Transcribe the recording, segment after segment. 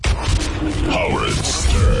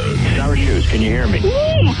Can you hear me?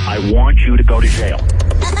 I want you to go to jail.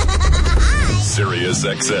 Sirius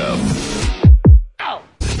XM.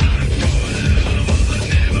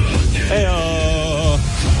 Hey-oh.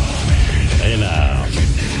 Hey now.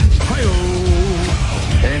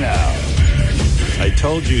 Hey now. I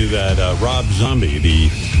told you that Rob Zombie, the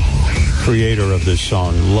creator of this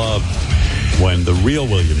song, loved when the real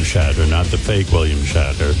William Shatner, not the fake William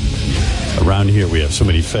Shatner. Around here we have so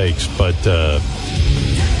many fakes, but,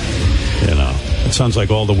 it sounds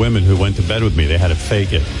like all the women who went to bed with me, they had to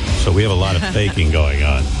fake it. So we have a lot of faking going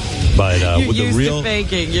on. But You're with used the real to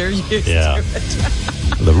faking. You're used to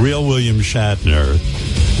it. The real William Shatner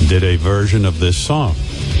did a version of this song,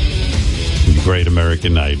 Great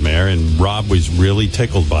American Nightmare, and Rob was really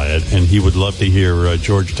tickled by it, and he would love to hear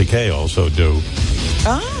George Takei also do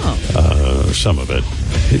some of it.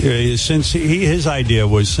 Since his idea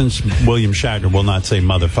was, since William Shatner will not say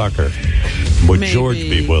motherfucker, would Maybe. George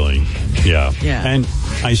be willing? Yeah. And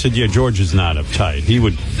I said, yeah, George is not uptight. He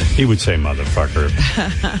would say motherfucker.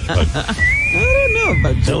 But I don't know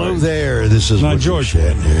about George. Hello there, this is George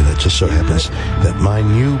Shatner. It just so happens that my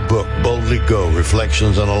new book, Boldly Go,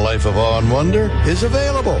 Reflections on a Life of Awe and Wonder, is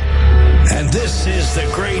available. And this is the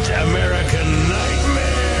Great American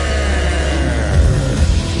Nightmare.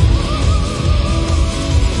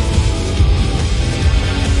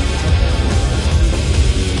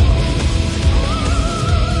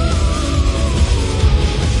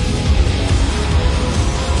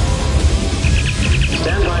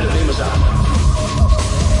 Stand by to beam us out.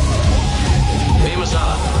 Beam us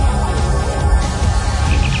out.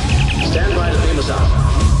 Stand by to beam us out.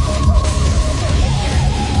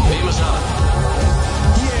 Beam us out.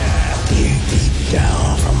 Yeah, deep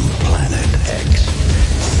down from planet X.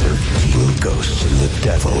 13 ghosts in the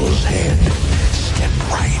devil's head. Step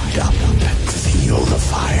right up, feel the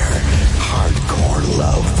fire. Hardcore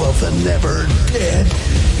love of the never dead.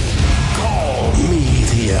 Call me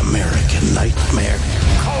the American Nightmare.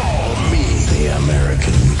 Call me the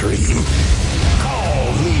American Dream.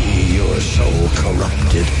 Call me your soul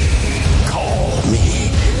corrupted. Call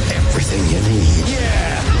me everything you need.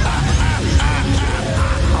 Yeah.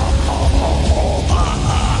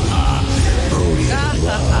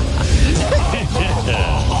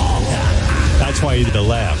 that's why you did the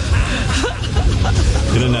laugh.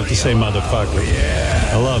 You didn't have to say motherfucker.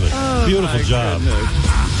 I love it. Beautiful job. Goodness.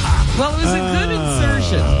 Well, it was a good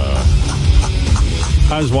insertion.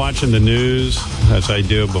 I was watching the news, as I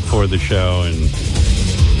do before the show, and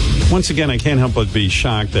once again, I can't help but be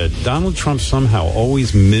shocked that Donald Trump somehow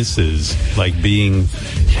always misses, like, being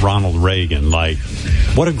Ronald Reagan. Like,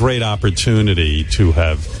 what a great opportunity to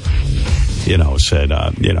have, said,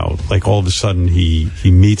 like all of a sudden he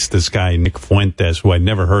meets this guy, Nick Fuentes, who I'd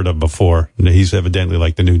never heard of before. He's evidently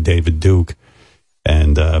like the new David Duke.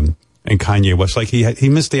 And Kanye West, like he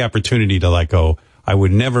missed the opportunity to like go, I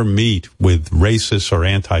would never meet with racists or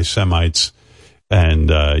anti-Semites. And,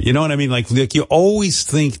 you know what I mean? Like you always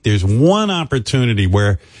think there's one opportunity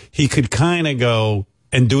where he could kind of go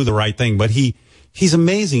and do the right thing, but he's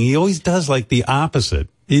amazing. He always does like the opposite.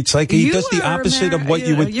 It's like he does the opposite of what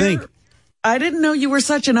you would think. I didn't know you were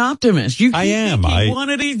such an optimist. I am. One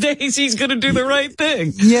of these days he's going to do the right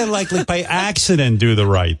thing. Yeah, like by accident do the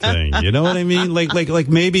right thing. You know what I mean? Like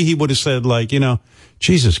maybe he would have said like,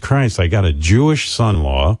 Jesus Christ, I got a Jewish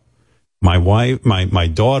son-in-law. My wife, my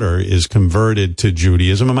daughter is converted to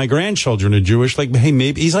Judaism and my grandchildren are Jewish. Like, hey,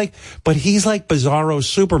 maybe he's like Bizarro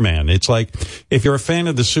Superman. It's like, if you're a fan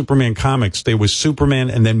of the Superman comics, there was Superman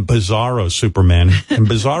and then Bizarro Superman. And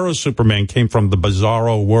Bizarro Superman came from the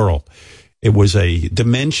Bizarro world. It was a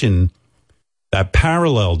dimension that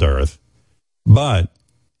paralleled Earth, but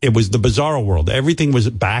it was the Bizarro world. Everything was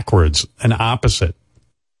backwards and opposite.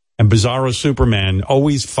 And Bizarro Superman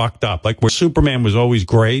always fucked up. Like where Superman was always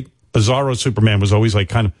great, Bizarro Superman was always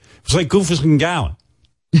like it was like Goofus and Gallant.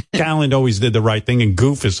 Gallant always did the right thing and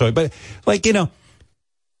Goofus. But like,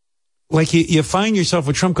 like you find yourself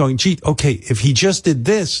with Trump going, gee, okay, if he just did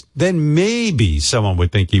this, then maybe someone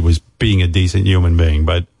would think he was being a decent human being.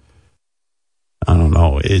 But I don't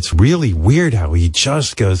know. It's really weird how he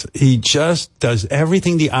just does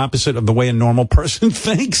everything the opposite of the way a normal person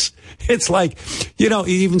thinks. It's like, he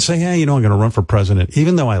even say, hey, I'm going to run for president.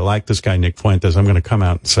 Even though I like this guy, Nick Fuentes, I'm going to come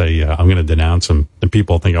out and say, I'm going to denounce him. And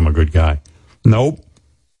people think I'm a good guy. Nope.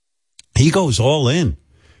 He goes all in.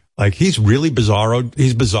 Like he's really Bizarro.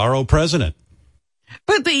 He's Bizarro president.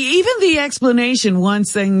 But even the explanation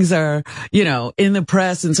once things are, in the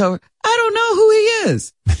press and so I don't know who he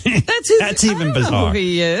is. That's even bizarre. Who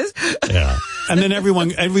he is. Yeah. And then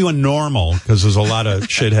everyone normal, because there's a lot of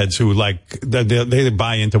shitheads who like, they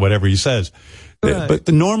buy into whatever he says. Right. But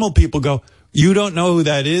the normal people go, You don't know who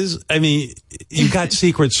that is? I mean, you got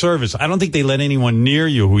Secret Service. I don't think they let anyone near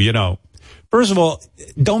you who, first of all,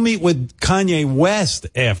 don't meet with Kanye West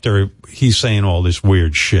after he's saying all this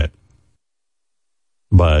weird shit.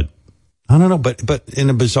 But I don't know, but in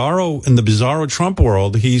the bizarro Trump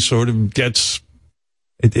world, he sort of gets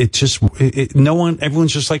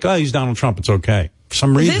everyone's just like, oh, he's Donald Trump, it's okay. For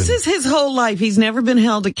some reason. This is his whole life. He's never been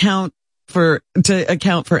held to account for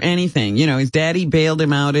anything. His daddy bailed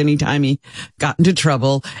him out anytime he got into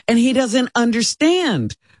trouble, and he doesn't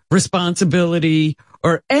understand responsibility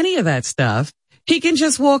or any of that stuff. He can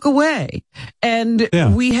just walk away. And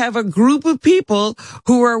we have a group of people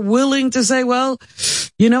who are willing to say, well,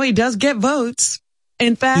 he does get votes.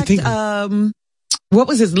 In fact, what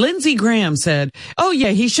was his? Lindsey Graham said, oh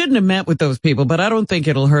yeah, he shouldn't have met with those people, but I don't think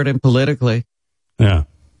it'll hurt him politically. Yeah.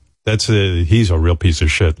 He's a real piece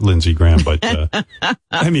of shit, Lindsey Graham, but,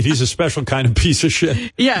 I mean, he's a special kind of piece of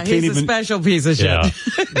shit. Yeah, he's a special piece of shit.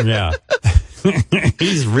 Yeah.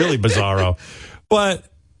 He's really bizarro. But,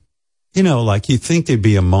 you think there'd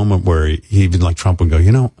be a moment where even like Trump would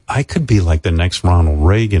go, I could be like the next Ronald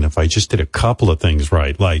Reagan if I just did a couple of things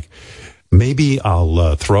right. Like, maybe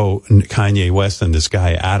I'll throw Kanye West and this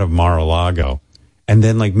guy out of Mar-a-Lago. And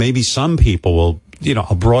then, maybe some people will,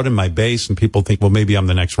 I'll broaden my base and people think, well, maybe I'm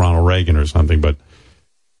the next Ronald Reagan or something. But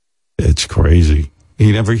it's crazy.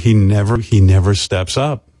 He never steps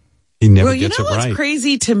up. He never gets it right. What's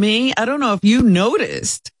crazy to me? I don't know if you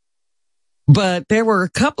noticed, but there were a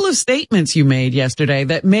couple of statements you made yesterday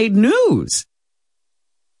that made news.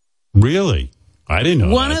 Really? I didn't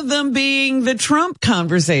know One of them being the Trump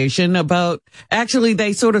conversation about, actually,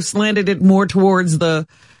 they sort of slanted it more towards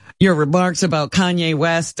your remarks about Kanye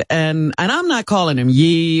West, and I'm not calling him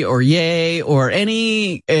ye or yay or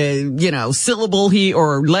any, syllable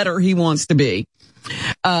or letter he wants to be.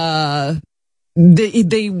 The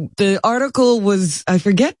article was, I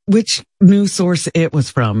forget which news source it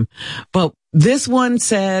was from, but this one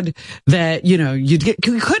said that, you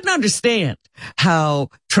couldn't understand how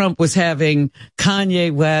Trump was having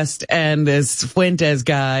Kanye West and this Fuentes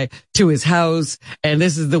guy to his house, and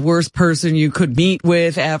this is the worst person you could meet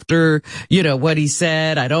with after, what he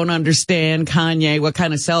said. I don't understand Kanye, what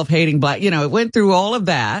kind of self-hating black, it went through all of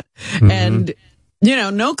that. Mm-hmm. And,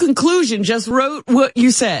 no conclusion, just wrote what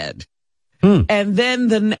you said. And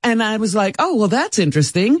then and I was like, oh, well, that's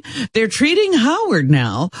interesting. They're treating Howard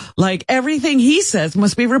now like everything he says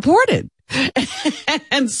must be reported.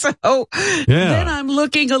 And so then I'm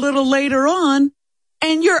looking a little later on,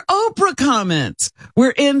 and your Oprah comments were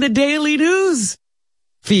in the Daily News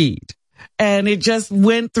feed. And it just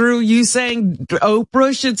went through you saying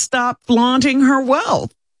Oprah should stop flaunting her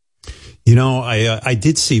wealth. I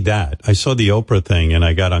did see that. I saw the Oprah thing and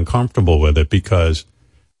I got uncomfortable with it because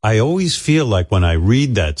I always feel like when I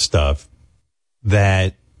read that stuff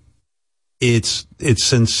that it's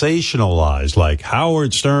sensationalized. Like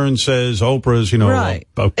Howard Stern says Oprah's, right.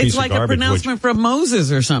 a piece it's like of garbage, a pronouncement from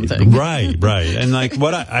Moses or something. Right. And like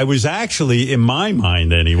what I was actually, in my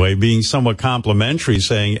mind anyway, being somewhat complimentary,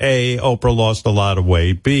 saying, A, Oprah lost a lot of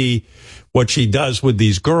weight. B, what she does with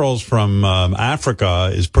these girls from Africa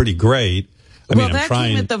is pretty great. That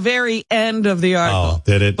came at the very end of the article. Oh,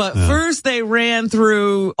 did it? But first they ran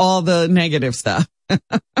through all the negative stuff.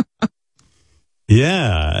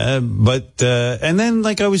 Yeah, and then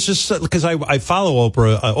I was just, because I follow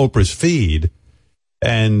Oprah's feed,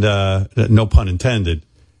 and no pun intended,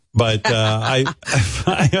 but I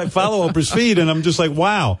follow Oprah's feed, and I'm just like,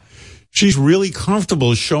 wow, she's really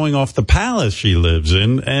comfortable showing off the palace she lives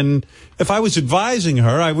in. And if I was advising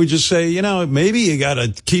her, I would just say, maybe you got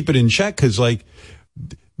to keep it in check, because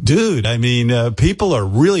dude, people are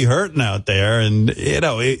really hurting out there, and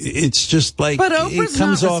it's just like. But Oprah's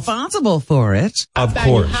not responsible for it. Of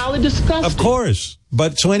course, highly disgusting. Of course.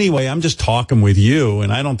 But so anyway, I'm just talking with you,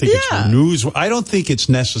 and I don't think it's news. I don't think it's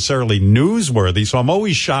necessarily newsworthy. So I'm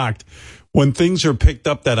always shocked when things are picked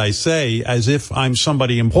up that I say as if I'm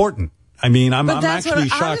somebody important. I'm actually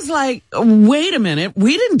shocked. I was like, wait a minute.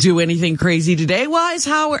 We didn't do anything crazy today. Why is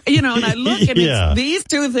Howard, and I look and it's these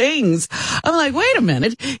two things. I'm like, wait a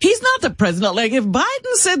minute. He's not the president. Like, if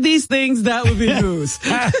Biden said these things, that would be news.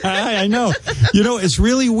 I know. It's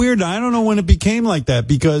really weird. I don't know when it became like that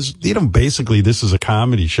because, basically this is a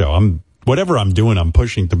comedy show. Whatever I'm doing, I'm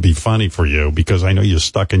pushing to be funny for you because I know you're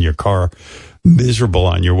stuck in your car miserable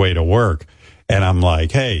on your way to work. And I'm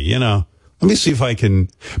like, hey, let me see if I can.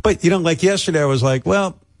 But, like yesterday, I was like,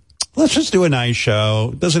 well, let's just do a nice show.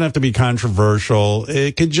 It doesn't have to be controversial.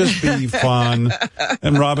 It could just be fun.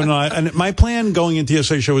 And Robin and my plan going into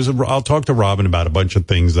yesterday's show is I'll talk to Robin about a bunch of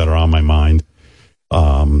things that are on my mind,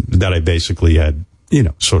 that I basically had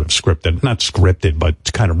sort of scripted, not scripted,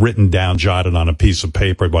 but kind of written down, jotted on a piece of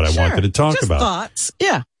paper what I wanted to talk just about. Thoughts,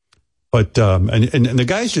 yeah. But, and the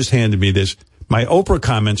guys just handed me this. My Oprah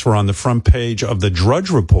comments were on the front page of the Drudge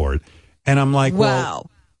Report. And I'm like, wow.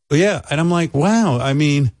 Well, yeah. And I'm like, wow. I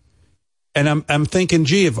mean, and I'm thinking,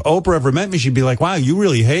 gee, if Oprah ever met me, she'd be like, wow, you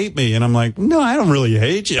really hate me. And I'm like, no, I don't really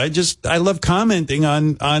hate you. I love commenting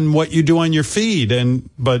on what you do on your feed.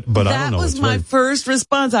 But I don't know. That was my first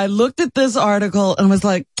response. I looked at this article and was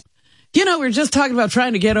like, we're just talking about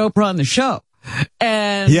trying to get Oprah on the show.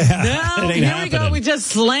 And now here we go. We just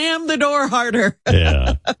slammed the door harder.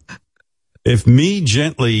 Yeah. If me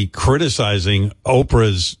gently criticizing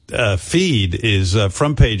Oprah's feed is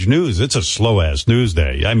front page news, it's a slow ass news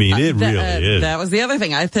day. I mean, it really is. That was the other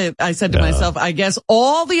thing. I said to myself, I guess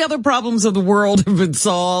all the other problems of the world have been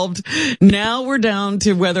solved. Now we're down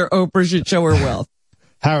to whether Oprah should show her wealth.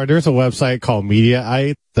 Howard, there's a website called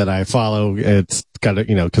Mediaite that I follow. It's got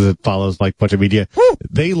because it follows like a bunch of media. Woo!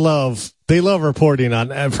 They love reporting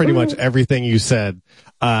on pretty much everything you said.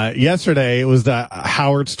 Yesterday it was the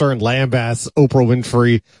Howard Stern lambasts Oprah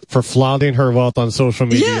Winfrey for flaunting her wealth on social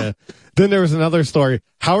media. Yeah. Then there was another story.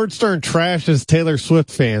 Howard Stern trashes Taylor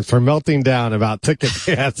Swift fans for melting down about ticket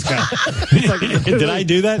fiasco. Did I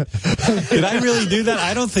do that? Did I really do that?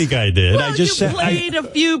 I don't think I did. Well, you played a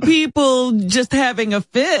few people just having a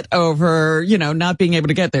fit over, not being able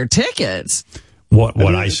to get their tickets. What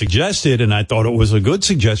I suggested, and I thought it was a good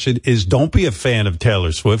suggestion, is don't be a fan of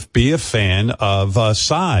Taylor Swift. Be a fan of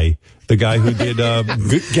Psy, the guy who did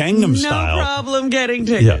Gangnam Style. No problem getting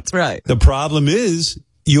tickets, right? The problem is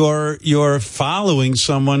you're following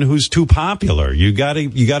someone who's too popular. You got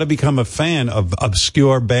to become a fan of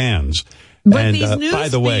obscure bands. But these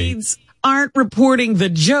news feeds aren't reporting the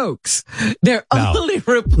jokes. They're only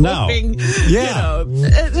reporting,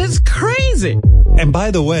 it's crazy. And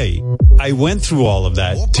by the way, I went through all of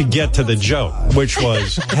that to get to the joke, which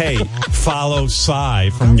was, hey, follow Psy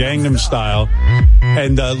from Gangnam Style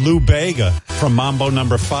and Lou Bega from Mambo No.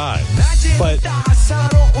 5. But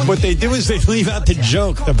what they do is they leave out the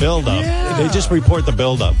joke, the build-up. Yeah. They just report the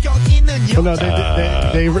build-up. Well, no,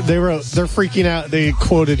 they wrote, they're freaking out. They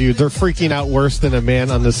quoted you. They're freaking out worse than a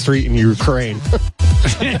man on the street in Ukraine.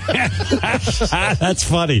 That's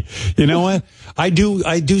funny. You know what? I do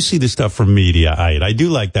see the stuff from Mediaite. I do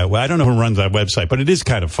like that. I don't know who runs that website, but it is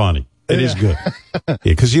kind of funny. It is good.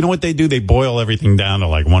 Because you know what they do? They boil everything down to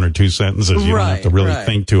like one or two sentences. You don't have to really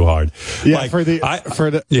think too hard. Yeah, go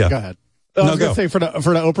ahead. I was going to say, for the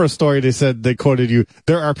Oprah story, they said, they quoted you,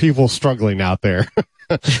 there are people struggling out there.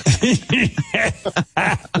 Are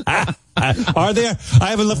there? I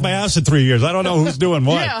haven't left my house in 3 years. I don't know who's doing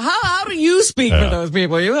what. Yeah, how do you speak for those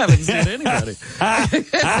people? You haven't seen anybody.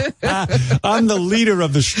 I'm the leader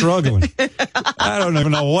of the struggling. I don't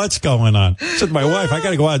even know what's going on. I said to my wife, I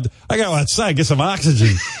gotta go outside, get some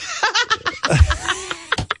oxygen.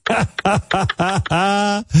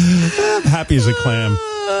 I'm happy as a clam.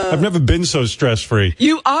 I've never been so stress-free.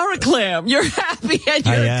 You are a clam. You're happy and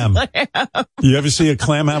you're a clam. You ever see a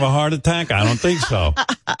clam have a heart attack? I don't think so.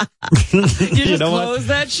 You just close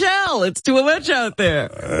that shell. It's too much out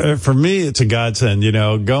there. For me, it's a godsend,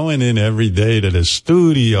 going in every day to the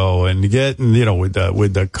studio and getting, with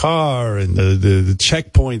the car and the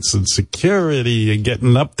checkpoints and security and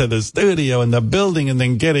getting up to the studio and the building and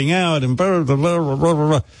then getting out and blah, blah, blah, blah, blah,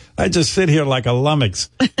 blah. I just sit here like a lummox.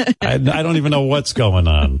 I don't even know what's going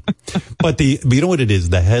on. But you know what it is?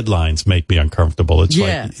 The headlines make me uncomfortable. It's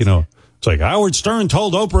like, it's like Howard Stern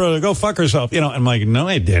told Oprah to go fuck herself. I'm like, no,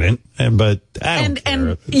 I didn't. But I don't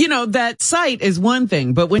care. And that site is one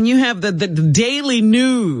thing, but when you have the daily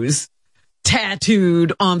news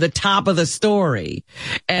tattooed on the top of the story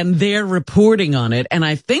and they're reporting on it, and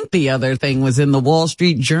I think the other thing was in the Wall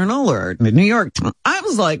Street Journal or the New York Times, I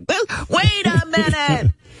was like, wait a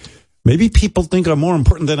minute. Maybe people think I'm more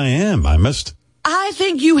important than I am. I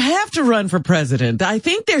think you have to run for president. I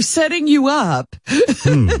think they're setting you up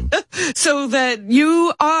so that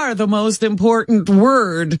you are the most important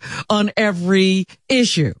word on every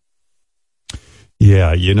issue.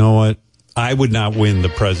 Yeah, you know what? I would not win the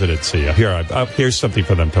presidency. Here's something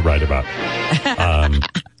for them to write about.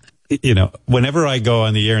 Whenever I go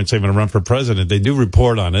on the air and say I'm going to run for president, they do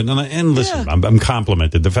report on it. And listen, I'm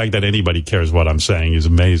complimented. The fact that anybody cares what I'm saying is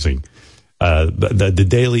amazing. The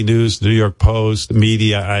Daily News, the New York Post,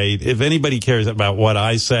 Mediaite, if anybody cares about what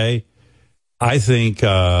I say, I think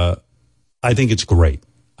it's great.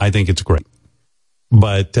 I think it's great.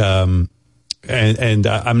 But, and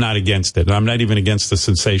I'm not against it. I'm not even against the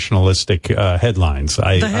sensationalistic headlines.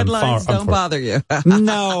 The headlines don't bother you.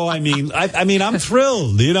 No, I mean, I'm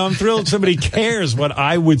thrilled. I'm thrilled somebody cares what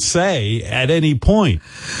I would say at any point.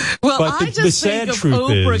 Well, But I just think of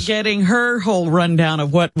Oprah getting her whole rundown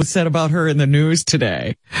of what was said about her in the news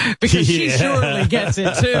today, because she surely gets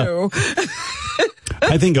it too.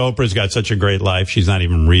 I think Oprah's got such a great life. She's not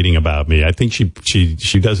even reading about me. I think she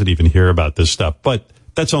doesn't even hear about this stuff, but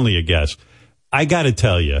that's only a guess. I got to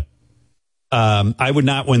tell you, I would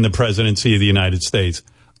not win the presidency of the United States.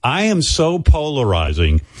 I am so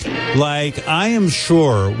polarizing. Like, I am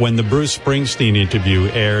sure when the Bruce Springsteen interview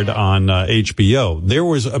aired on HBO, there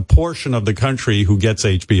was a portion of the country who gets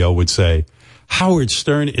HBO would say, Howard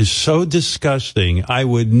Stern is so disgusting. I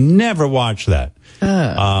would never watch that.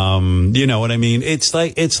 You know what I mean? It's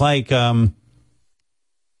like, I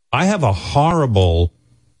have a horrible,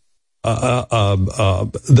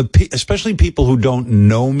 especially people who don't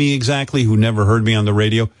know me exactly, who never heard me on the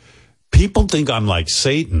radio. People think I'm like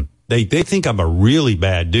Satan. They think I'm a really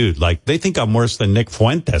bad dude. Like, they think I'm worse than Nick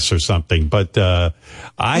Fuentes or something. But, well,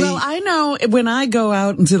 I know when I go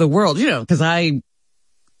out into the world, because I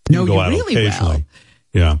know you really well.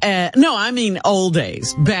 Yeah. No, I mean old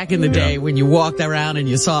days, back in the day when you walked around and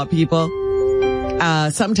you saw people.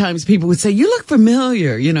 Sometimes people would say, you look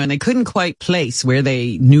familiar, and they couldn't quite place where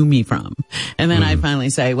they knew me from. And then I'd finally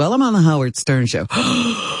say, well, I'm on the Howard Stern show.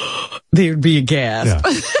 There'd be a gasp.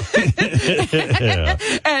 Yeah.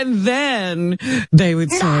 And then they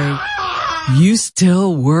would say, you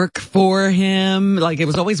still work for him? Like, it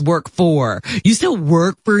was always work for. You still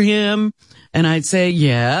work for him? And I'd say,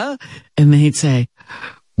 yeah. And they'd say,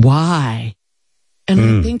 why? And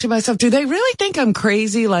I think to myself, do they really think I'm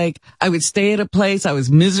crazy? Like, I would stay at a place, I was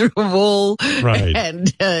miserable, right,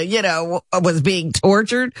 and, I was being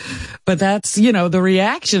tortured. But that's, the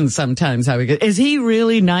reaction sometimes I would get. Is he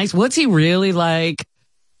really nice? What's he really like?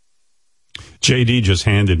 JD just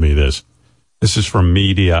handed me this. This is from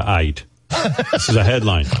Mediaite. This is a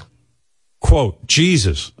headline. Quote,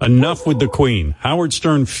 Jesus, enough with the Queen. Howard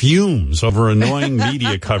Stern fumes over annoying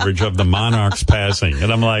media coverage of the monarch's passing.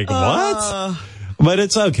 And I'm like, what? But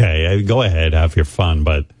it's okay. Go ahead, have your fun.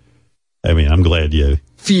 But, I mean, I'm glad you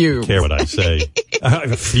care what I say.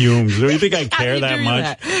 Fumes. Do you think I care that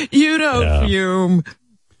much? That? You don't fume.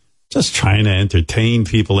 Just trying to entertain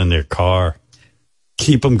people in their car.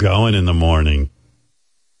 Keep them going in the morning.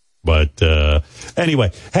 But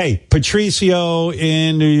anyway, hey, Patricio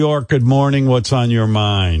in New York, good morning. What's on your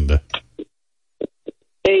mind?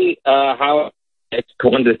 Hey, Howard, I just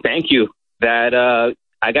wanted to thank you that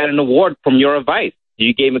I got an award from your advice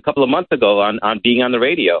you gave me a couple of months ago on being on the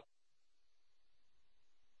radio.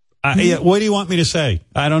 What do you want me to say?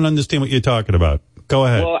 I don't understand what you're talking about. Go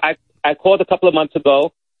ahead. Well, I called a couple of months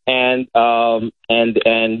ago, and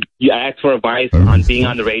you asked for advice on being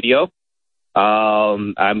on the radio.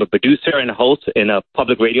 I'm a producer and a host in a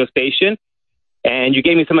public radio station, and you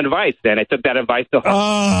gave me some advice, and I took that advice to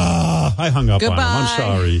heart. I hung up Goodbye. on him.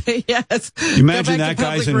 I'm sorry. Yes. You imagine that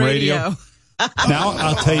guy's in radio? Now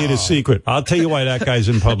I'll tell you the secret. I'll tell you why that guy's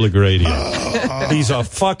in public radio. He's a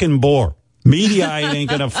fucking bore. Mediaite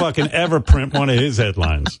ain't gonna fucking ever print one of his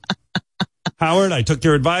headlines. Howard, I took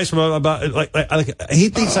your advice about he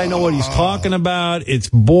thinks I know what he's talking about. It's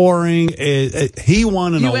boring. He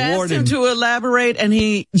won an award. You asked him to elaborate, and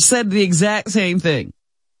he said the exact same thing.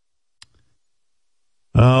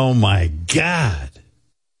 Oh my God.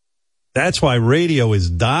 That's why radio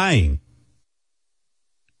is dying.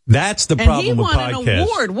 That's the problem with podcasts. And he won an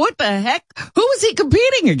award. What the heck? Who was he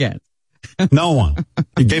competing against? No one.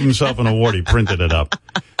 He gave himself an award. He printed it up.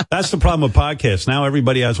 That's the problem with podcasts. Now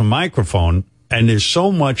everybody has a microphone, and there's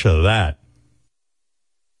so much of that.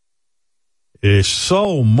 There's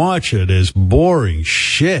so much of this boring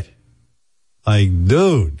shit. Like,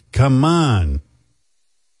 dude, come on.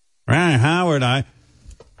 Right, Howard,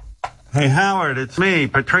 Hey, Howard, it's me,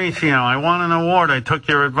 Patricio. I won an award. I took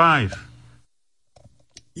your advice.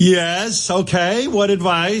 Yes, okay. What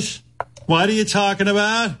advice? What are you talking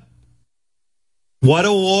about? What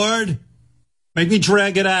award? Make me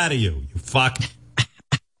drag it out of you, you fuck.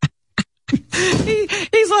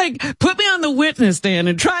 He's like, put me on the witness stand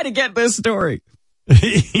and try to get this story.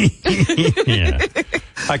 Yeah.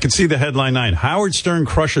 I can see the headline 9. Howard Stern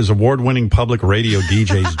crushes award-winning public radio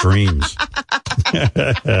DJ's dreams.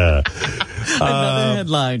 Another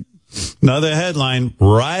headline. Another headline.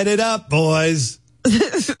 Write it up, boys.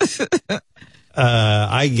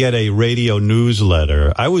 I get a radio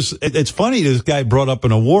newsletter. It's funny this guy brought up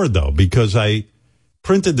an award, though, because I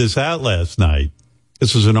printed this out last night.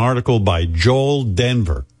 This is an article by Joel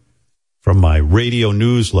Denver from my radio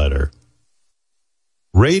newsletter.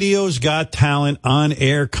 Radio's Got Talent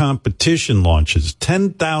on-air competition launches.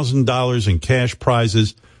 $10,000 in cash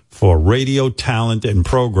prizes for radio talent and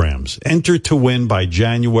programs. Enter to win by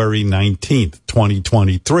January 19th,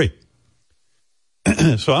 2023.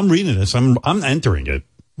 So I'm reading this. I'm entering it.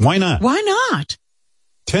 Why not? Why not?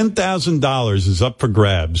 $10,000 is up for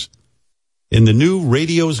grabs in the new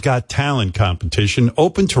Radio's Got Talent competition,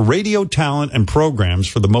 open to radio talent and programs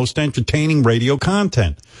for the most entertaining radio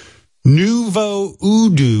content. Nouveau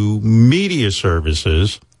Udu Media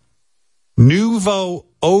Services. Nouveau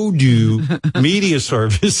Odu Media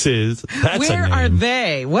Services. That's Where a name. are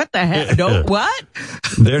they? What the heck? No, what?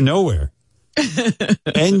 They're nowhere.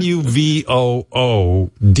 NUVOODOO.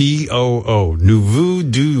 Nouveau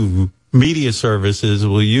Du Media Services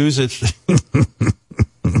will use its...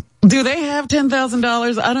 Do they have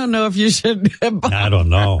 $10,000? I don't know if you should. I don't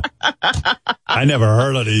know. I never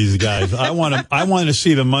heard of these guys. I want to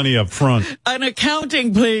see the money up front. An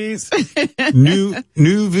accounting, please. New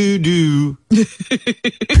Voodoo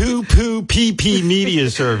Poo Poo PP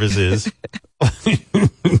Media Services.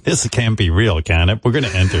 This can't be real, can it? We're going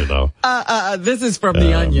to enter though. This is from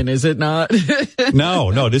The Onion, is it not?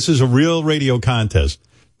 No, this is a real radio contest.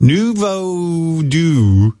 Nouveau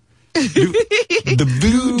Du. The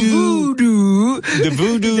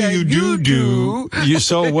voodoo you do you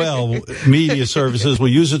so well media services will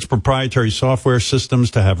use its proprietary software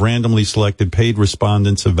systems to have randomly selected paid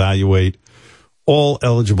respondents evaluate all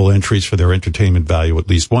eligible entries for their entertainment value. At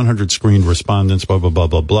least 100 screened respondents, blah, blah, blah,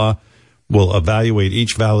 blah, blah, will evaluate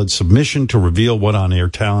each valid submission to reveal what on-air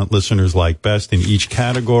talent listeners like best in each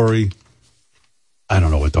category. I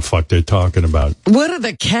don't know what the fuck they're talking about. What are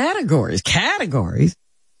the categories? Categories?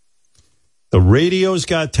 The Radio's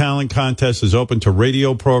Got Talent contest is open to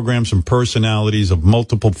radio programs and personalities of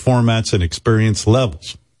multiple formats and experience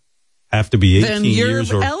levels. Have to be 18 then you're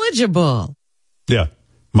years or eligible. Yeah.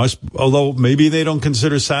 Although maybe they don't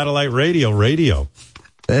consider satellite radio.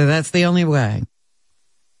 That's the only way.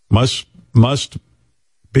 Must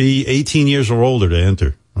be 18 years or older to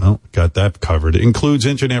enter. Well, got that covered. It includes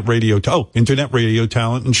internet radio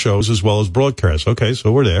talent and shows as well as broadcasts. Okay,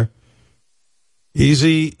 so we're there.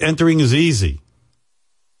 Easy. Entering is easy.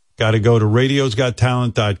 Got to go to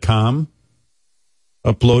radiosgottalent.com.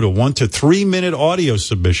 Upload a 1 to 3 minute audio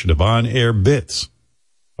submission of on-air bits.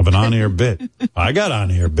 Of an on-air bit. I got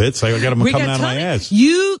on-air bits. I got them coming out of my ass.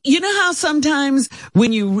 You know how sometimes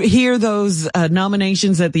when you hear those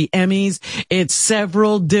nominations at the Emmys, it's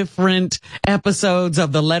several different episodes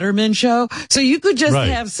of the Letterman show. So you could just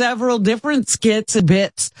have several different skits and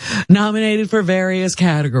bits nominated for various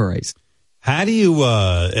categories. How do you,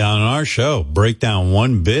 on our show, break down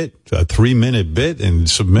one bit, a 3 minute bit, and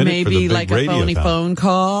submit it for the big like radio a phony talent? phone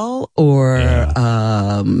call or,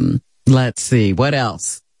 let's see, what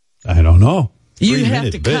else? I don't know. You'd have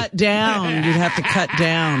to cut down. You'd have to cut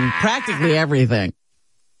down practically everything.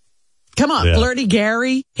 Come on, Flirty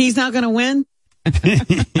Gary. He's not going to win.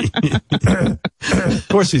 Of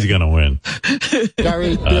course he's going to win.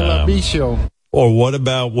 Gary De La Bicho. Or what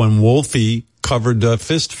about when Wolfie covered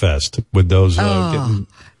Fist Fest with those? That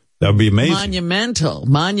would be amazing. Monumental,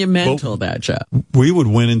 that show. We would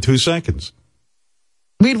win in 2 seconds.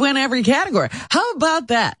 We'd win every category. How about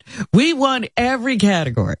that? We won every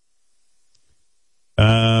category.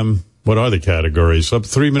 What are the categories? Up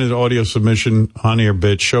 3 minute audio submission, on-air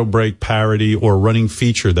bit, show break, parody, or running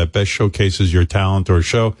feature that best showcases your talent or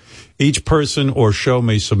show. Each person or show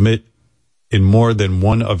may submit in more than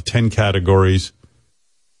one of 10 categories.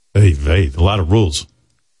 Hey, a lot of rules.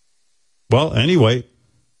 Well, anyway.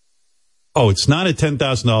 Oh, it's not a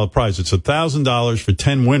 $10,000 prize. It's $1,000 for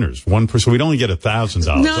 10 winners. One person. We'd only get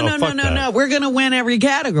 $1,000. No. We're going to win every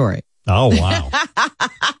category. Oh, wow.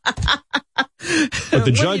 But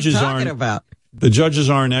the judges the judges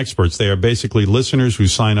aren't experts. They are basically listeners who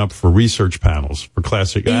sign up for research panels for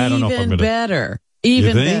classic. I don't know if I'm going to.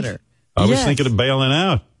 Even better. I was thinking of bailing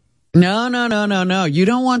out. No. You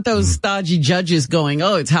don't want those stodgy judges going,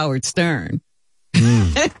 oh, it's Howard Stern.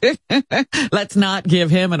 Let's not give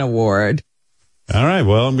him an award. All right.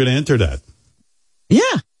 Well, I'm going to enter that.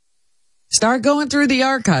 Yeah. Start going through the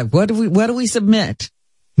archive. What do we submit?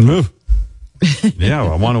 Yeah,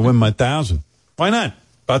 I want to win my 1,000. Why not?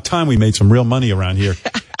 About time we made some real money around here.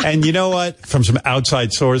 And you know what? From some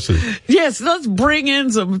outside sources. Yes, let's bring in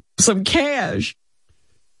some cash.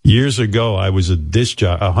 Years ago, I was a disc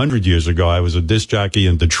jockey. 100 years ago, I was a disc jockey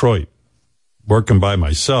in Detroit, working by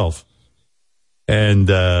myself. And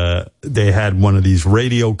they had one of these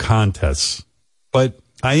radio contests. But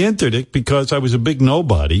I entered it because I was a big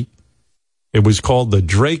nobody. It was called the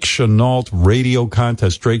Drake Chenault Radio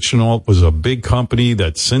Contest. Drake Chenault was a big company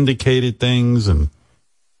that syndicated things, and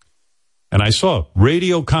And I saw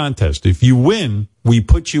radio contest. If you win, we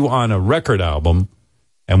put you on a record album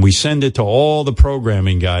and we send it to all the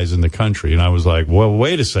programming guys in the country. And I was like, well,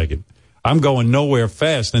 wait a second. I'm going nowhere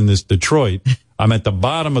fast in this Detroit. I'm at the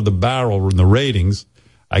bottom of the barrel in the ratings.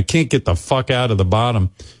 I can't get the fuck out of the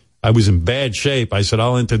bottom. I was in bad shape. I said,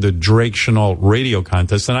 I'll enter the Drake Chenault radio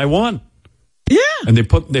contest, and I won. Yeah. And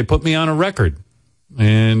they put me on a record.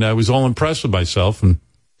 And I was all impressed with myself. And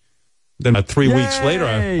then 3 weeks later,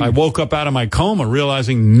 I woke up out of my coma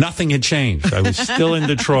realizing nothing had changed. I was still in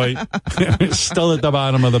Detroit, still at the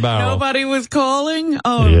bottom of the barrel. Nobody was calling?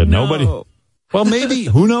 Oh, yeah, no. Nobody. Well, maybe,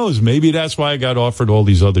 who knows? Maybe that's why I got offered all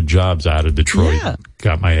these other jobs out of Detroit. Yeah.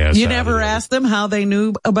 Got my ass You out never of there. asked them how they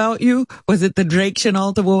knew about you? Was it the Drake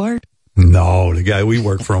Chenault Award? No, the guy we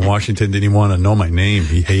worked for in Washington didn't even want to know my name.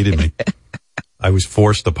 He hated me. I was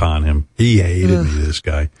forced upon him. He hated me, this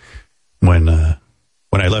guy. When I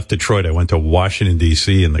left Detroit, I went to Washington,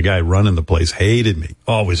 D.C., and the guy running the place hated me.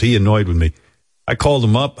 Oh, was he annoyed with me? I called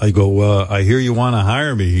him up. I go, I hear you want to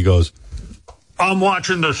hire me. He goes, I'm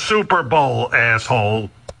watching the Super Bowl, asshole.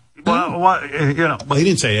 Well, what, you know. Well, he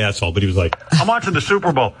didn't say asshole, but he was like, I'm watching the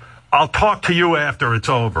Super Bowl. I'll talk to you after it's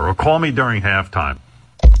over, or call me during halftime.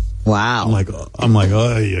 Wow. I'm like,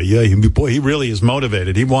 oh, yeah. Boy, he really is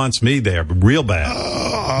motivated. He wants me there real bad.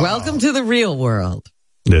 Welcome to the real world.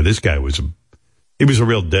 Yeah, this guy was a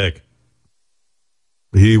real dick.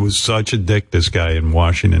 He was such a dick, this guy in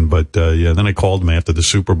Washington. But, then I called him after the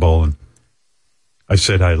Super Bowl, and I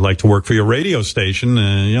said, I'd like to work for your radio station.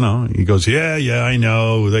 He goes, yeah, I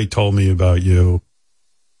know. They told me about you.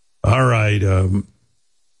 All right.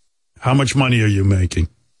 How much money are you making?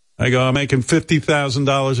 I go, I'm making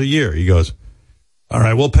 $50,000 a year. He goes, all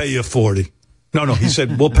right, we'll pay you 40. No, he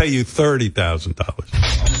said, we'll pay you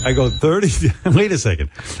 $30,000. I go, 30? Wait a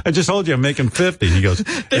second. I just told you I'm making 50. He goes,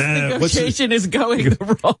 This negotiation is going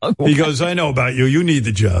the wrong way. He goes, I know about you. You need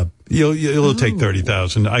the job. You'll take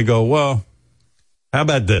 30,000. I go, well, how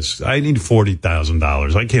about this? I need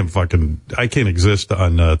 $40,000. I can't exist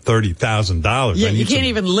on $30,000. Yeah, you can't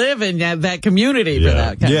even live in that community for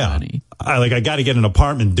that kind of money. I got to get an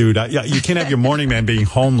apartment, dude. You can't have your morning man being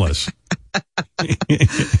homeless.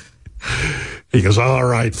 He goes, all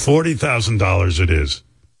right, $40,000 it is.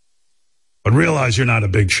 But realize you're not a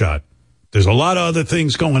big shot. There's a lot of other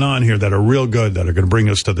things going on here that are real good that are going to bring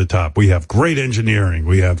us to the top. We have great engineering.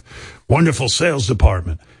 We have wonderful sales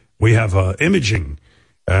department. We have imaging.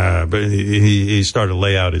 But he started to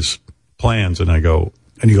lay out his plans, and he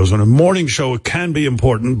goes, on a morning show, it can be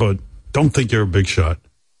important, but don't think you're a big shot.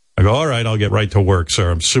 I go, all right, I'll get right to work,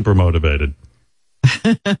 sir. I'm super motivated.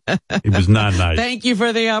 He was not nice. Thank you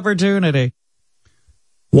for the opportunity.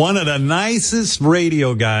 One of the nicest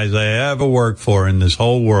radio guys I ever worked for in this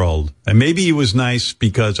whole world. And maybe he was nice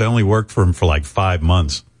because I only worked for him for like 5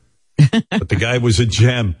 months. But the guy was a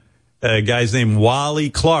gem. A guy's named Wally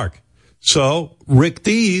Clark. So Rick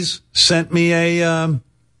Dees sent me an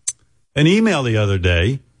email the other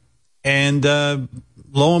day, and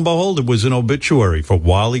lo and behold, it was an obituary for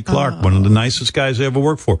Wally Clark, one of the nicest guys I ever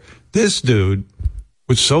worked for. This dude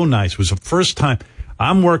was so nice. It was the first time.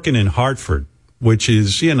 I'm working in Hartford, which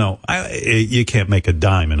is, you can't make a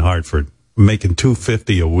dime in Hartford. I'm making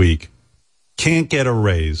 $250 a week. Can't get a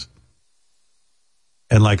raise.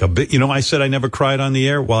 And like a bit, I said I never cried on the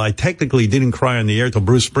air. Well, I technically didn't cry on the air till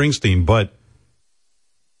Bruce Springsteen, but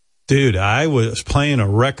dude, I was playing a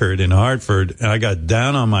record in Hartford, and I got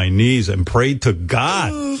down on my knees and prayed to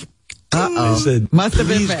God. I said, must have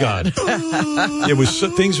been please, bad.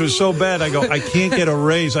 God. Things were so bad. I go, I can't get a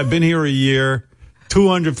raise. I've been here a year,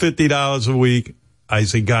 $250 a week. I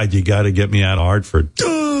said, God, you got to get me out of Hartford.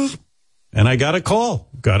 And I got a call.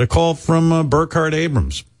 Got a call from Burkhardt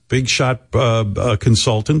Abrams, big shot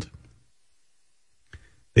consultant.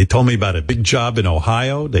 They told me about a big job in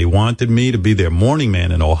Ohio. They wanted me to be their morning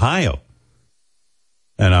man in Ohio.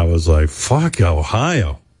 And I was like, fuck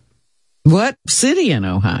Ohio. What city in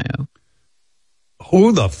Ohio?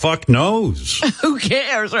 Who the fuck knows? Who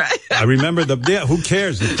cares, right? I remember who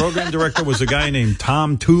cares? The program director was a guy named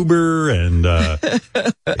Tom Tuber, and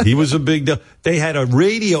he was a big deal. They had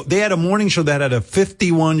a morning show that had a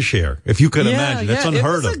 51 share, if you could imagine. That's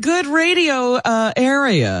unheard of. It was a good radio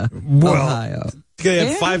area, Ohio. They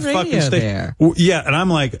had 5 fucking stations. Yeah, and I'm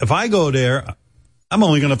like, if I go there, I'm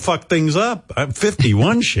only going to fuck things up. I'm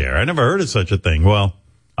 51 share. I never heard of such a thing. Well,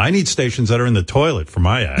 I need stations that are in the toilet for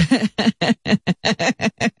my act.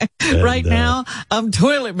 Right now, I'm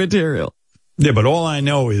toilet material. Yeah, but all I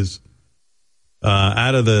know is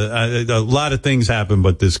a lot of things happened,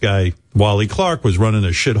 but this guy, Wally Clark, was running a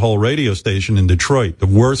shithole radio station in Detroit, the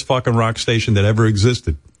worst fucking rock station that ever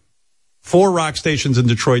existed. 4 rock stations in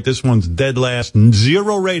Detroit. This one's dead last.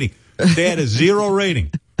 0 rating. They had a 0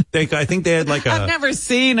 rating. I think they had like I've never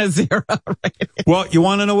seen a 0 rating. Well, you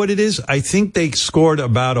want to know what it is? I think they scored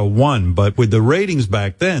about a 1, but with the ratings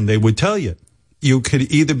back then, they would tell you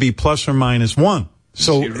could either be plus or minus 1.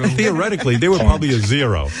 So theoretically, they were probably a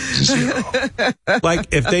 0. Like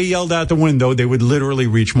if they yelled out the window, they would literally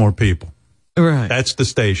reach more people. Right. That's the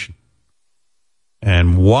station.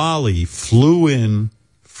 And Wally flew in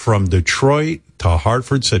from Detroit to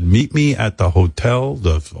Hartford, said, meet me at the hotel,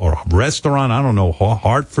 or restaurant. I don't know,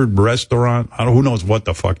 Hartford restaurant. Who knows what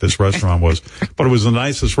the fuck this restaurant was, but it was the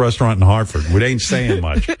nicest restaurant in Hartford. We ain't saying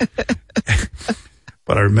much.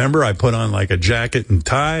 But I remember I put on like a jacket and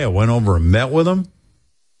tie. I went over and met with him.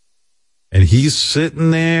 And he's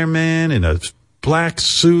sitting there, man, in a black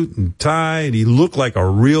suit and tie, and he looked like a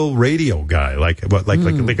real radio guy, like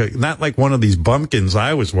not like one of these bumpkins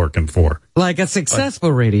I was working for. Like a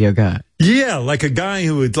successful radio guy. Yeah, like a guy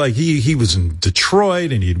who would he was in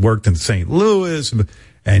Detroit and he'd worked in St. Louis,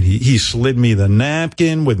 and he slid me the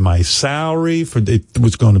napkin with my salary it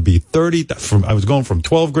was going to be 30 I was going from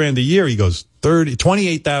 12 grand a year. He goes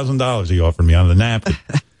 $28,000 he offered me on the napkin.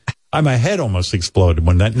 My head almost exploded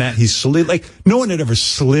when he slid, like, no one had ever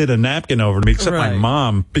slid a napkin over to me except my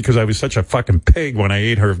mom, because I was such a fucking pig when I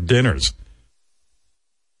ate her dinners.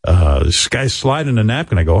 This guy's sliding a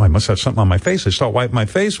napkin. I go, I must have something on my face. I start wiping my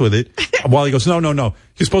face with it. While he goes, no. You're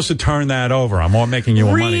supposed to turn that over. I'm all making you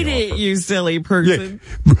money. Read it, you silly person.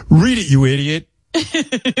 Yeah. Read it, you idiot.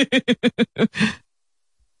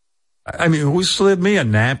 I mean, who slid me a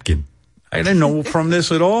napkin? I didn't know from this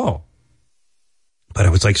at all. But I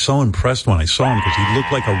was like so impressed when I saw him because he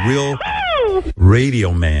looked like a real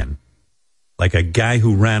radio man. Like a guy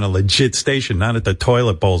who ran a legit station, not at the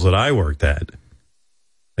toilet bowls that I worked at.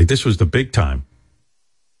 Like this was the big time.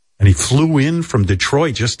 And he flew in from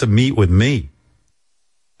Detroit just to meet with me.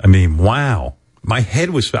 I mean, wow. My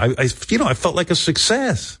head was, I felt like a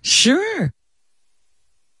success. Sure.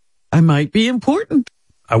 I might be important.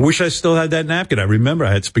 I wish I still had that napkin. I remember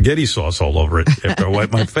I had spaghetti sauce all over it after I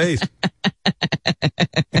wiped my face.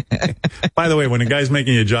 By the way, when a guy's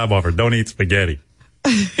making you a job offer, don't eat spaghetti.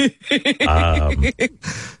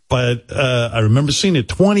 But I remember seeing it,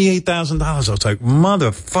 $28,000. I was like,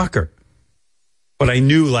 motherfucker. But I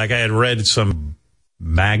knew, like, I had read some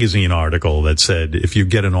magazine article that said, if you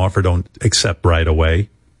get an offer, don't accept right away.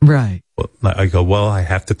 Right. Well, I go, well, I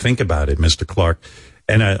have to think about it, Mr. Clark.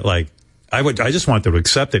 And I just wanted to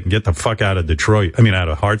accept it and get the fuck out of out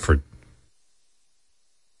of Hartford.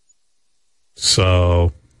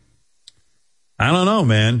 So, I don't know,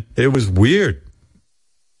 man. It was weird.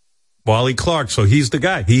 Wally Clark, so he's the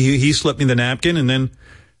guy. He slipped me the napkin, and then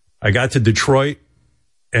I got to Detroit,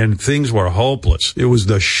 and things were hopeless. It was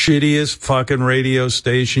the shittiest fucking radio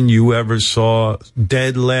station you ever saw,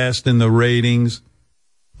 dead last in the ratings.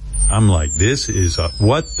 I'm like, this is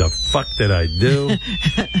what the fuck did I do?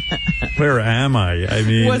 Where am I? I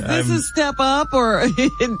mean, was this a step up or a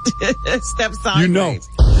step sideways?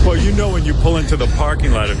 When you pull into the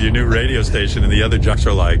parking lot of your new radio station and the other jocks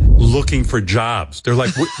are like looking for jobs. They're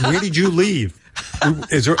like, where did you leave?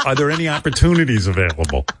 Are there any opportunities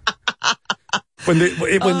available? When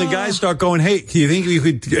the guys start going, hey, do you think you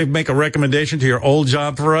could make a recommendation to your old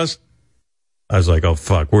job for us? I was like, oh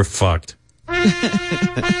fuck, we're fucked.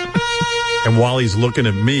 And Wally's looking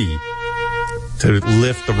at me to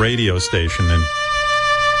lift the radio station, and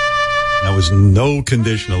I was in no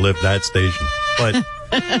condition to lift that station. But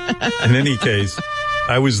in any case,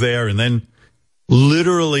 I was there, and then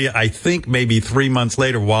literally, I think maybe 3 months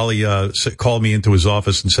later, Wally called me into his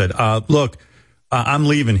office and said, look, I'm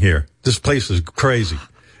leaving here. This place is crazy.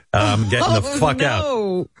 I'm getting the fuck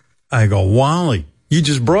out. I go, Wally, you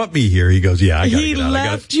just brought me here. He goes, yeah, I got to get out. He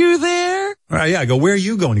left you there? Yeah, I go, where are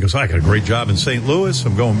you going? He goes, I got a great job in St. Louis.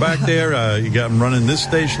 I'm going back there. I'm running this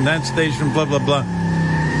station, that station, blah, blah, blah.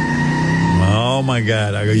 Oh, my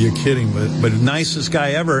God. I go, you're kidding. But nicest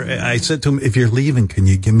guy ever. I said to him, if you're leaving, can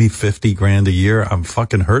you give me $50,000 a year? I'm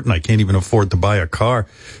fucking hurting. I can't even afford to buy a car.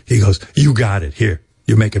 He goes, you got it. Here,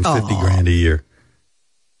 you're making $50,000 a year.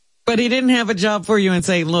 But he didn't have a job for you in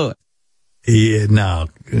St. Louis. Yeah, no,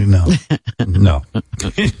 no,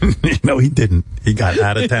 he didn't. He got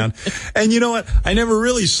out of town. And you know what? I never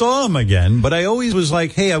really saw him again, but I always was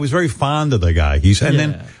like, hey, I was very fond of the guy.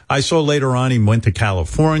 Then I saw later on he went to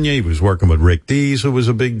California. He was working with Rick Dees, who was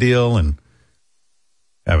a big deal. And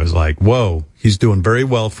I was like, whoa, he's doing very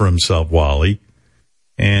well for himself, Wally.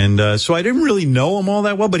 And so I didn't really know him all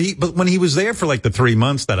that well, but when he was there for like the 3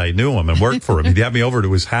 months that I knew him and worked for him, he'd have me over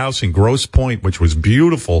to his house in Grosse Pointe, which was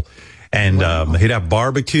beautiful. And he'd have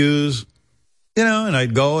barbecues. you know, and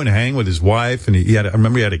I'd go and hang with his wife, and I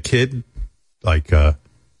remember he had a kid, like, what's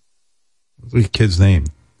the kid's name?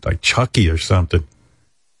 Like Chucky or something.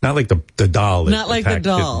 Not like the doll. Not like the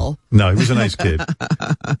doll. Kid. No, he was a nice kid.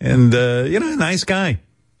 And, you know, a nice guy.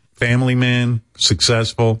 Family man,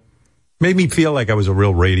 successful. Made me feel like I was a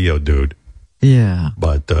real radio dude. Yeah.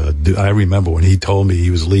 But I remember when he told me he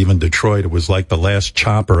was leaving Detroit, it was like the last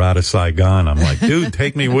chopper out of Saigon. I'm like, dude,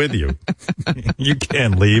 take me with you. You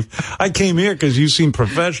can't leave. I came here because you seem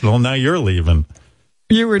professional. Now you're leaving.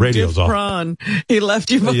 You were Radio's dipped prawn. He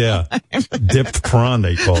left you behind. Yeah. Dipped prawn,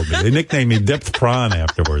 they called me. They nicknamed me Dipped Prawn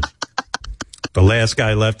afterwards. The last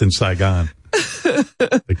guy left in Saigon.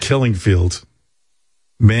 The killing fields.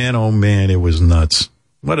 Man, oh man, it was nuts.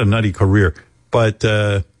 What a nutty career. But,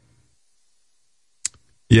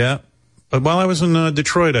 yeah. But while I was in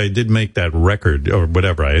Detroit, I did make that record or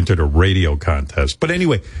whatever. I entered a radio contest. But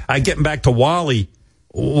anyway, getting back to Wally.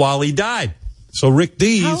 Wally died. So Rick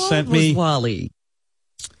D sent me. How old was Wally?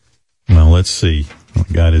 Well, let's see. I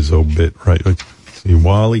got his obit right. Let's see.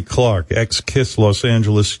 Wally Clark, ex-Kiss Los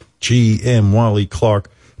Angeles GM Wally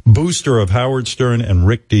Clark, booster of Howard Stern and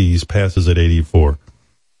Rick Dees, passes at 84.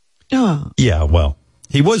 Oh. Yeah, well,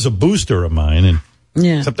 he was a booster of mine, and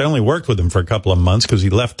except I only worked with him for a couple of months because he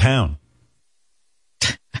left town.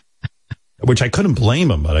 Which I couldn't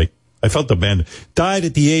blame him, but I felt abandoned. Died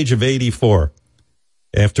at the age of 84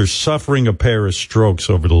 after suffering a pair of strokes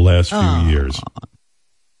over the last few years.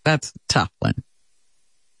 That's a tough one.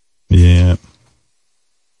 Yeah.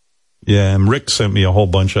 Yeah, and Rick sent me a whole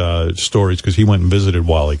bunch of stories because he went and visited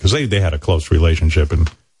Wally because they had a close relationship. And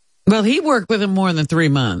well, he worked with him more than 3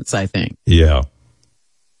 months, I think. Yeah.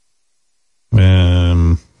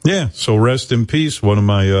 Yeah, so rest in peace, one of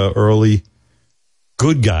my early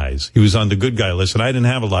good guys. He was on the good guy list, and I didn't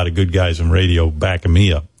have a lot of good guys in radio backing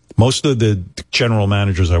me up. Most of the general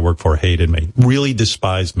managers I worked for hated me, really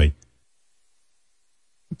despised me.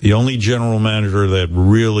 The only general manager that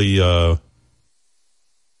really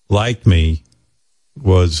liked me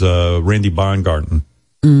was Randy Baumgarten.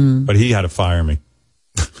 But he had to fire me.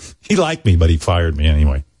 He liked me, but he fired me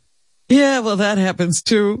anyway. Yeah, well, that happens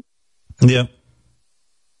too. Yeah.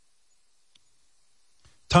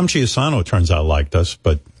 Tom Chiasano, turns out, liked us,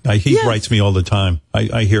 but he writes me all the time.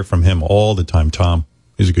 I hear from him all the time. Tom,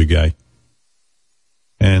 he's a good guy.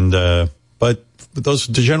 And but the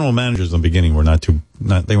general managers in the beginning were not too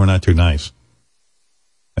nice.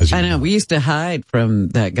 I know. We used to hide from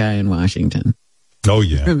that guy in Washington. Oh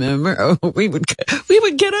yeah. Remember? Oh, we would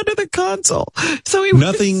get under the console so he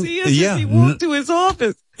wouldn't see us as he walked to his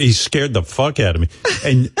office. He scared the fuck out of me.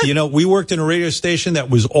 And you know, we worked in a radio station that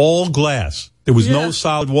was all glass. There was no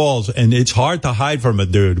solid walls, and it's hard to hide from a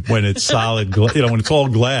dude when it's solid. When it's all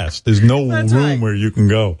glass, there's no room where you can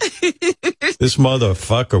go. This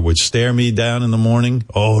motherfucker would stare me down in the morning.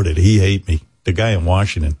 Oh, did he hate me? The guy in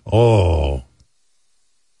Washington. Oh.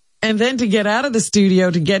 And then to get out of the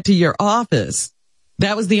studio to get to your office,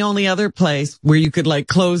 that was the only other place where you could like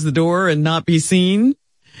close the door and not be seen.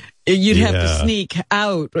 You'd have to sneak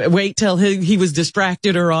out, wait till he was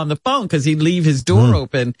distracted or on the phone because he'd leave his door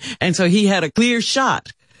open. And so he had a clear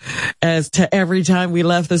shot as to every time we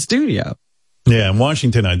left the studio. Yeah, in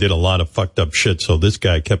Washington, I did a lot of fucked up shit. So this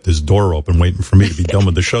guy kept his door open waiting for me to be done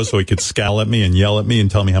with the show so he could scowl at me and yell at me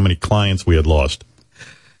and tell me how many clients we had lost.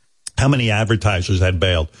 How many advertisers had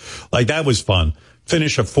bailed. Like, that was fun.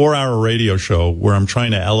 Finish a 4-hour radio show where I'm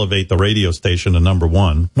trying to elevate the radio station to number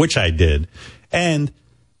 1, which I did. And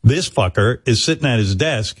this fucker is sitting at his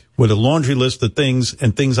desk with a laundry list of things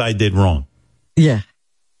and things I did wrong. Yeah.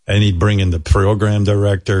 And he'd bring in the program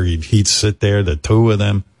director. He'd sit there, the two of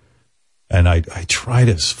them. And I tried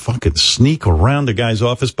to fucking sneak around the guy's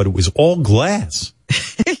office, but it was all glass.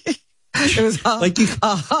 It was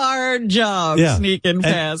a hard job sneaking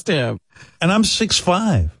past him. And I'm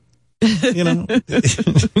 6'5". You know?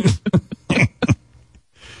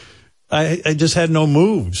 I just had no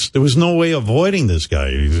moves. There was no way avoiding this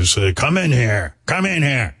guy. He just said, come in here. Come in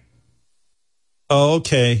here. Oh,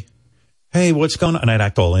 okay. Hey, what's going on? And I'd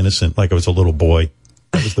act all innocent like I was a little boy.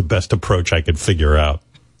 That was the best approach I could figure out.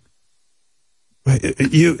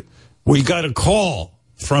 We got a call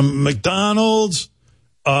from McDonald's,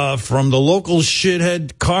 from the local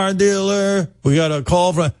shithead car dealer. We got a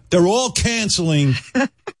call from, they're all canceling.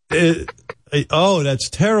 Oh, that's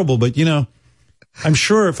terrible. But, you know, I'm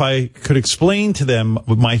sure if I could explain to them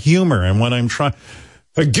with my humor and what I'm trying,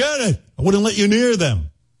 forget it. I wouldn't let you near them.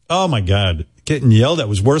 Oh, my God. Getting yelled at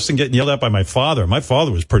was worse than getting yelled at by my father. My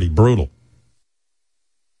father was pretty brutal.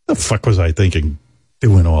 The fuck was I thinking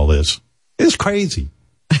doing all this? It's crazy.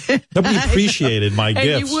 Nobody appreciated my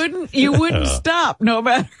gifts. You wouldn't stop no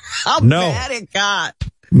matter how bad it got.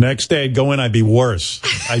 Next day I'd go in, I'd be worse.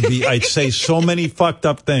 I'd say so many fucked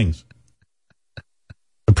up things.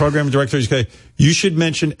 The program director would say, you should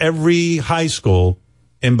mention every high school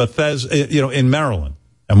in Bethesda, in Maryland,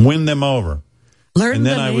 and win them over. Learn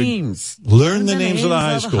the names. Learn the names of the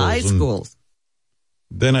high schools.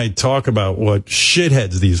 Then I'd talk about what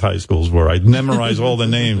shitheads these high schools were. I'd memorize all the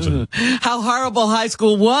names. How horrible high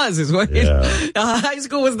school was is what high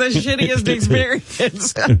school was the shittiest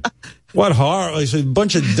experience. What horror? I said, a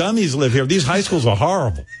bunch of dummies live here. These high schools are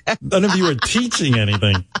horrible. None of you are teaching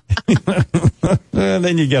anything. And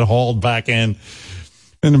then you get hauled back in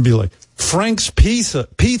and it'd be like, Frank's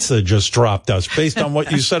Pizza just dropped us based on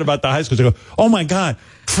what you said about the high schools. They go, oh my God,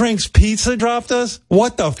 Frank's Pizza dropped us?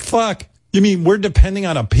 What the fuck? You mean we're depending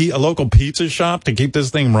on a local pizza shop to keep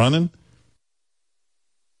this thing running?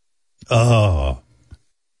 Oh.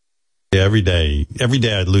 Yeah, every day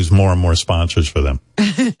I'd lose more and more sponsors for them.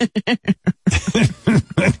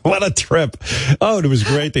 What a trip. Oh, it was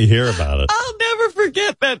great to hear about it. I'll never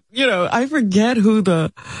forget that, I forget who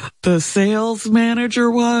the sales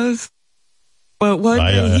manager was. But one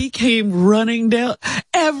day he came running down.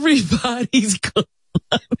 Everybody's gone.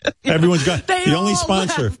 Everyone's gone.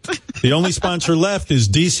 The only sponsor left is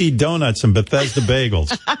DC Donuts and Bethesda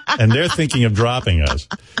Bagels. And they're thinking of dropping us.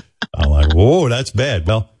 I'm like, whoa, that's bad.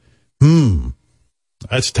 Well,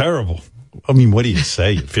 that's terrible. I mean, what do you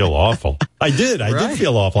say? You feel awful. I did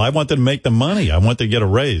feel awful. I wanted to make the money. I wanted to get a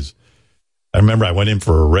raise. I remember I went in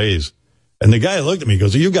for a raise. And the guy looked at me and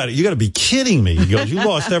goes, you got to be kidding me. He goes, you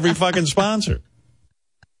lost every fucking sponsor.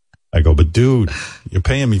 I go, but dude, you're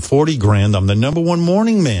paying me $40,000. I'm the number one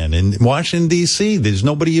morning man in Washington, D.C. There's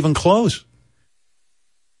nobody even close.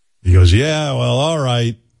 He goes, yeah, well, all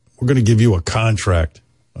right. We're going to give you a contract.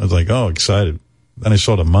 I was like, oh, excited. Then I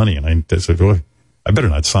saw the money and I said, oh, I better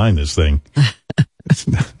not sign this thing.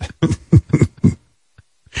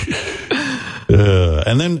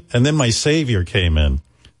 And then my savior came in.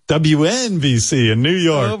 WNBC in New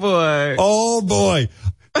York. Oh boy.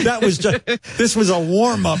 This was a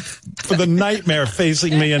warm up for the nightmare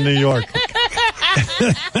facing me in New York.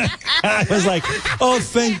 I was like, oh,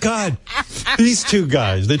 thank God. These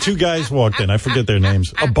the two guys walked in. I forget their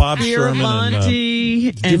names. Bob Sherman and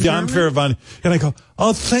John Fioravanti. And I go,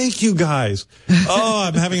 oh, thank you guys. Oh,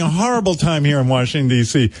 I'm having a horrible time here in Washington,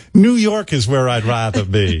 D.C. New York is where I'd rather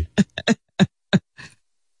be.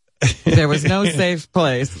 There was no safe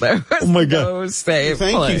place. There was no safe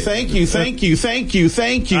place. Thank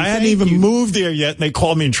you. I hadn't even moved there yet, and they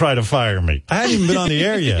called me and tried to fire me. I hadn't even been on the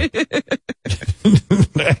air yet.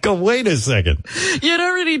 I go, wait a second. You'd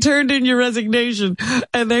already turned in your resignation,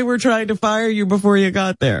 and they were trying to fire you before you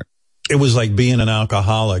got there. It was like being an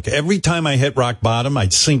alcoholic. Every time I hit rock bottom,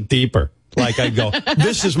 I'd sink deeper. Like I'd go,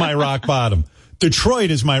 this is my rock bottom. Detroit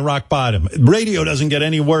is my rock bottom. Radio doesn't get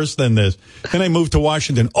any worse than this. Then I moved to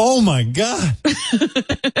Washington. Oh my God.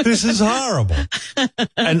 This is horrible.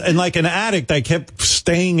 And like an addict, I kept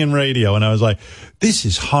staying in radio and I was like, this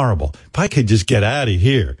is horrible. If I could just get out of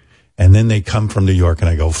here. And then they come from New York and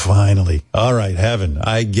I go, finally. All right, heaven.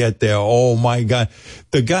 I get there. Oh my God.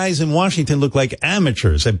 The guys in Washington look like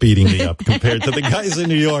amateurs at beating me up compared to the guys in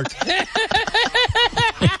New York.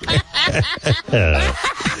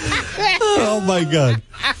 Oh my God.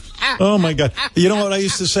 Oh my God. You know what I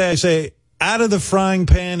used to say? I say, out of the frying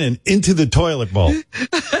pan and into the toilet bowl.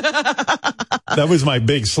 That was my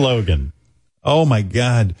big slogan. Oh my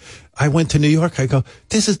God. I went to New York. I go,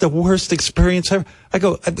 this is the worst experience ever. I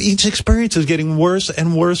go, each experience is getting worse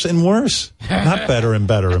and worse and worse. Not better and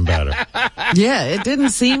better and better. Yeah, it didn't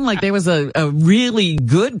seem like there was a really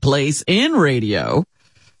good place in radio,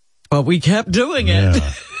 but we kept doing it.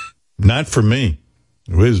 Yeah. Not for me.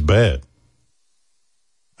 It was bad.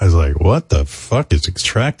 I was like, what the fuck is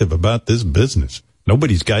attractive about this business?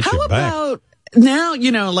 Nobody's got your back. How about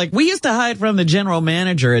now, like we used to hide from the general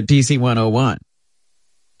manager at DC 101.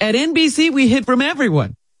 At NBC, we hid from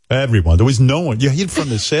everyone. Everyone. There was no one. You hid from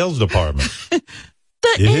the sales department.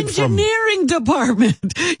 The engineering department.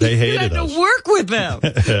 They hated us. You had to work with them.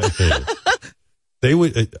 They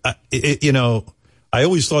would, I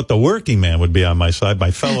always thought the working man would be on my side. My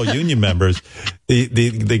fellow union members,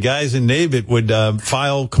 the guys in NABIT would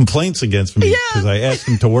file complaints against me because I asked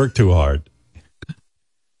them to work too hard.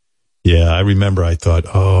 Yeah, I remember I thought,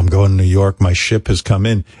 oh, I'm going to New York. My ship has come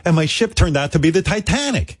in. And my ship turned out to be the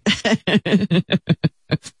Titanic.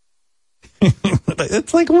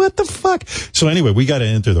 It's like, what the fuck? So anyway, we got to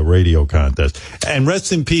enter the radio contest. And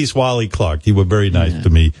rest in peace, Wally Clark. You were very nice to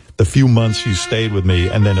me the few months you stayed with me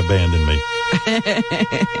and then abandoned me.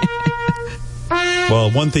 Well,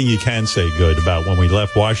 one thing you can say good about when we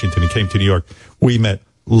left Washington and came to New York, we met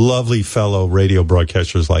lovely fellow radio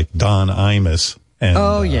broadcasters like Don Imus.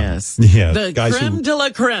 And, yes. Yeah. The guys creme de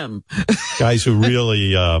la creme. guys who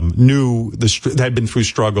really knew had been through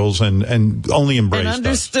struggles and only embraced And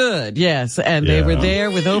understood, yes. And Yeah. they were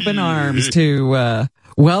there with open arms to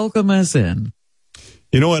welcome us in.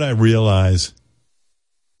 You know what I realize?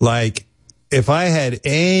 Like, if I had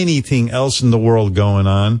anything else in the world going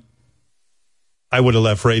on, I would have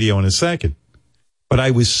left radio in a second. But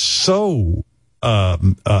I was so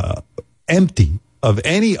empty of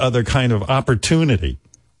any other kind of opportunity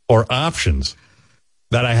or options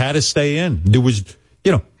that I had to stay in. There was,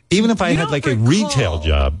 even if I had like a retail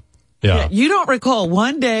job. Yeah. You don't recall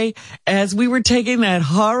one day as we were taking that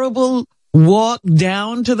horrible walk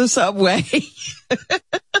down to the subway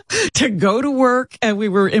to go to work, and we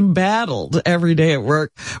were embattled every day at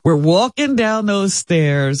work. We're walking down those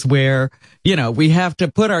stairs where, we have to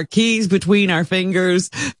put our keys between our fingers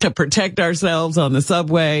to protect ourselves on the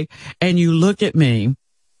subway. And you look at me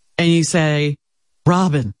and you say,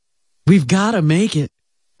 Robin, we've got to make it.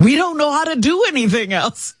 We don't know how to do anything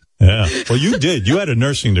else. Yeah. Well, you did. You had a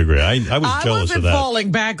nursing degree. I was jealous of that. I wasn't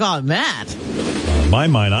falling back on that. In my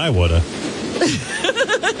mind, I would have.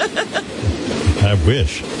 I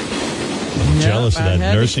wish. I'm jealous of that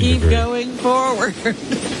nursing degree. degree. Keep going forward.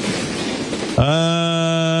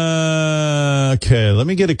 Okay, let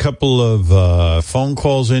me get a couple of phone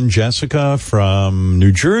calls in. Jessica from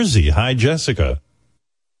New Jersey. Hi, Jessica.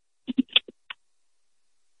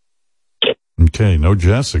 Okay, no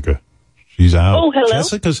Jessica. She's out. Oh, hello.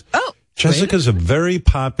 Jessica's a very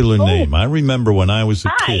popular name. I remember when I was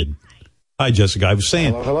a kid. Hi, Jessica. I was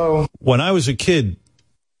saying, Hello. When I was a kid,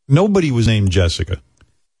 nobody was named Jessica.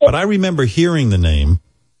 But I remember hearing the name,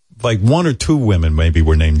 like one or two women maybe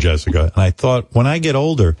were named Jessica. And I thought, when I get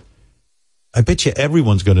older, I bet you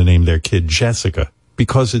everyone's going to name their kid Jessica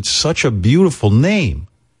because it's such a beautiful name.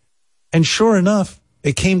 And sure enough,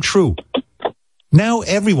 it came true. Now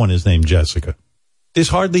everyone is named Jessica. There's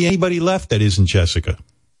hardly anybody left that isn't Jessica.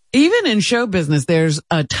 Even in show business, there's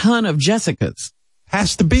a ton of Jessicas.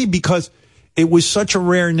 Has to be, because it was such a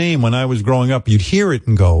rare name when I was growing up. You'd hear it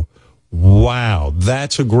and go, wow,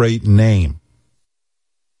 that's a great name.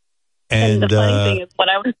 And the funny thing is,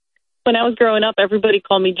 when I was growing up, everybody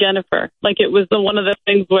called me Jennifer. Like, it was one of the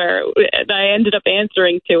things where I ended up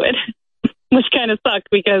answering to it, which kind of sucked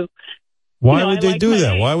because. Why would they do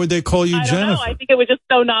that? Why would they call you Jennifer? I don't know. I think it was just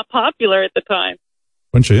so not popular at the time.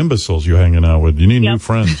 Bunch of imbeciles you're hanging out with. You need new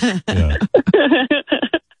friends. Yeah.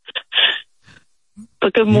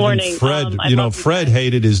 But good morning. Fred, Fred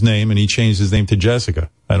hated his name and he changed his name to Jessica.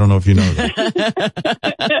 I don't know if you know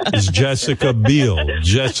that. It's Jessica Biel,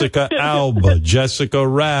 Jessica Alba, Jessica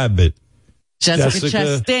Rabbit, Jessica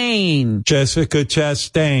Chastain. Jessica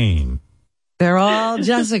Chastain. They're all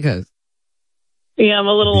Jessicas. Yeah, I'm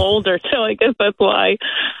a little older, so I guess that's why.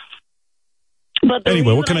 But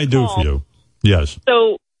anyway, what can I do for you? Yes.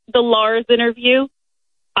 So the Lars interview,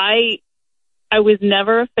 I was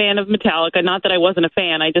never a fan of Metallica. Not that I wasn't a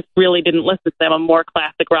fan. I just really didn't listen to them. I'm more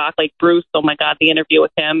classic rock, like Bruce. Oh my God, the interview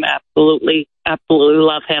with him, absolutely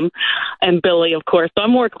love him, and Billy, of course. So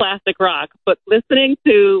I'm more classic rock. But listening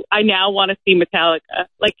to, I now want to see Metallica.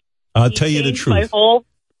 Like, I'll tell you the truth.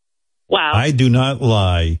 Wow. I do not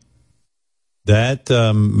lie. That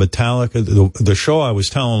Metallica, the show I was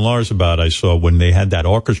telling Lars about, I saw when they had that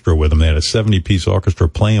orchestra with them. They had a 70-piece orchestra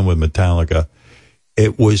playing with Metallica.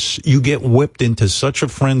 It was, you get whipped into such a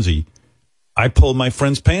frenzy. I pulled my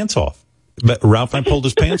friend's pants off. Ralph and I pulled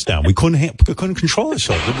his pants down. We couldn't control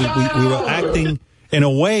ourselves. We were acting in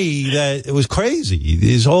a way that it was crazy.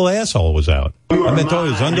 His whole asshole was out. I meant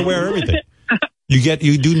his underwear, everything.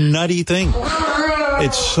 You do nutty things.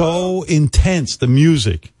 It's so intense, the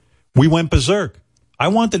music. We went berserk. I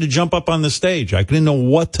wanted to jump up on the stage. I didn't know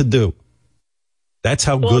what to do. That's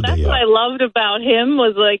how good they are. That's what I loved about him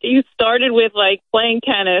was, like, you started with, like, playing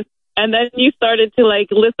tennis, and then you started to, like,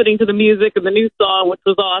 listening to the music and the new song, which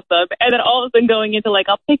was awesome. And then all of a sudden going into, like,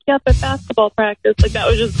 I'll pick you up at basketball practice. Like, that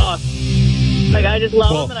was just awesome. Like, I just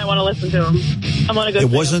love him and I want to listen to him. I want to go.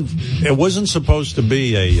 It wasn't supposed to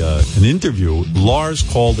be an interview. Lars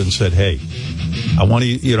called and said, hey, I want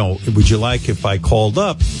to, would you like if I called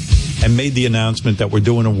up and made the announcement that we're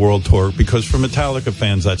doing a world tour? Because for Metallica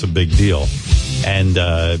fans, that's a big deal. And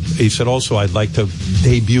he said, also, I'd like to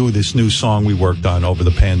debut this new song we worked on over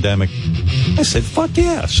the pandemic. I said, fuck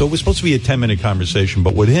yeah. So it was supposed to be a 10-minute conversation.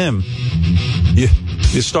 But with him,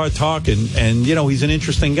 you start talking, and, he's an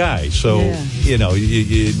interesting guy. So,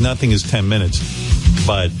 nothing is 10 minutes.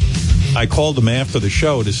 But I called him after the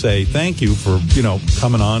show to say thank you for,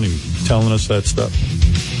 coming on and telling us that stuff.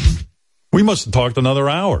 We must have talked another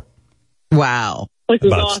hour. Wow. which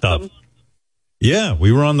was about awesome. stuff. Yeah,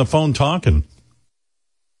 we were on the phone talking.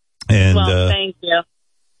 And Well, thank you.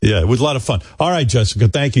 yeah, it was a lot of fun. All right, Jessica,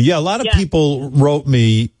 thank you. Yeah, a lot of people wrote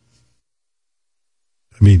me.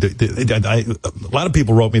 I mean, a lot of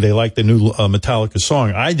people wrote me they liked the new Metallica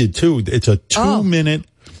song. I did too. It's a 2-minute.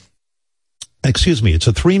 Excuse me, it's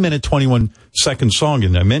a 3-minute, 21-second song,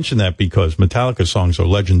 and I mentioned that because Metallica songs are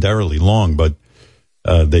legendarily long, but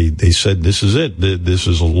they said this is it. This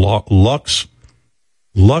is a Lux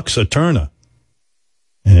Eterna.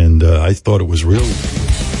 And I thought it was real.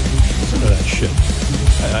 Listen to that shit.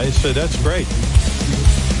 I said, that's great.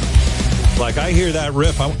 Like, I hear that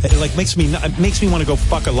riff, it makes me want to go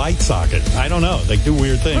fuck a light socket. I don't know. They do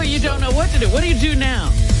weird things. Well, you don't know what to do. What do you do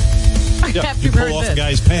now? Yeah, you pull off a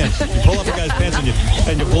guy's pants. You pull off a guy's pants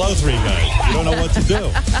and you blow 3 guys. You don't know what to do.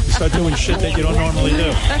 You start doing shit that you don't normally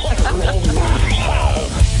do.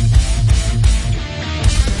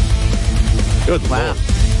 Good wow.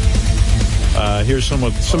 Lord. Here's some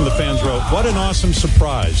of the fans wrote, what an awesome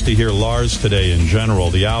surprise to hear Lars today in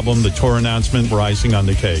general. The album, the tour announcement, rising on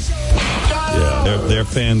the cake. Yeah, their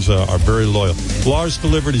fans are very loyal. Lars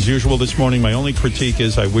delivered as usual this morning. My only critique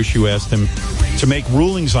is I wish you asked him to make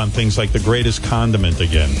rulings on things like the greatest condiment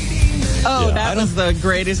again. Oh, yeah, that was the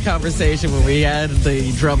greatest conversation when we had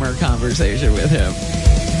the drummer conversation with him.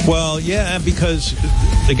 Well, yeah, because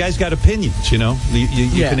the guy's got opinions, you know.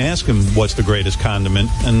 You can ask him what's the greatest condiment,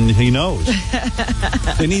 and he knows.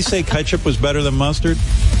 Didn't he say ketchup was better than mustard?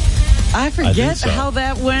 I forget how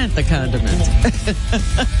that went, the condiment.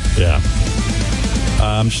 Yeah.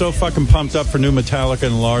 I'm so fucking pumped up for new Metallica,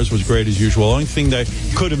 and Lars was great as usual. The only thing that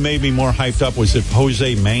could have made me more hyped up was if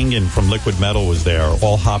Jose Mangin from Liquid Metal was there,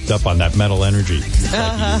 all hopped up on that metal energy.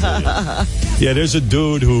 Yeah, there's a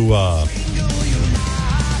dude who,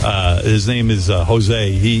 his name is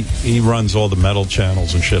Jose. He runs all the metal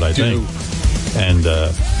channels and shit, I think. And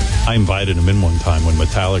I invited him in one time when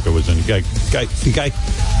Metallica was in. The guy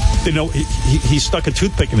didn't know, he stuck a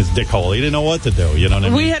toothpick in his dick hole. He didn't know what to do. You know what I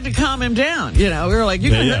mean? We had to calm him down. You know, we were like,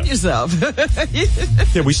 you can hurt yourself.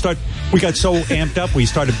 Yeah, we got so amped up, we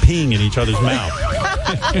started peeing in each other's mouth.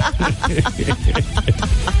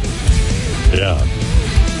 Yeah.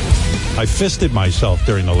 I fisted myself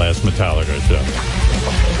during the last Metallica show.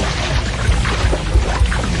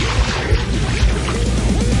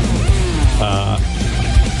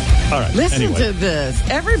 All right. Listen to this.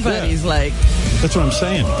 Everybody's like. That's what I'm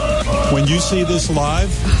saying. When you see this live,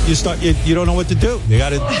 you don't know what to do. You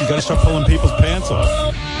gotta start pulling people's pants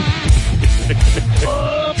off.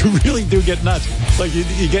 You really do get nuts. Like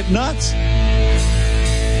you get nuts.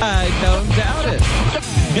 I don't doubt it.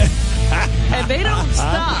 And they don't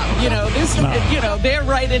stop. You know, they're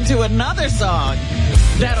right into another song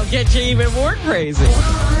that'll get you even more crazy.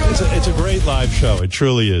 It's a great live show. It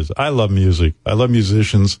truly is. I love music. I love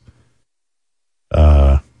musicians.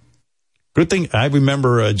 Good thing I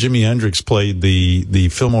remember Jimi Hendrix played the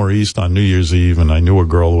Fillmore East on New Year's Eve, and I knew a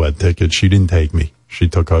girl who had tickets. She didn't take me. She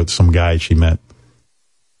took out some guy she met.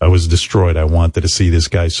 I was destroyed. I wanted to see this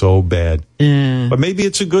guy so bad. Yeah. But maybe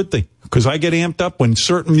it's a good thing, because I get amped up when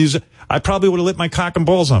certain music. I probably would have lit my cock and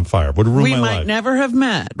balls on fire. Would have ruined my life. We might never have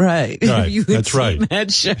met, right? You That's right.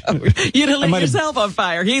 That show. You'd have lit yourself on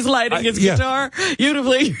fire. He's lighting his guitar. You'd have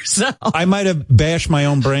lit yourself. I might have bashed my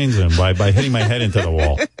own brains in by hitting my head into the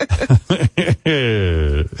wall.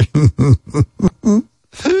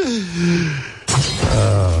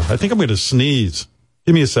 I think I'm going to sneeze.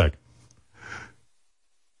 Give me a sec.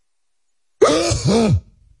 Was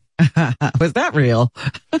that real?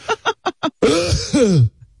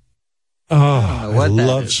 I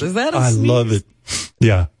love it. Is that a sneeze? I love it.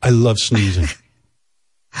 Yeah, I love sneezing.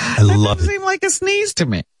 I love it. That doesn't seem like a sneeze to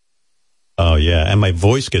me. Oh, yeah, and my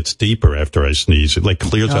voice gets deeper after I sneeze. It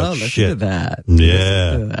clears out shit. Listen to that. Yeah.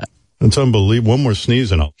 Listen to that. It's unbelievable. One more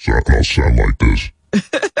sneeze and I'll sound like this.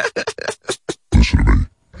 Listen to me.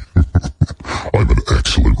 I'm an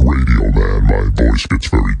excellent radio man. My voice gets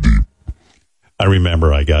very deep. I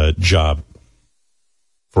remember I got a job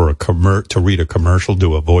for to read a commercial,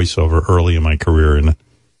 do a voiceover early in my career, and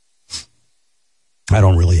I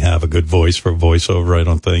don't really have a good voice for voiceover, I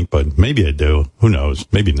don't think, but maybe I do. Who knows?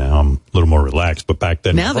 Maybe now I'm a little more relaxed, but back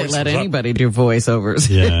then... Now they let anybody do voiceovers.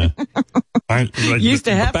 Yeah. Used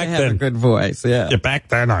to have a good voice, yeah. Back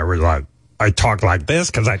then I was like, I talk like this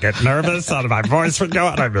because I get nervous and my voice would go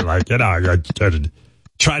out. I'd be like, I'd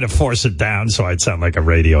try to force it down so I'd sound like a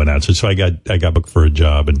radio announcer. So I got booked for a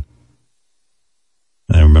job, and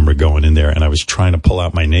I remember going in there and I was trying to pull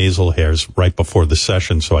out my nasal hairs right before the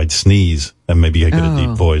session so I'd sneeze and maybe I get a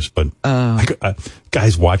deep voice. But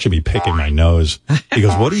guy's watching me picking my nose. He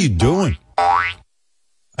goes, "What are you doing?"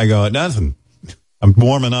 I go, "Nothing." I'm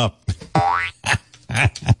warming up.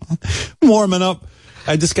 Warming up.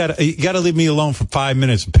 You gotta leave me alone for 5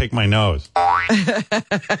 minutes and pick my nose.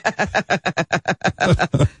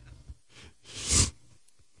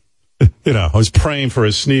 You know, I was praying for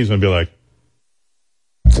a sneeze and I'd be like,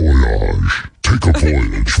 Voyage. Take a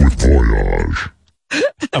voyage with Voyage.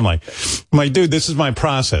 I'm like, dude, this is my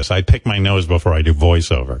process. I pick my nose before I do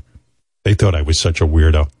voiceover. They thought I was such a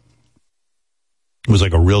weirdo. It was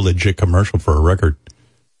like a real legit commercial for a record.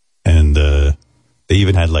 And they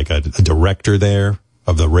even had like a director there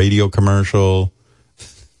of the radio commercial.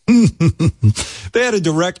 They had a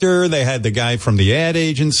director. They had the guy from the ad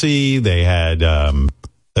agency. They had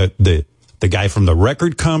the guy from the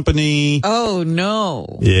record company. Oh,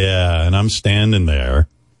 no. Yeah, and I'm standing there.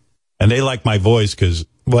 And they liked my voice because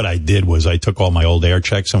what I did was I took all my old air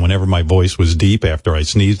checks, and whenever my voice was deep after I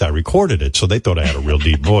sneezed, I recorded it. So they thought I had a real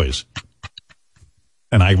deep voice.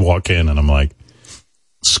 And I walk in and I'm like,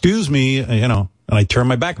 excuse me, you know, and I turn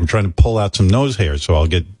my back. I'm trying to pull out some nose hair so I'll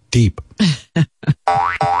get deep.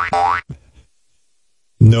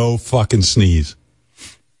 No fucking sneeze.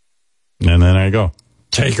 And then I go,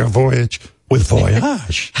 take a voyage with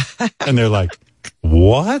Voyage. And they're like,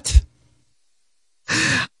 what?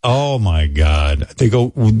 Oh my God. They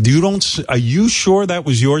go, are you sure that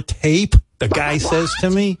was your tape? The guy says to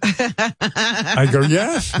me. I go,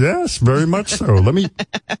 yes, very much so.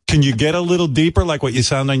 Can you get a little deeper like what you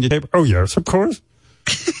sound on your tape? Oh yes, of course.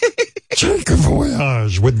 Take a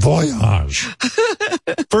voyage with Voyage.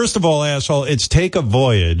 First of all, asshole, it's take a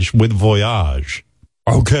voyage with Voyage.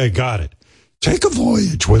 Okay, got it. Take a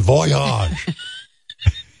voyage with Voyage.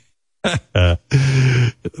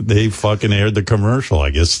 They fucking aired the commercial. I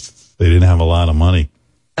guess they didn't have a lot of money.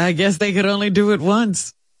 I guess they could only do it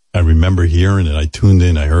once. I remember hearing it. I tuned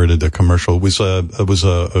in. I heard it. The commercial. It was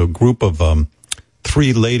a group of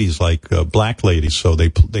 3 ladies, like black ladies. So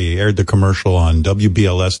they aired the commercial on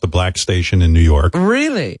WBLS, the black station in New York.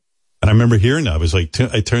 Really? And I remember hearing that. I was like,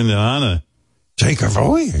 I turned it on. And, take a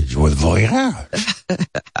voyage with Voyage.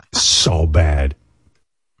 So bad.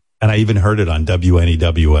 And I even heard it on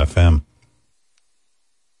WNEW-FM.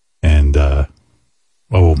 And,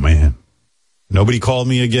 oh, man. Nobody called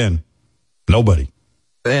me again. Nobody.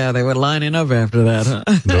 Yeah, they were lining up after that, huh?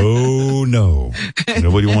 No.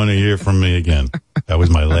 Nobody wanted to hear from me again. That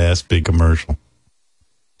was my last big commercial.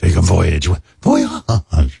 Take a voyage with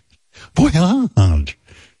Voyage. Voyage.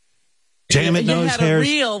 Jam it, nose had hairs.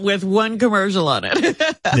 A reel with one commercial on it.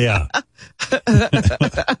 Yeah.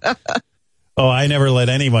 Oh, I never let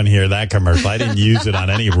anyone hear that commercial. I didn't use it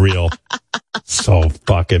on any reel. So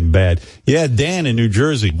fucking bad. Yeah, Dan in New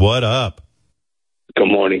Jersey, what up? Good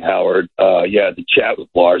morning, Howard. The chat with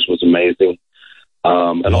Lars was amazing.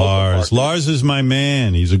 And Lars is my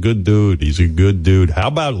man. He's a good dude. How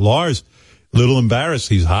about Lars? A little embarrassed.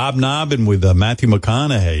 He's hobnobbing with Matthew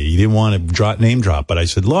McConaughey. He didn't want to name drop, but I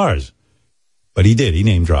said Lars. But he did. He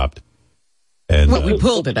name dropped. And we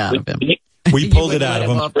pulled it out of him. We pulled it out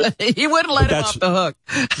of him. You wouldn't let him off the hook.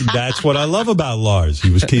 That's what I love about Lars. He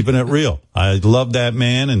was keeping it real. I love that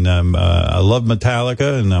man, and I love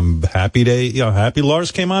Metallica, and I'm happy happy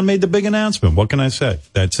Lars came on, made the big announcement. What can I say?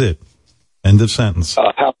 That's it. End of sentence.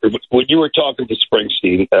 Howard, when you were talking to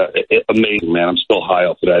Springsteen, amazing, man. I'm still high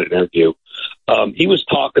off of that interview. He was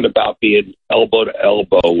talking about being elbow to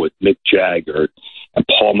elbow with Mick Jagger and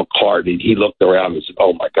Paul McCartney. He looked around and said,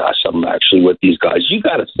 oh, my gosh, I'm actually with these guys. You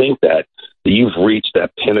got to think that you've reached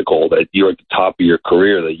that pinnacle, that you're at the top of your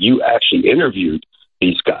career, that you actually interviewed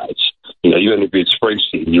these guys. You know, you interviewed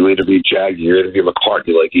Springsteen, you interviewed Jagger, you interviewed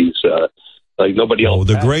McCartney like he's like nobody else. Oh,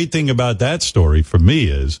 the great thing about that story for me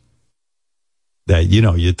is that,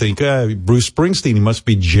 you think Bruce Springsteen, he must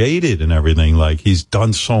be jaded and everything. Like, he's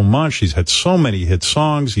done so much. He's had so many hit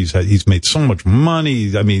songs. He's made so much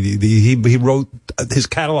money. I mean, he wrote, his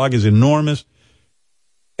catalog is enormous.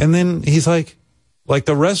 And then he's like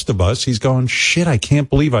the rest of us, he's going, shit, I can't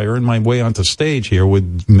believe I earned my way onto stage here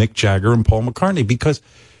with Mick Jagger and Paul McCartney, because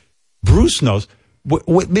Bruce knows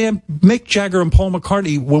man, Mick Jagger and Paul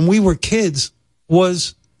McCartney, when we were kids,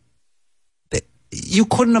 you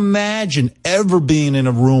couldn't imagine ever being in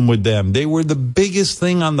a room with them. They were the biggest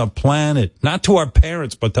thing on the planet, not to our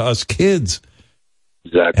parents, but to us kids.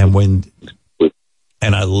 Exactly.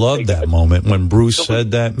 And I love that moment when Bruce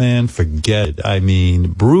said that, man, forget it. I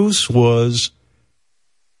mean, Bruce was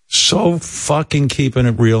so fucking keeping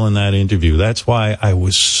it real in that interview. That's why I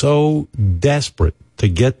was so desperate to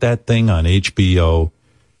get that thing on HBO.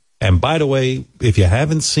 And by the way, if you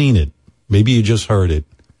haven't seen it, maybe you just heard it,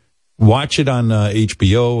 watch it on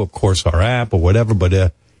HBO, of course, our app or whatever.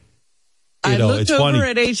 But, I looked it's over funny.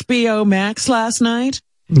 at HBO Max last night,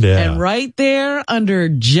 Yeah. And right there under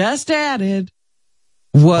just added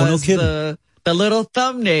was the little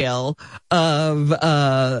thumbnail of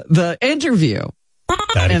the interview.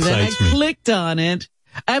 That and then I excites me. clicked on it.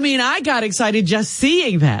 I mean, I got excited just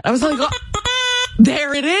seeing that. I was like, oh,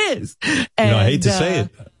 there it is. And, I hate to say it.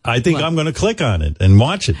 I think I'm going to click on it and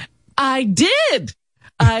watch it. I did.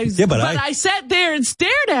 But I sat there and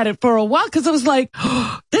stared at it for a while because I was like,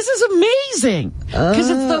 oh, this is amazing. Because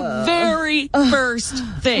it's the very first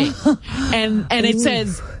thing. And it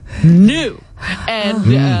says new.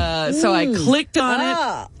 And so I clicked on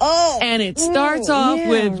it. And it starts off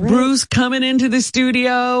with Bruce coming into the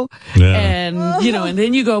studio. And, and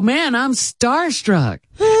then you go, man, I'm starstruck.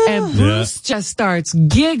 And Bruce just starts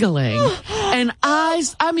giggling. And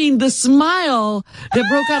I mean, the smile that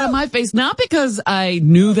broke out of my face, not because I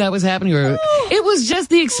knew that was happening, or it was just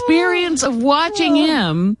the experience of watching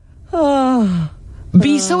him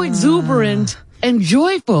be so exuberant and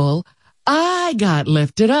joyful. I got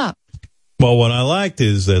lifted up. Well, what I liked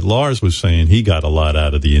is that Lars was saying he got a lot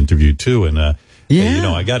out of the interview too. And,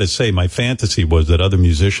 I got to say, my fantasy was that other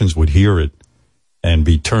musicians would hear it and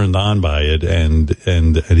be turned on by it. And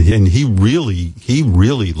he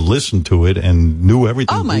really listened to it and knew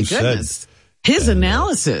everything Oh, my Bruce goodness. said. His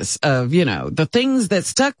analysis of, the things that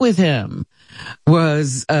stuck with him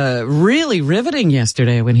was really riveting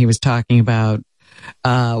yesterday when he was talking about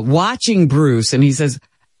watching Bruce. And he says,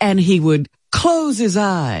 and he would close his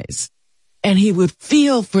eyes and he would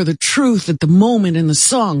feel for the truth at the moment in the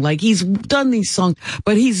song. Like he's done these songs,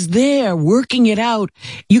 but he's there working it out.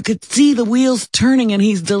 You could see the wheels turning and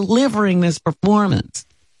he's delivering this performance.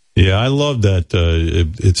 Yeah, I love that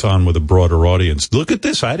it's on with a broader audience. Look at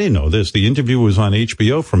this. I didn't know this. The interview was on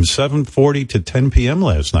HBO from 7:40 to 10 p.m.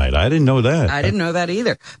 last night. I didn't know that. I didn't know that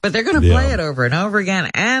either. But they're going to play it over and over again,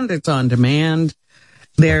 and it's on demand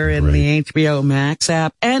there in the HBO Max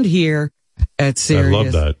app and here at Sirius. I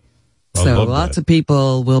love that. So lots of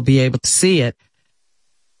people will be able to see it.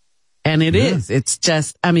 And it's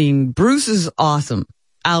just, I mean, Bruce is awesome.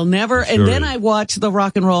 I'll never, and then I watched the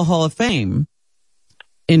Rock and Roll Hall of Fame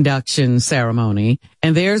induction ceremony,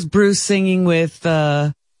 and there's Bruce singing with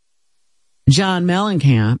John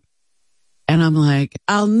Mellencamp, and I'm like,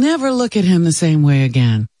 I'll never look at him the same way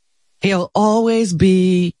again. He'll always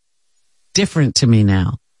be different to me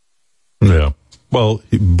now. Yeah. Well,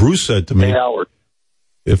 Bruce said to me, Hey, Howard.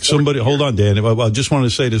 if somebody, hold on, Dan, I just want to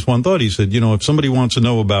say this one thought. He said, if somebody wants to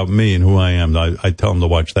know about me and who I am, I tell them to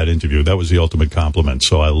watch that interview. That was the ultimate compliment.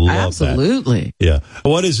 So I love that. Absolutely. Yeah.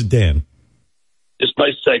 What is it, Dan? Just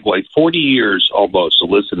nice segue. 40 years almost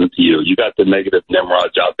of listening to you. You got the negative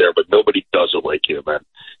Nimrods out there, but nobody does it like you, man.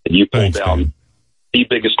 And you pull down Dan. the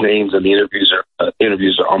biggest names, and the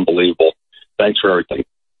interviews are unbelievable. Thanks for everything.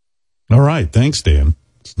 All right. Thanks, Dan.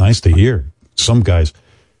 It's nice to hear. Some guys,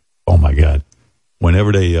 oh my God,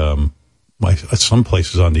 whenever they, some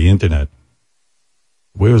places on the internet,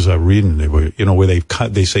 where was I reading? They were, where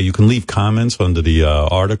they say you can leave comments under the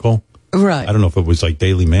article. Right. I don't know if it was like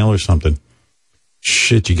Daily Mail or something.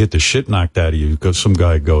 Shit, you get the shit knocked out of you because some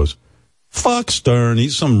guy goes, fuck Stern,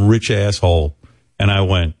 he's some rich asshole. And I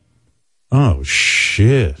went, oh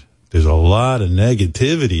shit, there's a lot of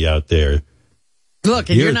negativity out there.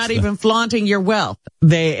 Look, and you're not even flaunting your wealth.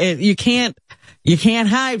 You can't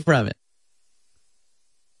hide from it.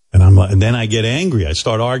 And I'm like, and then I get angry. I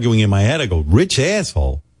start arguing in my head. I go, rich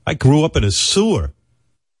asshole. I grew up in a sewer.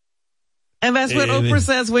 And that's what Oprah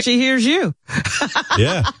says when she hears you.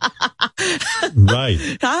 Yeah.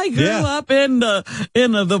 Right. I grew up in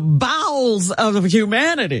the bowels of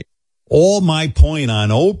humanity. All my point on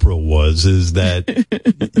Oprah is that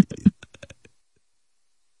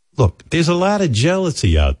look, there's a lot of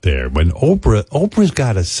jealousy out there when Oprah's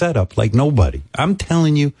got a setup like nobody. I'm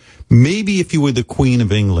telling you, maybe if you were the Queen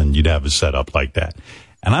of England, you'd have a setup like that.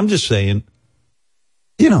 And I'm just saying,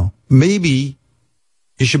 maybe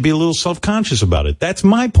you should be a little self-conscious about it. That's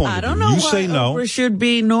my point. I don't know. You say no. Oprah should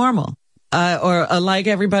be normal, or like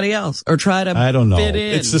everybody else, or try to. I don't know. Fit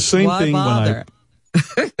in. It's the same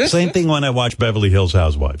thing when I watch Beverly Hills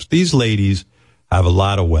Housewives. These ladies have a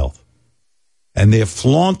lot of wealth, and they're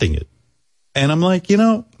flaunting it. And I'm like,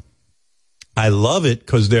 I love it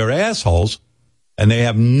because they're assholes, and they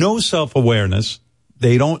have no self-awareness.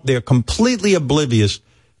 They're completely oblivious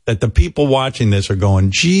that the people watching this are going,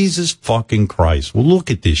 Jesus fucking Christ, well, look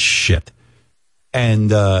at this shit.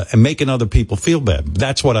 And making other people feel bad.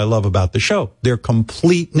 That's what I love about the show. They're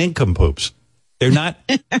complete nincompoops. They're not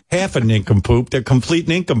half a nincompoop. They're complete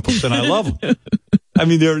nincompoops, and I love them. I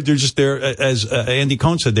mean, they're as Andy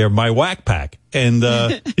Cohn said, they're my whack pack. And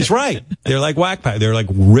he's right. They're like whack pack. They're like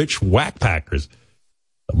rich whack packers.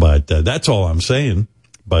 But that's all I'm saying.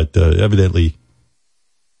 But evidently,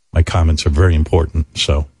 my comments are very important.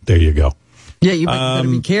 So there you go. Yeah, you better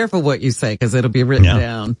be careful what you say because it'll be written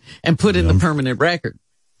down and put in the permanent record.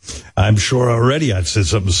 I'm sure already I've said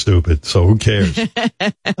something stupid, so who cares?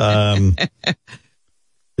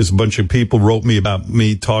 There's a bunch of people wrote me about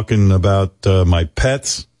me talking about my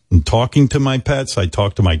pets and talking to my pets. I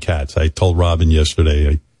talk to my cats. I told Robin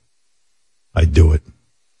yesterday I do it.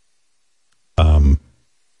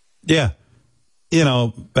 Yeah. You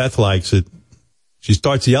know, Beth likes it. She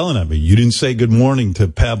starts yelling at me. You didn't say good morning to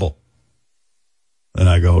Pebble. And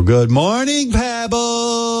I go, good morning,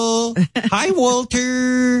 Pebble. Hi,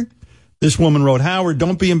 Walter. This woman wrote, Howard,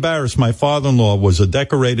 don't be embarrassed. My father-in-law was a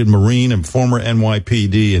decorated Marine and former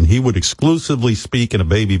NYPD, and he would exclusively speak in a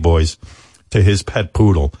baby voice to his pet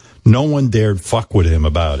poodle. No one dared fuck with him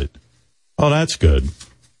about it. Oh, that's good.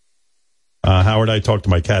 Howard, I talk to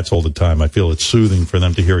my cats all the time. I feel it's soothing for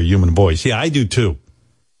them to hear a human voice. Yeah, I do too.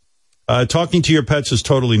 Talking to your pets is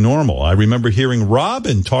totally normal. I remember hearing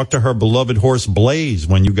Robin talk to her beloved horse Blaze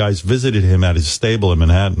when you guys visited him at his stable in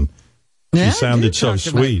Manhattan. Yeah, she sounded so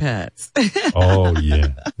sweet. Pets. Oh, yeah.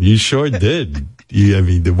 You sure did. I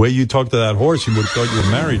mean, the way you talked to that horse, you would have thought you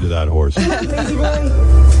were married to that horse. Come on, lazy boy. Come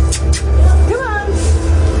on.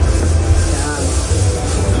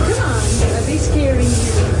 Come on. I'll be scaring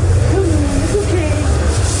you. Come on. It's okay.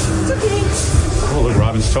 It's okay. Oh, look,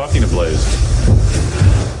 Robin's talking to Blaze.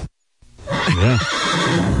 Yeah.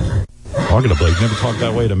 Talking to Blaze. Never talked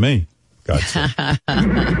that way to me. God's sake.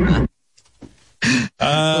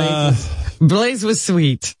 Blaze was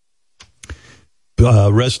sweet.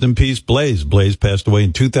 Rest in peace, Blaze. Blaze passed away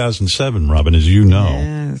in 2007, Robin, as you know.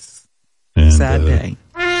 Yes. And, sad day.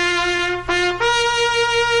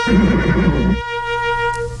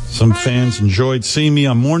 Some fans enjoyed seeing me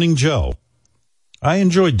on Morning Joe. I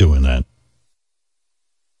enjoyed doing that.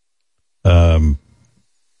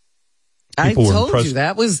 I told you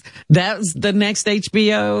that was the next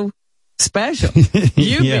HBO special.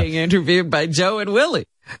 You being interviewed by Joe and Willie.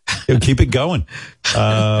 Keep it going.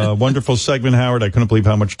 Wonderful segment, Howard. I couldn't believe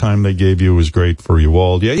how much time they gave you. It was great for you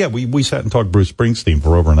all. Yeah, we sat and talked Bruce Springsteen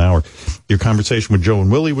for over an hour. Your conversation with Joe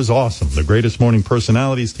and Willie was awesome. The greatest morning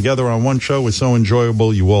personalities together on one show was so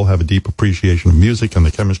enjoyable. You all have a deep appreciation of music, and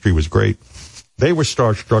the chemistry was great. They were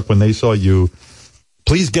starstruck when they saw you.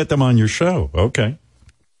 Please get them on your show. Okay.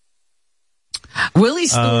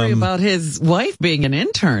 Willie's story about his wife being an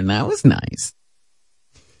intern, that was nice.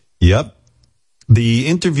 Yep. The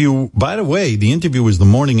interview, by the way, was the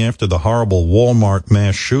morning after the horrible Walmart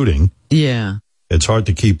mass shooting. Yeah. It's hard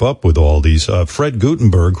to keep up with all these. Fred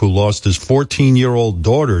Gutenberg, who lost his 14-year-old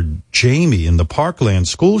daughter, Jamie, in the Parkland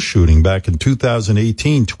school shooting back in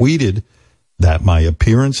 2018, tweeted that my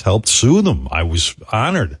appearance helped soothe him. I was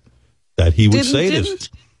honored that he would say this.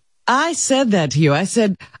 I said that to you. I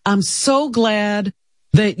said, I'm so glad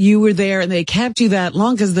that you were there and they kept you that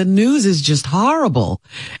long because the news is just horrible.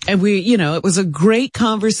 And it was a great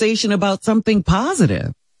conversation about something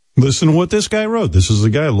positive. Listen to what this guy wrote. This is the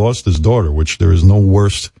guy who lost his daughter, which there is no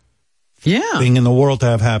worst thing in the world to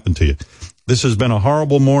have happen to you. This has been a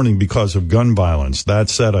horrible morning because of gun violence. That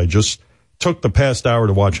said, I just took the past hour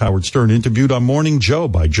to watch Howard Stern interviewed on Morning Joe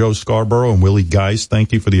by Joe Scarborough and Willie Geist.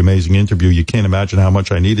 Thank you for the amazing interview. You can't imagine how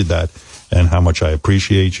much I needed that and how much I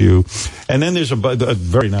appreciate you. And then there's a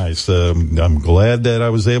very nice, I'm glad that I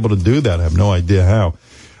was able to do that. I have no idea how.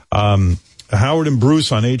 Howard and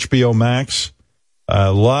Bruce on HBO Max.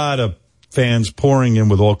 A lot of fans pouring in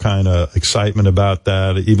with all kind of excitement about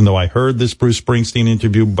that. Even though I heard this Bruce Springsteen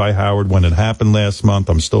interview by Howard when it happened last month,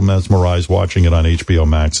 I'm still mesmerized watching it on HBO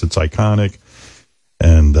Max. It's iconic.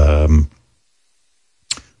 And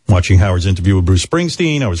watching Howard's interview with Bruce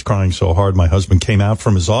Springsteen, I was crying so hard my husband came out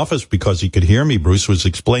from his office because he could hear me. Bruce was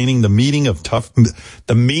explaining the meaning of tougher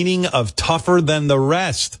than the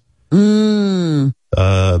rest. The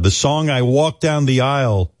song I walked down the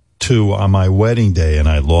aisle to on my wedding day, and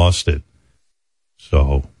I lost it.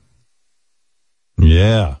 So,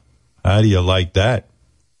 yeah. How do you like that?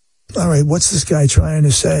 All right, what's this guy trying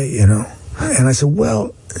to say, And I said,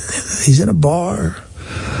 well, he's in a bar.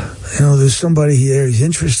 There's somebody here he's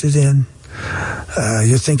interested in.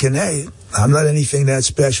 You're thinking, hey, I'm not anything that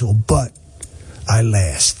special, but I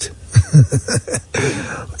last.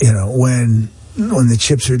 When the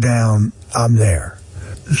chips are down, I'm there.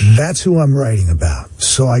 That's who I'm writing about.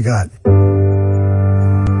 So I got,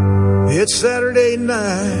 it's Saturday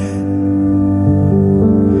night.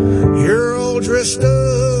 You're all dressed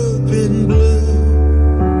up in blue.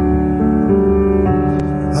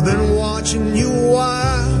 I've been watching you a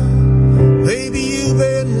while. Maybe you've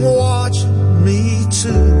been watching me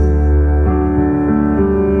too.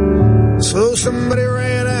 So somebody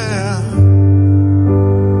ran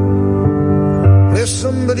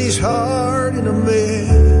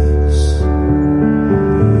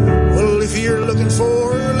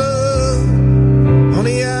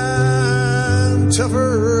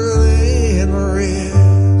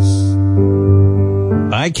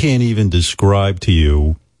I can't even describe to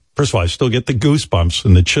you. First of all, I still get the goosebumps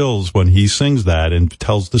and the chills when he sings that and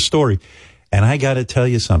tells the story. And I got to tell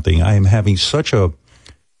you something. I am having such a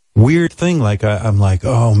weird thing. Like I'm like,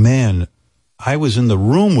 oh man, I was in the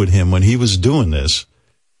room with him when he was doing this,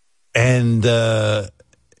 and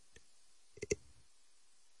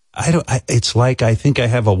it's like I think I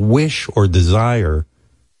have a wish or desire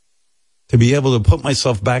to be able to put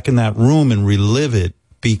myself back in that room and relive it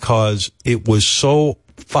because it was so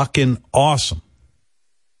fucking awesome.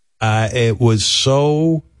 It was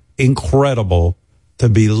so incredible to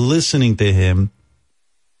be listening to him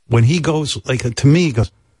when he goes, like, to me, he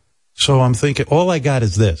goes, so I'm thinking, all I got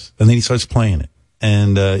is this. And then he starts playing it.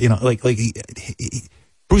 And,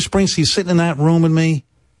 Bruce Springsteen's sitting in that room with me.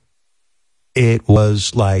 It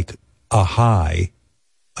was like a high.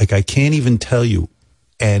 Like, I can't even tell you.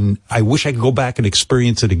 And I wish I could go back and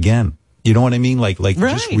experience it again. You know what I mean? Like right.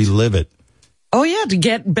 Just relive it. Oh, yeah, to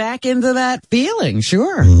get back into that feeling,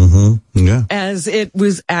 sure. Mm-hmm. Yeah. As it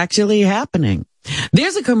was actually happening.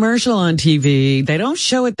 There's a commercial on TV. They don't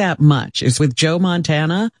show it that much. It's with Joe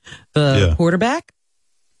Montana, the quarterback.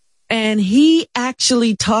 And he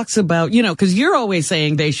actually talks about, because you're always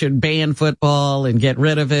saying they should ban football and get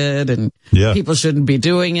rid of it and people shouldn't be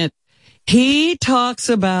doing it. He talks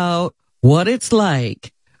about what it's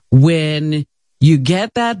like when you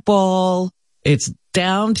get that ball, it's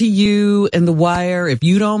down to you and the wire. If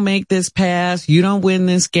you don't make this pass, you don't win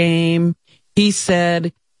this game. He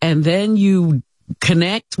said, and then you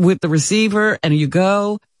connect with the receiver and you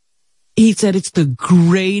go. He said it's the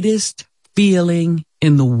greatest feeling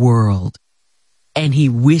in the world. And he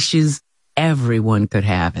wishes everyone could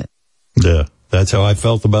have it. Yeah, that's how I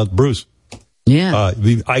felt about Bruce. Yeah.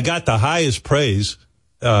 I got the highest praise.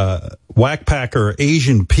 Whackpacker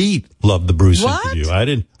Asian Pete loved the Bruce interview. I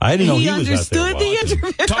didn't know he was out there. He understood the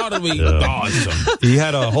interview. Totally awesome. He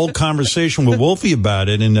had a whole conversation with Wolfie about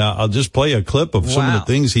it, and I'll just play a clip of some of the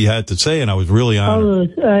things he had to say, and I was really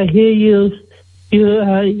honored. I hear you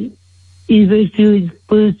even feel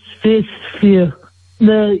Bruce feel.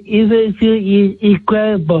 The even feel is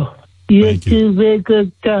incredible. You do very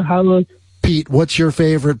good job, Howard. Pete, what's your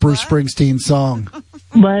favorite Bruce Springsteen song?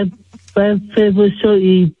 My favorite song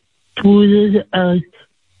is Born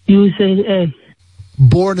USA.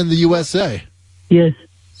 Born in the USA? Yes.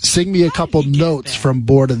 Sing me a couple notes from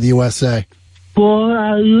Born in the USA.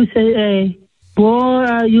 Born USA.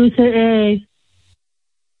 Born USA.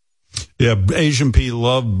 Yeah, Asian Pete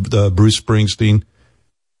loved Bruce Springsteen.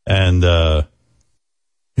 And,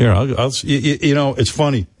 it's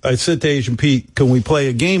funny. I said to Asian Pete, can we play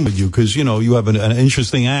a game with you? Because, you have an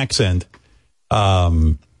interesting accent.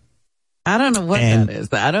 I don't know what that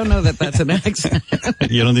is. I don't know that that's an accent.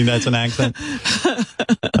 You don't think that's an accent?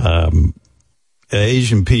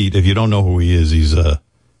 Asian Pete, if you don't know who he is, he's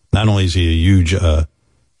not only is he a huge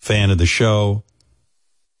fan of the show,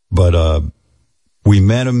 but we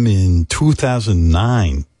met him in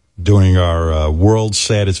 2009 during our World's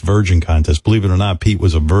Saddest Virgin contest. Believe it or not, Pete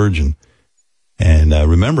was a virgin. And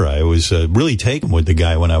remember, I was really taken with the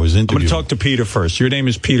guy when I was interviewing. I'm going to talk to Peter first. Your name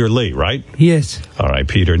is Peter Lee, right? Yes. All right,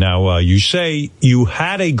 Peter. Now, you say you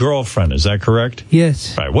had a girlfriend. Is that correct?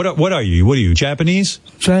 Yes. All right. What are you? What are you, Japanese?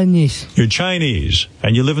 Chinese. You're Chinese.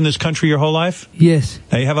 And you live in this country your whole life? Yes.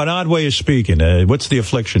 Now, you have an odd way of speaking. What's the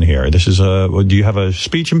affliction here? This is do you have a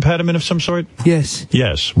speech impediment of some sort? Yes.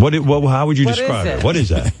 Yes. How would you describe it? What is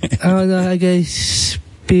that? I don't know. I guess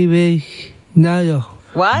speak now.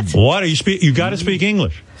 What? What are you speak? You got to speak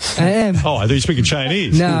English. I am. Oh, I thought you were speaking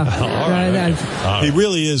Chinese. No. No. He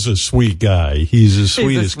really is a sweet guy. He's the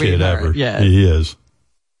sweetest kid ever. Yeah. He is.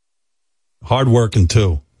 Hardworking,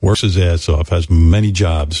 too. Works his ass off. Has many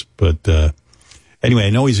jobs. But anyway, I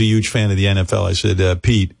know he's a huge fan of the NFL. I said,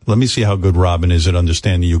 Pete, let me see how good Robin is at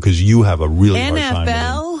understanding you because you have a really hard time with him.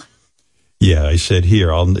 NFL? Yeah, I said,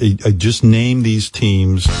 here, I'll just name these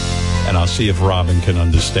teams, and I'll see if Robin can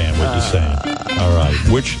understand what you're saying. All right.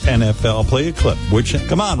 Which NFL? I'll play a clip.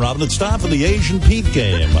 Come on, Robin. It's time for the Asian Pete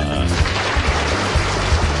game.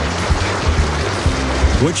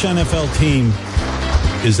 Which NFL team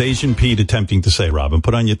is Asian Pete attempting to say, Robin?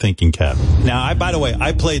 Put on your thinking cap. Now, by the way,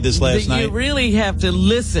 I played this last night. You really have to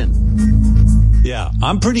listen. Yeah,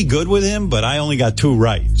 I'm pretty good with him, but I only got 2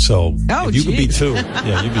 right. So if you could be 2.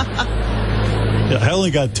 Yeah, you could. I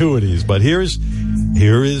only got 2 of these, but here is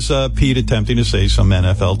Pete attempting to say some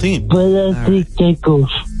NFL team. Right.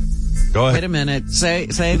 Go ahead. Wait a minute. Say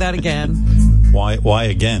that again. Why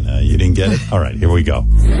again? You didn't get it? All right, here we go.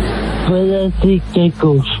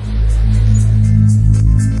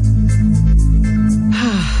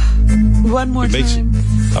 One more time.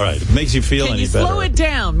 All right. If it makes you feel Can any you better. slow it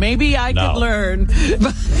down? Maybe I No. could learn.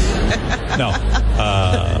 No.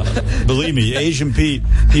 Believe me, Asian Pete,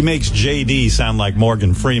 he makes JD sound like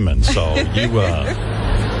Morgan Freeman. So you,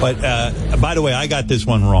 but, by the way, I got this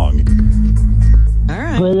one wrong. All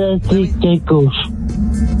right.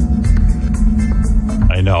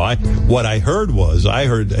 I know. What I heard,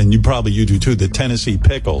 and you do too, the Tennessee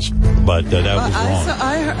pickles, but that was wrong.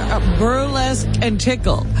 I heard burlesque and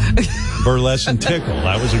tickle. Burlesque and tickle.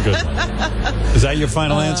 That was a good one. Is that your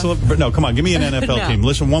final answer? No, come on. Give me an NFL No. team.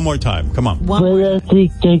 Listen one more time. Come on.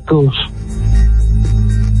 Tickles.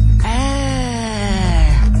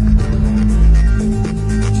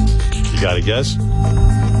 You got a guess?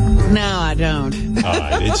 No, I don't. All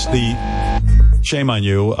right. It's the, shame on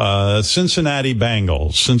you, Cincinnati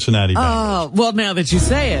Bengals. Cincinnati Bengals. Oh, well, now that you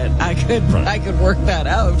say it, I could work that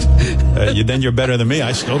out. Then you're better than me.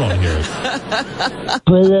 I still don't hear it.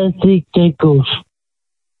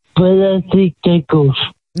 Tickles.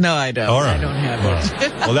 No, I don't. All right. I don't have All it.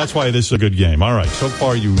 right. Well, that's why this is a good game. All right. So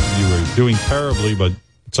far, you were doing terribly, but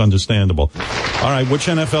it's understandable. All right. Which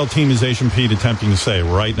NFL team is Asian Pete attempting to say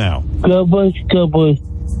right now? Cowboys.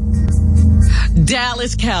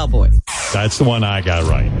 Dallas Cowboys. That's the one I got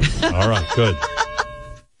right. All right. Good.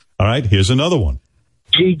 All right. Here's another one.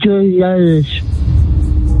 Wait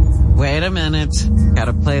a minute. Got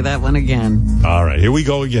to play that one again. All right. Here we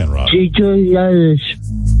go again, Rob.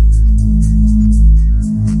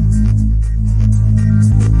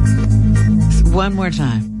 One more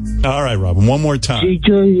time. All right, Robin. One more time.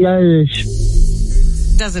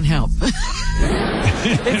 Doesn't help.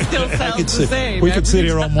 It still sounds the same. We could sit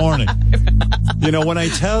here all morning. You know, when I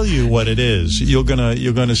tell you what it is, you're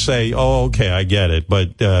gonna say, "Oh, okay, I get it."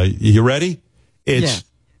 But you ready? It's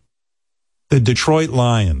the Detroit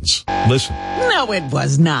Lions. Listen. No, it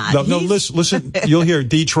was not. No, listen. You'll hear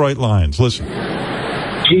Detroit Lions. Listen.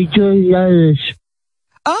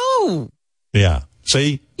 Oh. Yeah.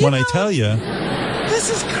 See, when I tell you, this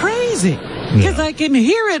is crazy. Because I can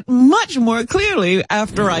hear it much more clearly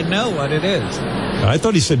after I know what it is. I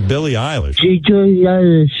thought he said Billie Eilish.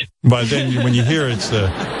 But then when you hear it's the...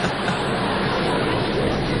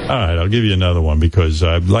 All right, I'll give you another one because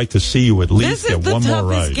I'd like to see you at least get one more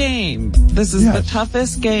right. This is the toughest game. This is the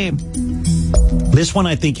toughest game. This one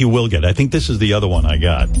I think you will get. I think this is the other one I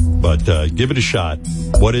got. But give it a shot.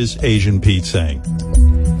 What is Asian Pete saying?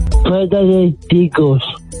 Eagles.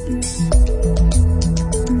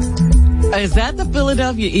 Is that the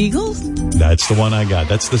Philadelphia Eagles? That's the one I got.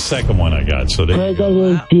 That's the second one I got. So there you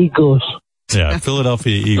go. Eagles. Yeah,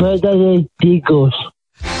 Philadelphia Eagles. Eagles.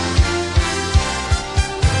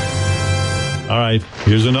 All right,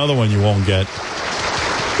 here's another one you won't get.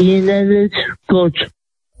 United Coach.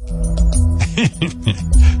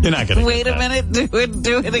 You're not gonna. Wait a minute. Do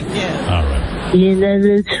it again. All right.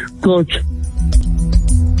 United Coach.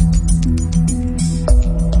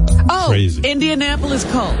 Oh, crazy. Indianapolis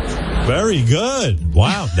Colts. Very good.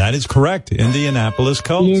 Wow, that is correct. Indianapolis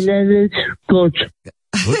Colts. United Coach.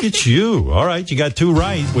 Look at you. All right, you got two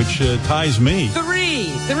right, which ties me.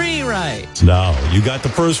 Three right. No, you got the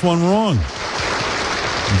first one wrong.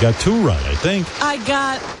 You got two right, I think. I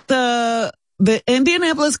got the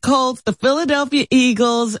Indianapolis Colts, the Philadelphia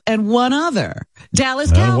Eagles, and one other.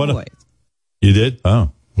 Dallas Cowboys. You did?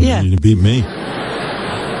 Oh. Yeah. You beat me.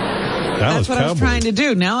 That's what I was trying to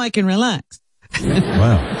do. Now I can relax.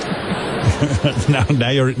 Wow. now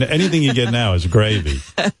you're, anything you get now is gravy.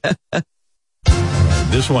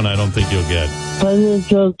 This one I don't think you'll get.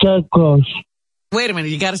 Wait a minute.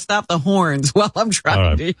 You got to stop the horns while I'm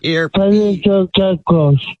trying to hear.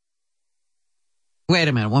 Wait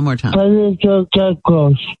a minute. One more time.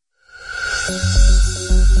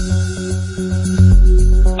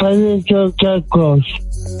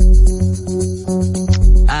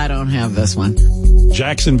 I don't have this one.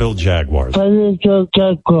 Jacksonville Jaguars. Oh,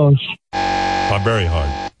 very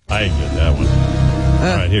hard. I didn't get that one.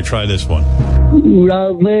 All right, here, try this one.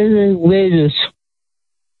 Raiders.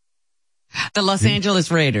 The Los Angeles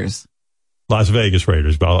Raiders. Las Vegas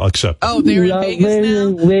Raiders, but I'll accept. Oh, they're in Vegas now?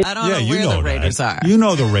 I don't know where the Raiders are. You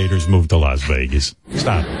know the Raiders moved to Las Vegas.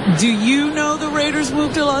 Stop. Do you know the Raiders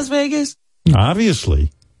moved to Las Vegas? Obviously.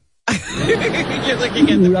 You're looking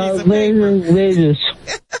at the piece of paper. Raiders.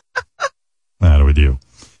 Matter with you.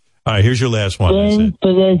 All right, here's your last one.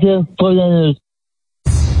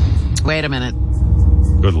 Wait a minute.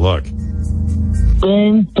 Good luck.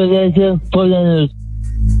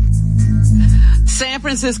 San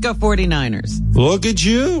Francisco 49ers. Look at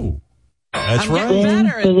you. That's I'm right. getting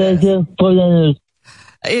better at this.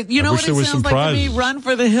 You know what it sounds like to me? Run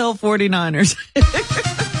for the hill 49ers.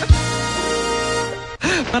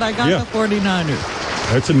 But I got the 49ers.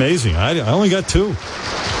 That's amazing. I only got 2. I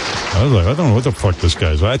was like, I don't know what the fuck this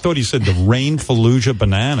guy's. I thought he said the Rain-Fallujah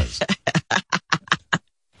bananas.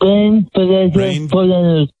 Rain-Fallujah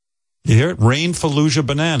bananas. You hear it? Rain-Fallujah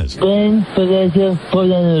bananas. Rain-Fallujah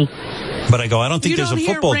bananas. But I go, I don't think there's a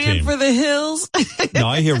football team. team. For the hills? No,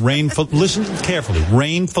 I hear listen carefully.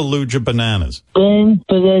 Rain-Fallujah bananas.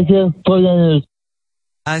 Rain-Fallujah bananas.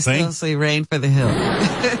 I still see rain for the hills.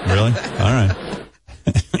 Really? All right.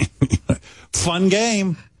 Fun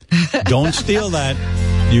game. Don't steal that,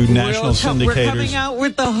 you national syndicators. We're coming out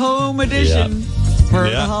with the home edition for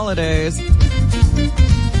the holidays.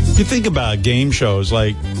 You think about game shows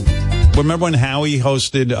like, remember when Howie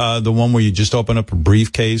hosted the one where you just open up a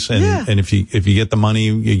briefcase and if you get the money,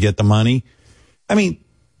 you get the money? I mean,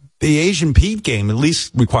 the Asian Pete game at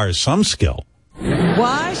least requires some skill.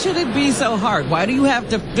 Why should it be so hard? Why do you have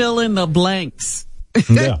to fill in the blanks?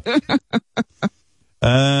 Yeah.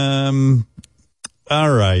 All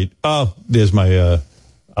right. Oh, there's my,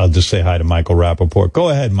 I'll just say hi to Michael Rapaport. Go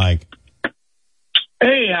ahead, Mike.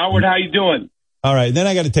 Hey, Howard, how you doing? All right. Then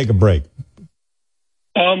I got to take a break.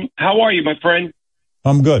 How are you, my friend?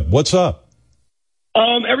 I'm good. What's up?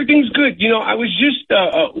 Everything's good. You know, I was just,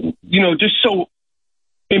 just so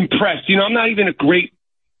impressed. You know, I'm not even a great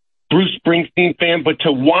Bruce Springsteen fan, but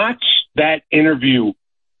to watch that interview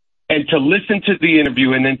and to listen to the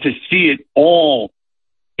interview and then to see it all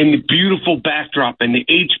in the beautiful backdrop and the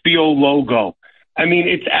HBO logo. I mean,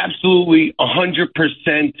 it's absolutely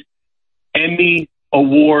 100% Emmy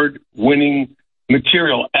award winning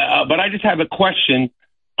material. But I just have a question.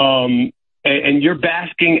 And you're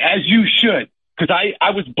basking as you should, because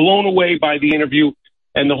I was blown away by the interview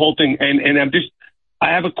and the whole thing. And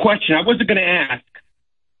I have a question. I wasn't going to ask,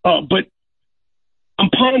 but I'm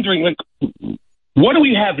pondering, like, what do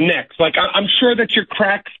we have next? Like, I'm sure that your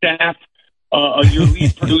crack staff, your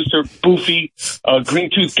lead producer, Wolfie, Green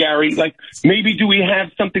Tooth Gary, like, maybe do we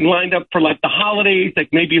have something lined up for, like, the holidays?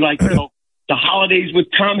 Like, maybe, like, the holidays with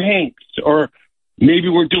Tom Hanks, or maybe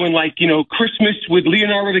we're doing, like, Christmas with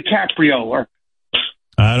Leonardo DiCaprio, or...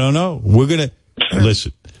 I don't know. We're going to...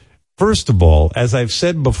 Listen, first of all, as I've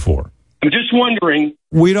said before... I'm just wondering...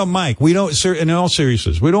 Mike, in all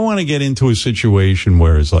seriousness, we don't want to get into a situation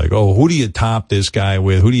where it's like, oh, who do you top this guy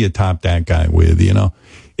with? Who do you top that guy with?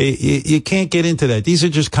 You can't get into that. These are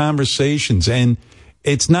just conversations, and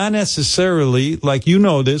it's not necessarily, like,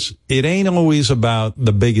 this, it ain't always about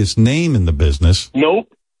the biggest name in the business.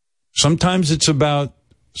 Nope. Sometimes it's about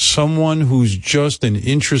someone who's just an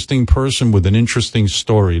interesting person with an interesting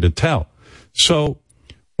story to tell. So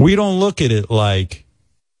we don't look at it like,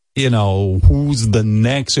 who's the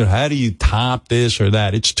next, or how do you top this or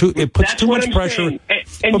that? It puts too much pressure.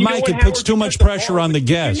 But Mike, it puts too much pressure on the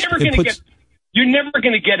guest. You're never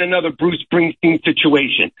going to get another Bruce Springsteen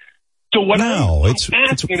situation. So what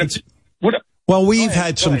well, we've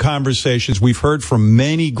had some conversations. We've heard from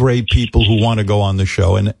many great people who want to go on the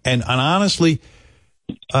show. And honestly,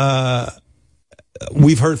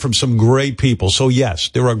 we've heard from some great people. So yes,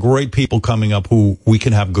 there are great people coming up who we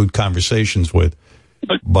can have good conversations with.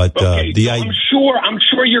 But I'm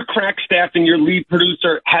sure your crack staff and your lead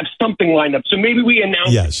producer have something lined up. So maybe we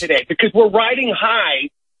announce it today, because we're riding high.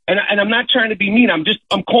 And I'm not trying to be mean. I'm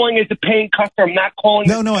calling as a paying customer. I'm not calling.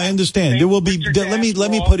 No, I understand. There will be. Let me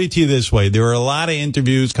put it to you this way: there are a lot of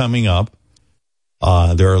interviews coming up.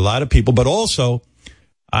 There are a lot of people, but also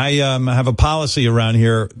I have a policy around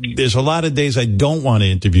here. There's a lot of days I don't want to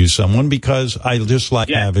interview someone because I just like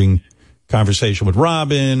having conversation with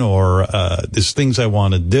Robin, or there's things I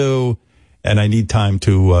want to do, and I need time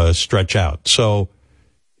to stretch out. So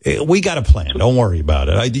we got a plan. Don't worry about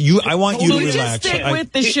it. I want you to relax. Just stick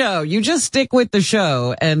with the show. You just stick with the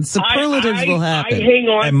show, and superlatives will happen. Hang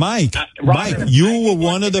on. And Mike, you were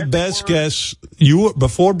one of the best guests.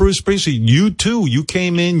 Before Bruce Springsteen. You too. You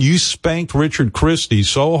came in. You spanked Richard Christie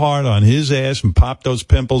so hard on his ass and popped those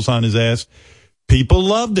pimples on his ass. People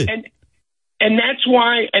loved it. And that's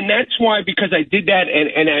why, because I did that,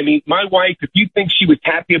 and I mean, my wife, if you think she was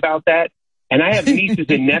happy about that, and I have nieces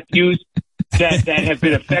and nephews that have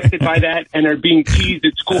been affected by that and are being teased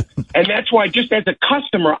at school, and that's why, just as a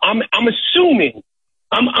customer, I'm assuming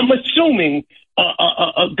the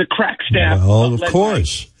crack staff. Well, of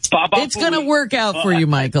course. It's going to work out for you,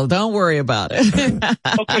 Michael. Don't worry about it.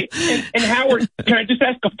 Okay, and Howard, can I just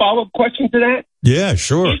ask a follow-up question to that? Yeah,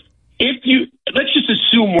 sure. Let's just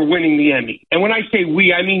assume we're winning the Emmy. And when I say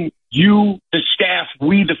we, I mean you, the staff,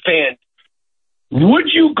 we, the fans. Would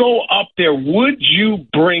you go up there? Would you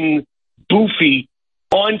bring Wolfie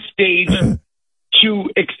on stage to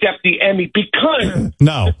accept the Emmy? Because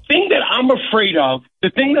the thing that I'm afraid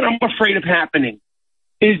of happening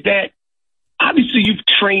is that obviously you've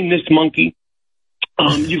trained this monkey.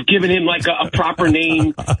 You've given him like a proper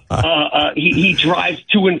name. He drives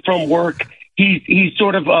to and from work. He's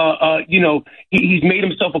sort of, he's made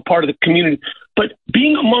himself a part of the community. But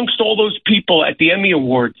being amongst all those people at the Emmy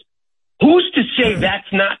Awards, who's to say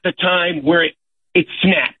that's not the time where it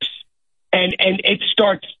snaps and it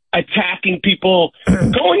starts attacking people,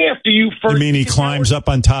 going after you first? You mean he climbs up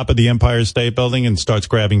on top of the Empire State Building and starts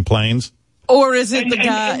grabbing planes? Or is it the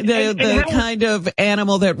kind of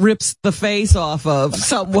animal that rips the face off of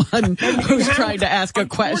someone who's trying to ask a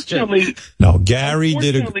question? No, Gary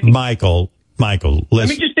did it. Michael, listen. Let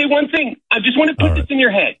me just say one thing. I just want to put this in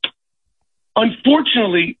your head.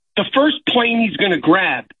 Unfortunately, the first plane he's going to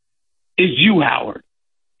grab is you, Howard.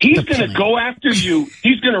 He's going to go after you.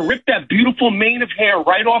 He's going to rip that beautiful mane of hair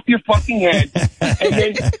right off your fucking head. And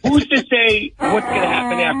then who's to say what's going to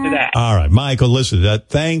happen after that? All right, Michael, listen,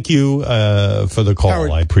 thank you for the call. Howard,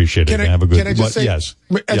 I appreciate it. Have a good Can I just say, yes.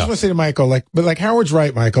 I just want to say to Michael, but Howard's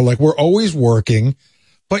right, Michael. Like, we're always working,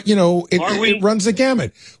 but, it runs the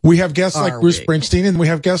gamut. We have guests like Bruce Springsteen, and we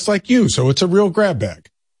have guests like you, so it's a real grab bag.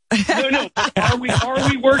 No. Are we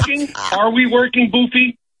working? Are we working,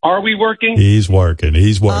 Boofy? Are we working? He's working.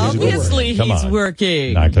 Obviously, he's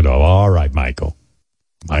working. Knock it off. All right, Michael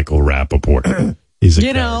Rapaport. He's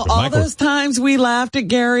a all those times we laughed at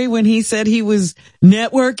Gary when he said he was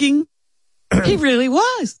networking, he really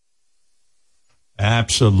was.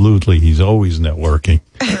 Absolutely, he's always networking.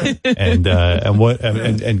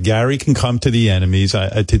 and Gary can come to the enemies.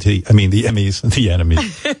 The enemies. The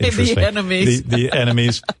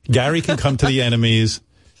enemies. Gary can come to the enemies.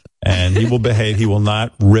 And he will behave. He will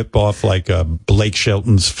not rip off like Blake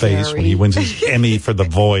Shelton's face when he wins his Emmy for The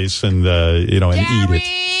Voice and and eat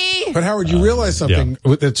it. But Howard, you realize something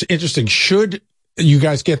that's interesting. Should you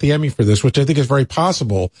guys get the Emmy for this, which I think is very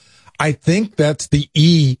possible, I think that's the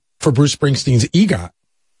E for Bruce Springsteen's EGOT.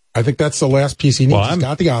 I think that's the last piece he needs. He's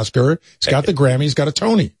got the Oscar, he's got the Grammy, he's got a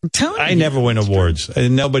Tony. I never win awards.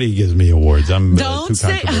 Nobody gives me awards. I'm Don't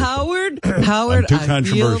say Howard. Howard, I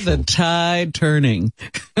feel the tide turning.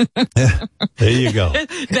 There you go.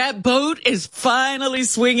 That boat is finally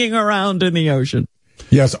swinging around in the ocean.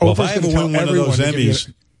 Yes. Well, if I ever win one of those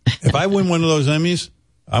Emmys,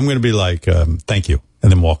 I'm going to be like, thank you,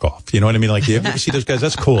 and then walk off. You know what I mean? Like, you ever see those guys?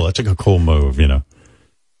 That's cool. That's like a cool move, No,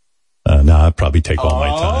 I'd probably take all my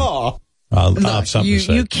time. I'll have something to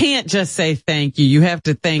say. You can't just say thank you. You have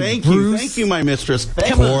to thank Bruce. Thank you, my mistress.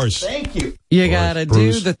 Of course. Thank you. You got to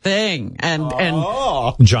do the thing. And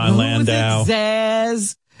John Landau.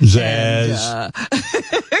 Zaz.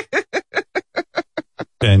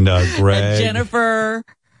 And Greg. And Jennifer.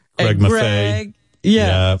 Greg Maffei.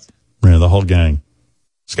 Yeah. The whole gang.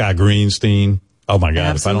 Scott Greenstein. Oh my God!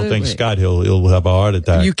 Absolutely. If I don't think Scott, he'll have a heart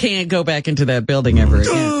attack. You can't go back into that building ever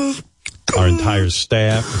again. Our entire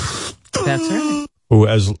staff. That's right. Who,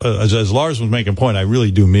 as Lars was making a point, I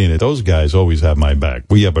really do mean it. Those guys always have my back.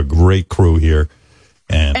 We have a great crew here,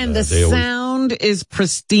 and the sound is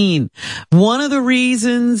pristine. One of the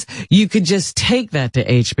reasons you could just take that to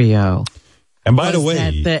HBO. And by the way,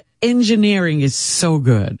 that the engineering is so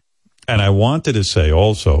good. And I wanted to say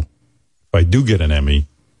also, if I do get an Emmy,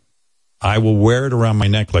 I will wear it around my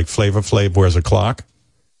neck like Flavor Flav wears a clock.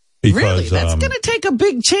 Because, really? That's going to take a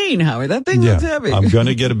big chain, Howard. That thing looks heavy. I'm going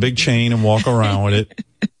to get a big chain and walk around with it.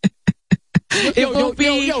 It won't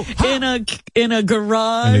be in a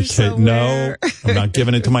garage somewhere. No, I'm not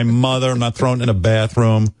giving it to my mother. I'm not throwing it in a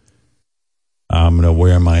bathroom. I'm going to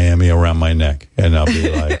wear my Emmy around my neck. And I'll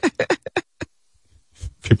be like,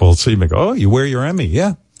 people will see me go, oh, you wear your Emmy.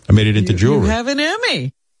 Yeah. I made it into jewelry. You have an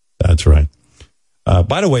Emmy. That's right.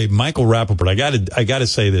 By the way, Michael Rapaport, I got to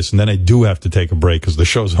say this, and then I do have to take a break because the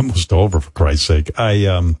show's almost over, for Christ's sake.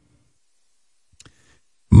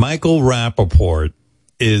 Michael Rapaport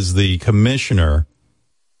is the commissioner.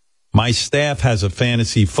 My staff has a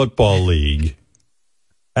fantasy football league,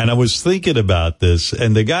 and I was thinking about this,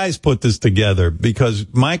 and the guys put this together because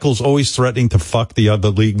Michael's always threatening to fuck the other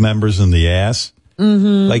league members in the ass.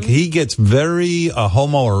 Mm-hmm. Like, he gets very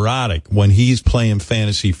homoerotic when he's playing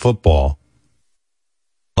fantasy football.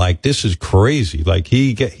 Like, this is crazy. Like,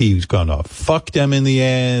 he's gonna fuck them in the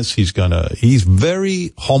ass. He's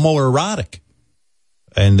very homoerotic.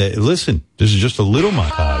 And listen, this is just a little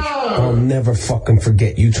montage. I'll never fucking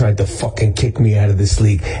forget you tried to fucking kick me out of this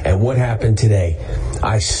league. And what happened today?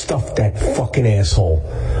 I stuffed that fucking asshole.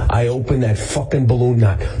 I opened that fucking balloon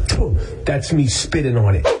knot. That's me spitting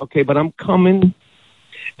on it. Okay, but I'm coming,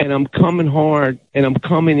 and I'm coming hard, and I'm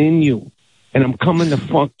coming in you. And I'm coming to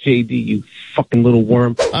fuck JD, you fucking little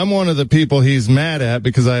worm. I'm one of the people he's mad at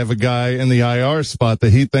because I have a guy in the IR spot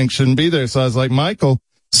that he thinks shouldn't be there. So I was like, Michael,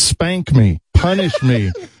 spank me. Punish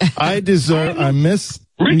me. I miss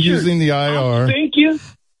using the IR.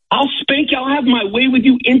 I'll spank you. I'll have my way with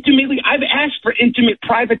you intimately. I've asked for intimate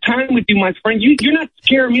private time with you, my friend. You're not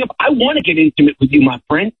scaring me up. I want to get intimate with you, my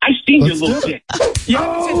friend. I've seen your little dick. Thank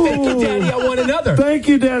you, Daddy. I want another. Thank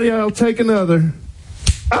you, Daddy. I'll take another.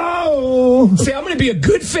 Oh! See, I'm going to be a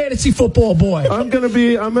good fantasy football boy. I'm going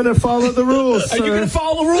to follow the rules, sir. Are you going to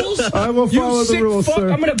follow the rules? I will follow the rules, fuck.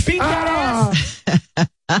 sir. I'm going to beat that ass.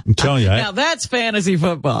 I'm telling you. Now that's fantasy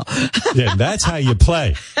football. Yeah, that's how you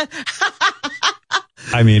play.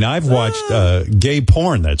 I mean, I've watched gay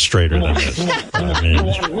porn that's straighter than this.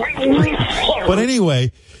 But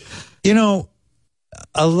anyway, you know,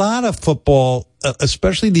 a lot of football,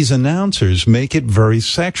 especially these announcers, make it very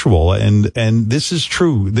sexual, and this is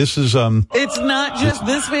true. This is It's not just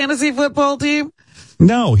this fantasy football team.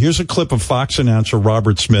 No, here's a clip of Fox announcer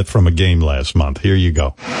Robert Smith from a game last month. Here you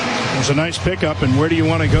go. It was a nice pickup, and where do you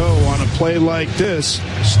want to go on a play like this?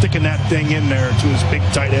 Sticking that thing in there to his big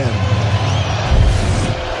tight end.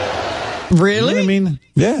 Really? You know what I mean?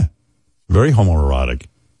 Yeah. Very homoerotic.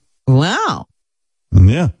 Wow.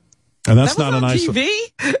 Yeah. And that's that was not on an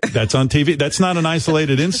TV? That's on TV. That's not an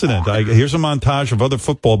isolated incident. Here's a montage of other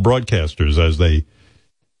football broadcasters as they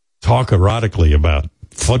talk erotically about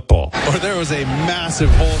football. Or there was a massive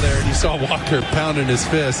hole there, and you saw Walker pounding his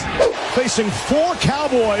fist. Facing 4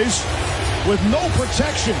 Cowboys with no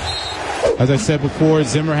protection. As I said before,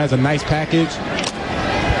 Zimmer has a nice package.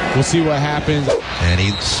 We'll see what happens. And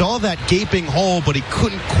he saw that gaping hole, but he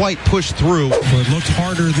couldn't quite push through. It looked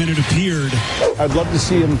harder than it appeared. I'd love to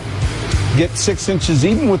see him get 6 inches,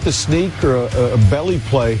 even with the sneak or a belly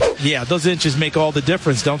play. Yeah, those inches make all the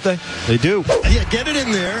difference, don't they? They do. Yeah, get it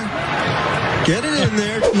in there. Get it in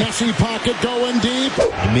there. Messy pocket going deep.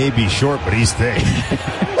 He may be short, but he's thick.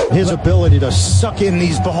 His ability to suck in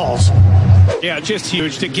these balls. Yeah, just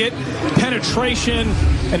huge. To get penetration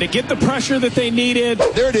and to get the pressure that they needed.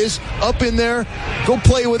 There it is, up in there. Go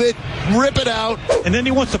play with it. Rip it out. And then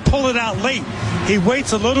he wants to pull it out late. He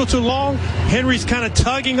waits a little too long. Henry's kind of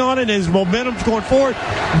tugging on it, and his momentum's going forward.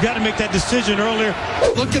 You got to make that decision earlier.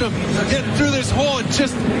 Look at him getting through this hole and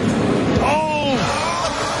just...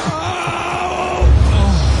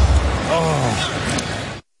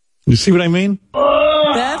 You see what I mean?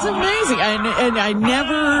 That's amazing. And I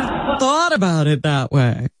never thought about it that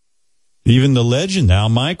way. Even the legend Al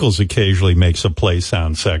Michaels occasionally makes a play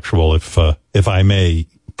sound sexual, if I may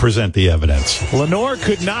present the evidence. Lenore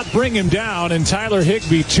could not bring him down, and Tyler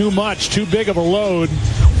Higbee too big of a load.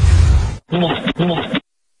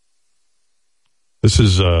 This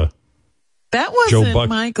is that wasn't Joe Buck. Al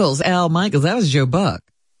Michaels. That was Joe Buck.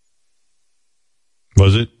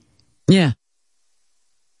 Was it? Yeah.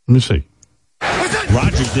 Let me see.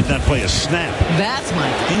 Rodgers did not play a snap. That's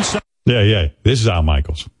Michaels. Inside. Yeah. This is Al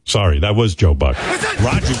Michaels. Sorry, that was Joe Buck.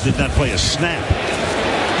 Rodgers did not play a snap.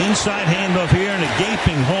 Inside handoff here and a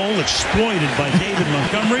gaping hole exploited by David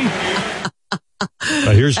Montgomery.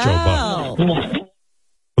 Here's Joe Buck. Well,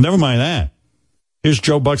 never mind that. Here's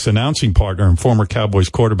Joe Buck's announcing partner and former Cowboys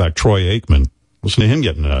quarterback Troy Aikman. Listen to him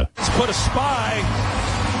getting Let's put a spy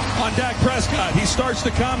on Dak Prescott. He starts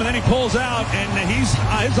to come, and then he pulls out, and his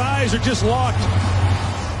eyes are just locked.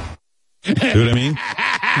 See what I mean?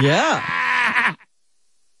 Yeah.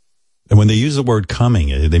 And when they use the word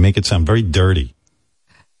coming, they make it sound very dirty.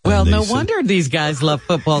 Well, no wonder these guys love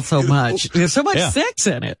football so much. There's so much Yeah. sex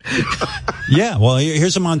in it. Yeah, well,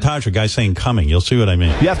 here's a montage of a guy saying coming. You'll see what I mean.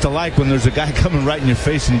 You have to like when there's a guy coming right in your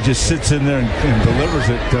face and he just sits in there and delivers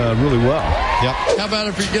it really well. Yep. How about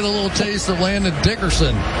if you get a little taste of Landon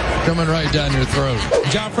Dickerson coming right down your throat?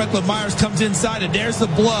 John Franklin Myers comes inside, and there's the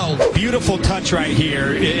blow. Beautiful touch right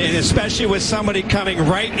here, and especially with somebody coming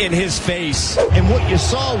right in his face. And what you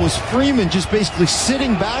saw was Freeman just basically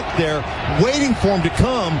sitting back there, waiting for him to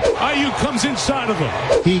come. Ayuk comes inside of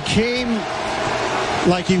him. He came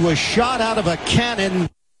like he was shot out of a cannon.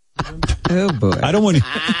 Oh boy! I don't want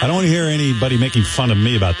to hear anybody making fun of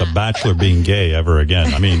me about The Bachelor being gay ever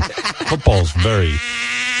again. I mean, football's very,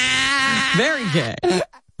 very gay,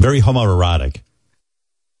 very homoerotic.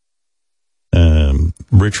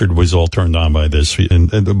 Richard was all turned on by this,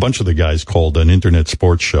 and a bunch of the guys called an internet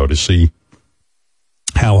sports show to see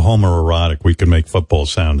how homoerotic we could make football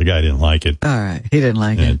sound. The guy didn't like it. All right, he didn't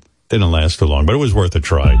like it. It didn't last too long, but it was worth a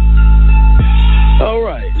try. All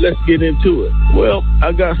right, let's get into it. Well,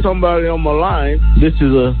 I got somebody on my line. This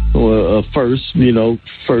is a first,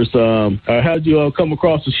 How'd you come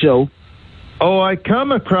across the show? Oh, I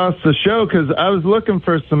come across the show because I was looking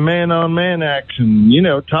for some man-on-man action,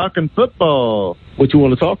 talking football. What you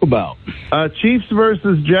want to talk about? Chiefs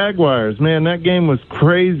versus Jaguars. Man, that game was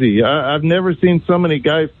crazy. I've never seen so many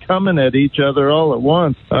guys coming at each other all at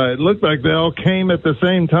once. It looked like they all came at the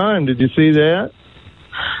same time. Did you see that?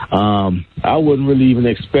 I wasn't really even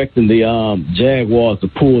expecting the Jaguars to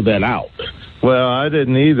pull that out. Well, I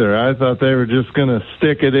didn't either. I thought they were just going to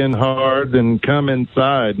stick it in hard and come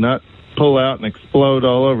inside, not pull out and explode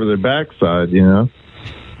all over their backside,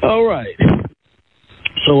 All right.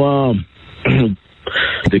 So,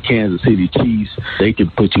 the Kansas City Chiefs, they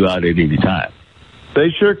can put you out at any time. They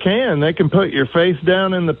sure can. They can put your face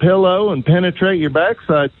down in the pillow and penetrate your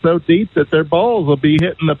backside so deep that their balls will be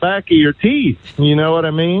hitting the back of your teeth. You know what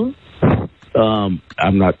I mean? I'm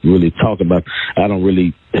not really talking about, I don't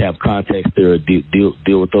really have context there or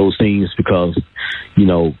deal with those things because,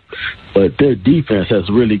 but their defense has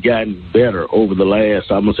really gotten better over the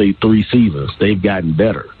last, I'm going to say 3 seasons. They've gotten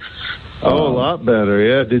better. Oh, a lot better,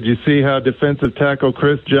 yeah. Did you see how defensive tackle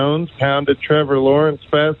Chris Jones pounded Trevor Lawrence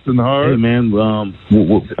fast and hard? Hey, man.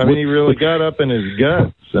 He really got up in his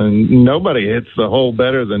guts, and nobody hits the hole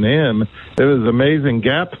better than him. It was amazing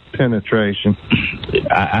gap penetration.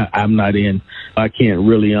 I'm not in. I can't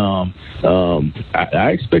really. I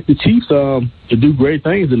expect the Chiefs to do great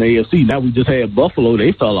things in the AFC. Now we just had Buffalo.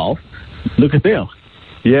 They fell off. Look at them.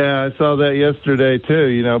 Yeah, I saw that yesterday,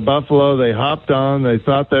 too. Buffalo, they hopped on. They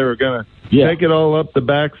thought they were going to take it all up the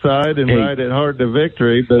backside and ride it hard to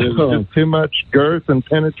victory, but it was just too much girth and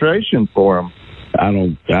penetration for them. I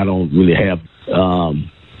don't really have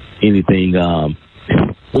anything. Well,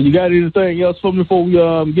 you got anything else for me before we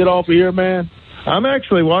get off of here, man? I'm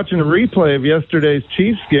actually watching a replay of yesterday's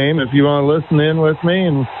Chiefs game if you want to listen in with me,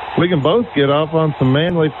 and we can both get off on some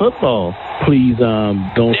manly football. Please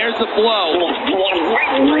don't. There's the blow.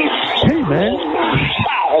 Hey, man.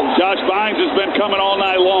 Josh Bynes has been coming all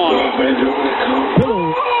night long.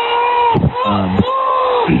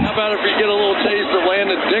 How about if you get a little taste of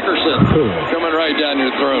Landon Dickerson coming right down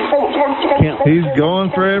your throat? He's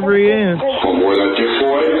going for every inch.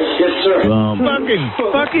 Yes, sir.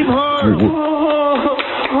 Fuck him hard.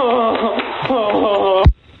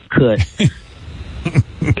 Cut.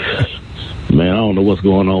 Man, I don't know what's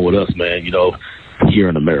going on with us, man, here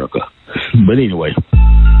in America. But anyway,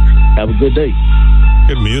 have a good day.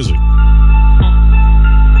 Good music.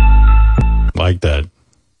 Like that.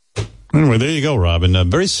 Anyway, there you go, Robin.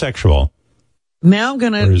 Very sexual. Now I'm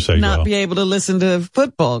going to not be able to listen to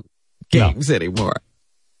football games anymore.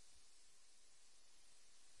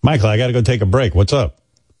 Michael, I got to go take a break. What's up?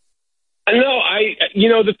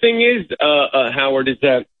 No, the thing is, Howard, is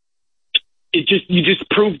that you just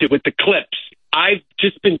proved it with the clips. I've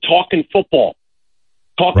just been talking football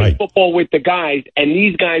with the guys, and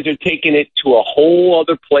these guys are taking it to a whole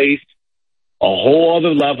other place, a whole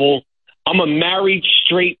other level. I'm a married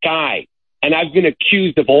straight guy, and I've been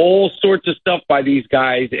accused of all sorts of stuff by these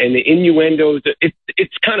guys, and the innuendos.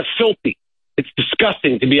 It's kind of filthy. It's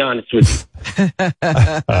disgusting, to be honest with you.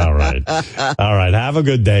 All right. Have a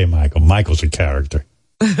good day, Michael. Michael's a character.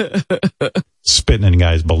 Spitting in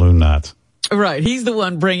guys' balloon knots. Right. He's the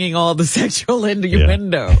one bringing all the sexual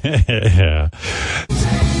innuendo. Yeah.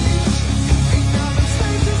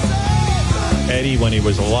 Eddie, when he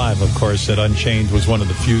was alive, of course, said Unchained was one of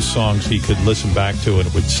the few songs he could listen back to and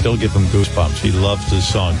it would still give him goosebumps. He loved this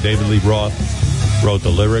song. David Lee Roth wrote the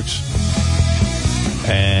lyrics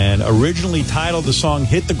and originally titled the song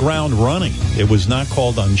Hit the Ground Running. It was not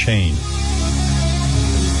called Unchained.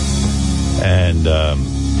 And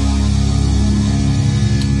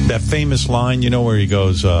that famous line, where he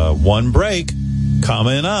goes, one break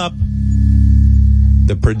coming up.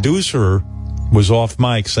 The producer was off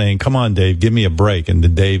mic saying, come on, Dave, give me a break. And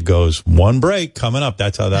then Dave goes, one break coming up.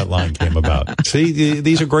 That's how that line came about. See,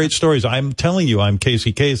 these are great stories. I'm telling you, I'm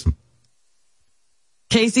Casey Kasem.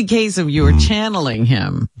 Casey Kasem, you were channeling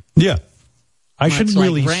him. Yeah. I Much should like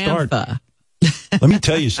really Ramtha. start. Let me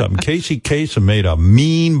tell you something. Casey Kasem made a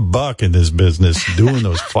mean buck in this business doing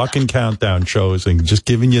those fucking countdown shows and just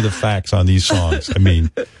giving you the facts on these songs. I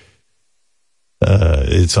mean,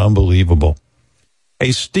 it's unbelievable.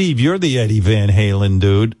 Hey, Steve, you're the Eddie Van Halen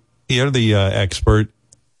dude. You're the expert.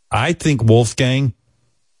 I think Wolfgang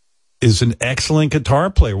is an excellent guitar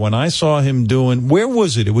player. When I saw him doing, where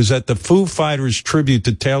was it? It was at the Foo Fighters tribute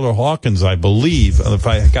to Taylor Hawkins, I believe. If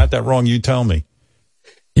I got that wrong, you tell me.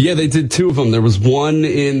 Yeah, they did 2 of them. There was one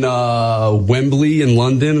in Wembley in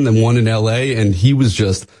London and then one in L.A., and he was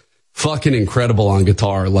just fucking incredible on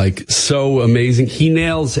guitar. Like, so amazing. He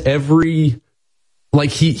nails every...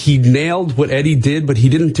 Like, he nailed what Eddie did, but he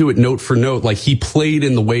didn't do it note for note. Like, he played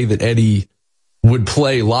in the way that Eddie would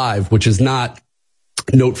play live, which is not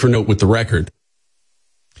note for note with the record.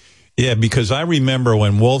 Yeah, because I remember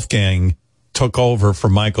when Wolfgang took over for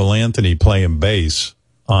Michael Anthony playing bass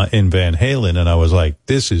in Van Halen, and I was like,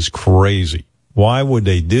 this is crazy. Why would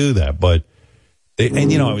they do that? But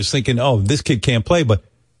and I was thinking, oh, this kid can't play, but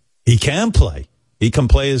he can play. He can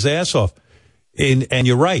play his ass off. And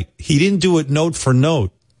you're right. He didn't do it note for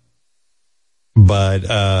note, but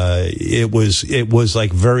it was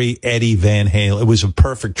like very Eddie Van Halen. It was a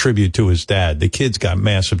perfect tribute to his dad. The kid's got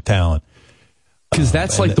massive talent. Because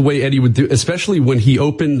that's like the way Eddie would do, especially when he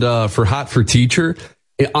opened for Hot for Teacher.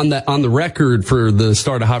 On the record for the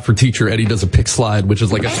start of Hot for Teacher, Eddie does a pick slide, which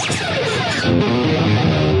is like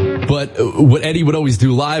But what Eddie would always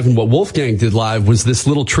do live and what Wolfgang did live was this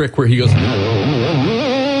little trick where he goes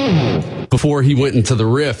before he went into the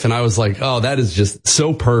riff, and I was like, oh, that is just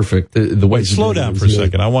so perfect. The way. Slow down for a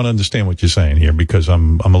second. I want to understand what you're saying here because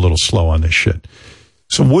I'm a little slow on this shit.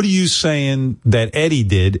 So what are you saying that Eddie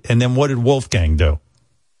did, and then what did Wolfgang do?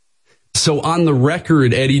 So on the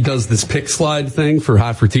record, Eddie does this pick slide thing for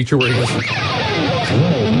Hot for Teacher where he goes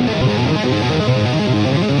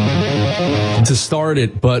to start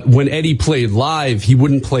it, but when Eddie played live, he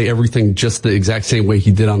wouldn't play everything just the exact same way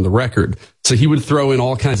he did on the record. So he would throw in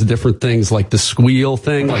all kinds of different things like the squeal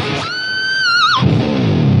thing, like,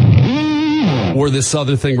 or this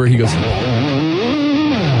other thing where he goes,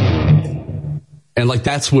 and like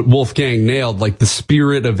that's what Wolfgang nailed, like the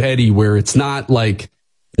spirit of Eddie, where it's not like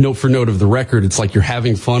note for note of the record. It's like you're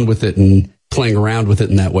having fun with it and playing around with it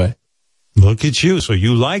in that way. Look at you. So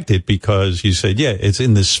you liked it because you said, yeah, it's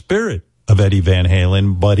in the spirit of Eddie Van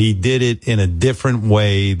Halen, but he did it in a different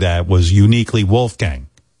way that was uniquely Wolfgang.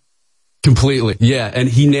 Completely. Yeah. And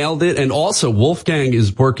he nailed it. And also Wolfgang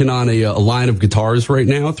is working on a line of guitars right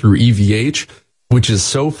now through EVH, which is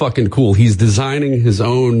so fucking cool. He's designing his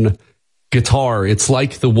own guitar. It's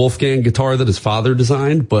like the Wolfgang guitar that his father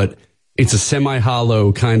designed, but it's a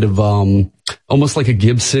semi-hollow kind of, almost like a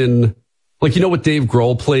Gibson, like, you know what Dave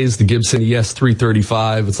Grohl plays, the Gibson ES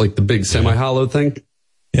 335. It's like the big semi-hollow thing.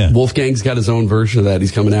 Yeah. Wolfgang's got his own version of that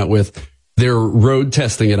he's coming out with. They're road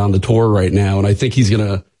testing it on the tour right now, and I think he's going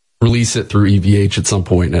to release it through EVH at some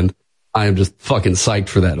point, and I am just fucking psyched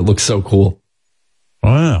for that. It looks so cool.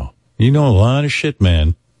 Wow. You know a lot of shit,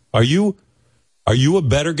 man. Are you a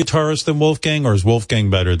better guitarist than Wolfgang, or is Wolfgang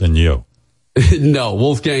better than you? No,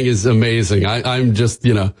 Wolfgang is amazing. I'm just,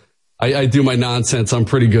 I do my nonsense. I'm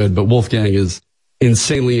pretty good, but Wolfgang is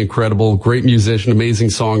insanely incredible. Great musician, amazing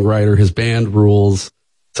songwriter. His band rules.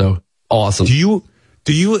 So awesome. Do you,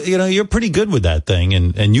 you're pretty good with that thing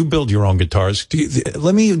and you build your own guitars. Do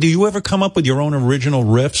you ever come up with your own original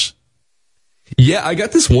riffs? Yeah, I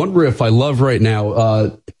got this one riff I love right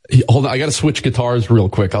now. Hold on, I got to switch guitars real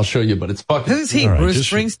quick. I'll show you, but it's fucking. Who's he? Right, Bruce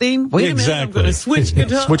Springsteen? Wait a minute, I'm going to switch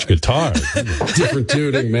guitars. Switch guitars. Different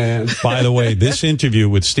tuning, man. By the way, this interview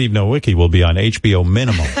with Steve Nowicki will be on HBO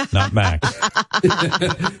Minimum, not Max.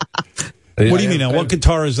 What do you mean now? What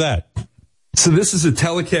guitar is that? So this is a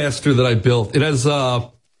Telecaster that I built. It has, I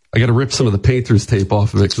got to rip some of the painter's tape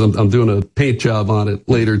off of it because I'm doing a paint job on it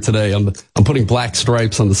later today. I'm putting black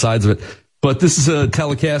stripes on the sides of it. But this is a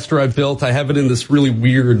Telecaster I built. I have it in this really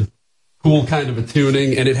weird, cool kind of a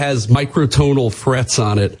tuning, and it has microtonal frets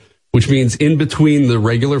on it, which means in between the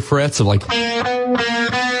regular frets of like,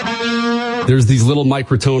 there's these little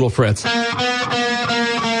microtonal frets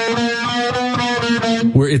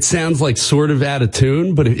where it sounds like sort of out of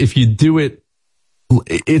tune, but if you do it,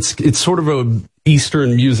 it's sort of a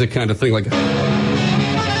Eastern music kind of thing, like.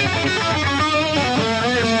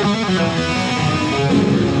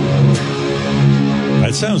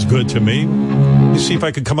 That sounds good to me. Let me see if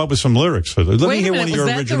I can come up with some lyrics for this. Let me hear one of your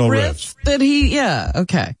original riffs. Yeah,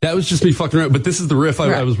 okay. That was just me fucking around, but this is the riff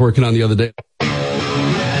I was working on the other day.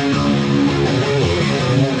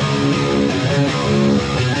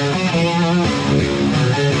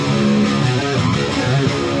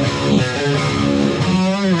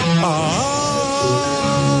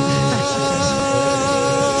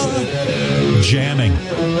 Jamming.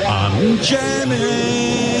 I'm jamming.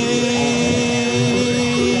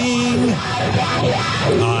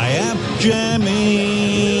 I am jamming.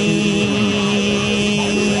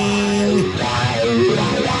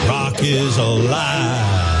 Rock is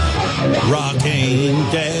alive. Rock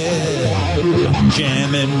ain't dead. I'm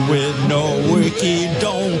jamming with no wiki.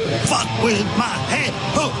 Don't fuck with my head.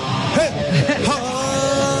 Ho, hey, ho.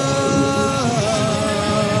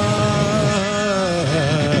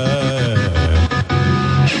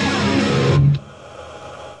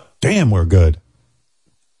 Damn, we're good.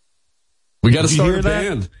 We got to start a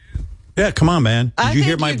band. Yeah, come on, man. Did you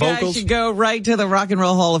hear my vocals? vocals? You should go right to the Rock and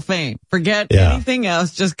Roll Hall of Fame. Forget anything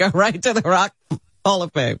else. Just go right to the Rock Hall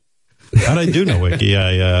of Fame. How'd I do, Nowicki?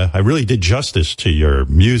 I really did justice to your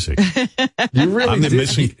music. You really I'm the did.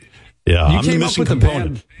 missing. Yeah, I'm the missing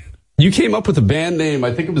component. You came up with a band name,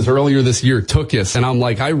 I think it was earlier this year, Tookus, and I'm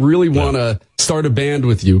like, I really want to start a band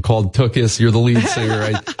with you called Tookus. You're the lead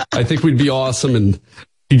singer. I think we'd be awesome, and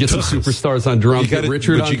you get some superstars on drums. Get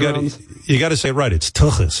Richard on drums. You got to say it right. It's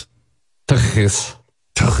Tookus. Tookus.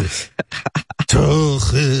 Tookus.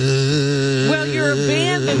 Tookus. Well, you're a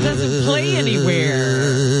band that doesn't play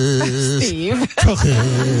anywhere, Steve.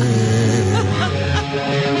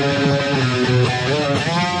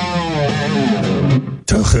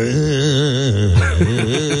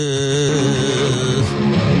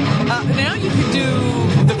 Now you can do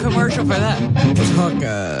the commercial for that.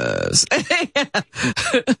 Tookus.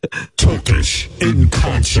 Tookus in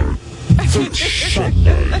concert.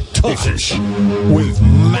 Sunday. Tookus with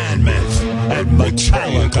Mammoth and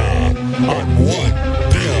Metallica on one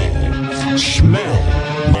bill. Smell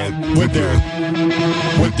with their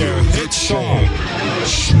hit song.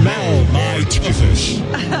 Smell my Tookus.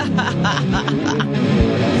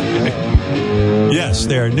 Yes,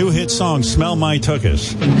 their new hit song, Smell My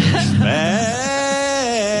Tookus.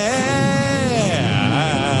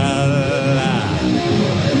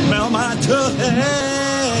 Smell my Tookus.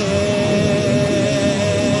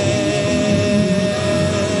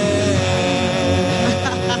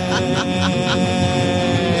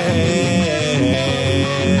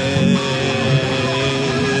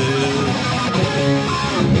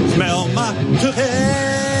 Smell my Tookus.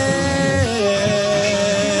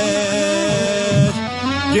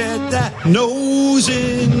 Get that nose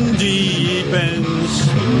in deep and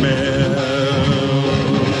smell.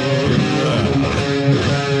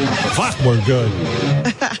 Fuck, we're good.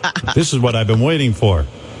 This is what I've been waiting for.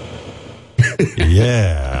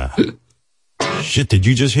 Yeah. Shit, did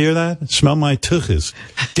you just hear that? Smell my Tookus.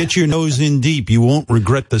 Get your nose in deep. You won't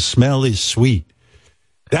regret the smell is sweet.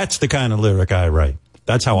 That's the kind of lyric I write.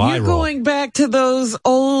 That's how I roll. You're going back to those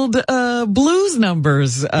old blues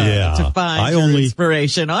numbers to find your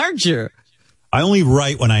inspiration, aren't you? I only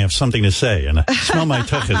write when I have something to say, and Smell My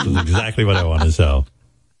Tookus is exactly what I want to sell.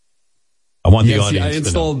 I want the audience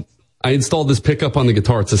to know. I installed this pickup on the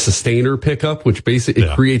guitar. It's a sustainer pickup, which basically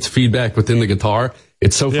it creates feedback within the guitar.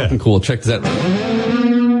 It's so fucking cool. Check this out.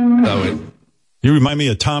 Oh, wait. You remind me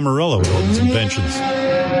of Tom Morello with all his inventions.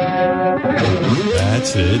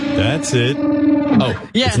 That's it. That's it. Oh,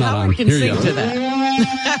 yeah, it's not now on. we can Here sing you go. to that.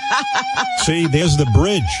 See, there's the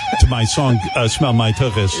bridge to my song, Smell My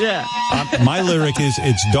Tookus. Yeah. My lyric is,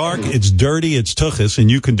 it's dark, it's dirty, it's Tookus, and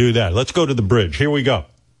you can do that. Let's go to the bridge. Here we go.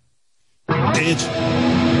 It's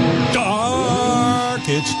dark,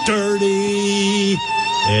 it's dirty,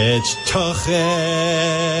 it's Tookus.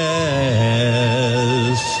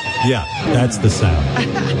 Yeah, that's the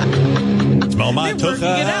sound. Smell my They're working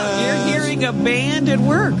it out. Tookus. You're hearing a band at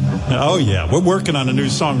work. Oh, yeah. We're working on a new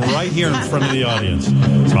song right here in front of the audience.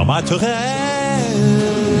 Smell my Tookus.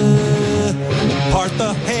 Part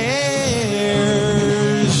the hairs.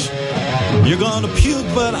 You're gonna puke,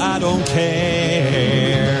 but I don't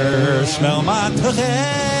care. Smell my Tookus.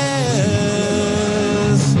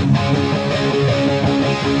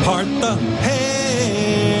 Part the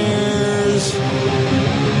hairs.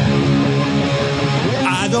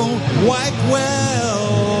 I don't wipe well,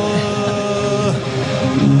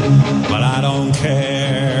 but I don't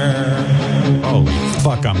care. Oh,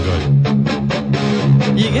 fuck, I'm good.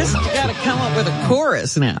 You guess you got to come up with a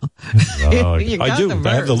chorus now. You got I do. the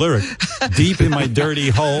I have the lyric. Deep in my dirty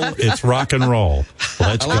hole, it's rock and roll.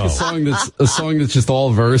 Let's I like go. a song that's just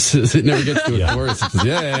all verses. It never gets to a chorus. It's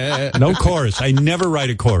just, No chorus. I never write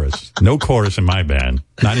a chorus. No chorus in my band.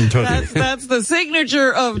 Not in Tookus. That's the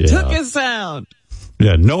signature of Tookus sound.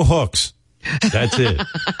 Yeah, no hooks. That's it.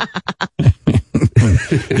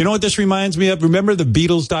 You know what this reminds me of? Remember the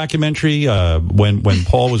Beatles documentary when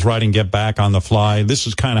Paul was writing Get Back on the fly? This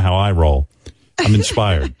is kind of how I roll. I'm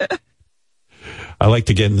inspired. I like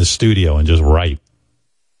to get in the studio and just write.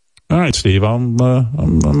 All right, Steve, I'm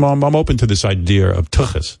open to this idea of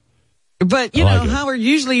Tookus. But, you know, Howard,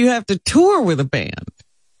 usually you have to tour with a band.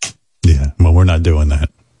 Yeah, well, we're not doing that.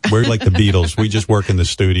 We're like the Beatles. We just work in the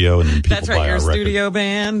studio and then people That's buy right, you're our a record. studio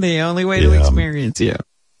band, the only way to experience you.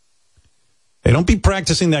 Hey, don't be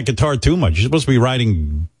practicing that guitar too much. You're supposed to be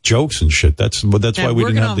writing jokes and shit. That's why we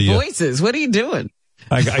didn't have the voices. What are you doing?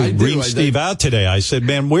 I reamed Steve out today. I said,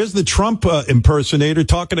 man, where's the Trump impersonator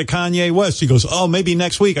talking to Kanye West? He goes, oh, maybe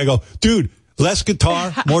next week. I go, dude, less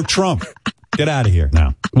guitar, more Trump. Get out of here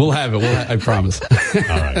now. We'll have it. I promise. All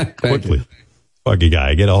right. Quickly. Fucking guy.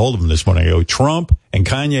 I get a hold of him this morning. I go, Trump and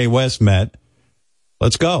Kanye West met.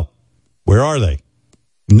 Let's go. Where are they?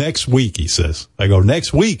 Next week, he says. I go,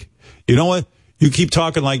 next week? You know what? You keep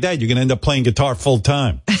talking like that, you're going to end up playing guitar full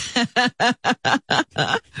time.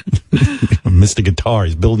 Mr. Guitar,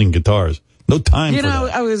 he's building guitars. No time for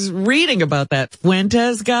that. I was reading about that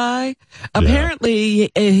Fuentes guy.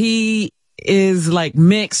 Apparently, he is like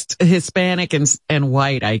mixed Hispanic and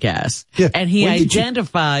white, I guess. Yeah. And he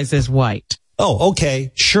identifies as white. Oh,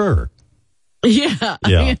 okay. Sure. Yeah.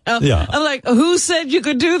 Yeah. Yeah. I'm like, who said you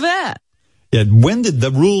could do that? Yeah. When did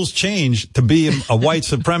the rules change to be a white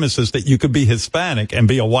supremacist that you could be Hispanic and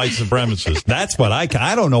be a white supremacist? That's what I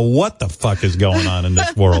don't know what the fuck is going on in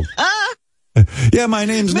this world. Yeah, my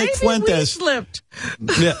name's Nick Fuentes. We slipped.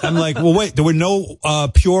 Yeah, I'm like, well, wait, there were no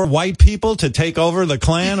pure white people to take over the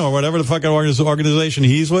Klan or whatever the fucking organization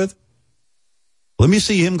he's with? Let me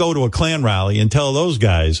see him go to a Klan rally and tell those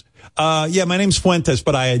guys, yeah, my name's Fuentes,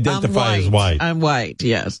 but I identify as white. I'm white,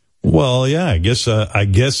 yes. Well, yeah, I guess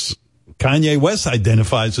Kanye West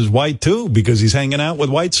identifies as white too because he's hanging out with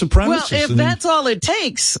white supremacists. Well, if that's all it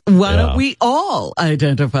takes, why don't we all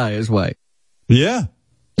identify as white? Yeah.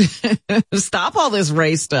 Stop all this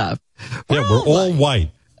race stuff. We're all white.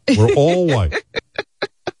 We're all white.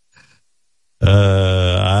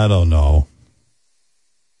 I don't know.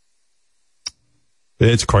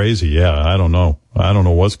 It's crazy. Yeah, I don't know. I don't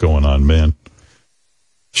know what's going on, man.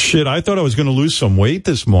 Shit, I thought I was going to lose some weight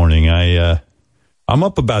this morning. I'm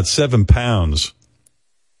up about 7 pounds,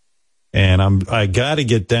 and I got to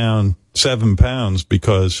get down 7 pounds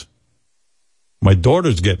because my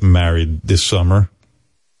daughter's getting married this summer.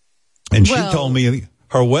 And she told me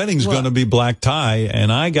her wedding's going to be black tie,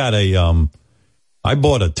 and I got I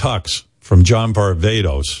bought a tux from John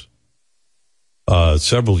Varvatos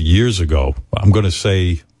several years ago. I'm going to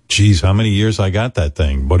say, geez, how many years I got that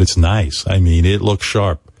thing? But it's nice. I mean, it looks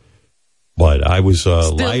sharp. But I was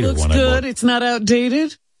lighter looks when good. I bought it. It's not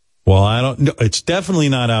outdated? Well, I don't know. It's definitely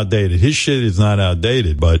not outdated. His shit is not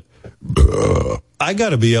outdated, but I got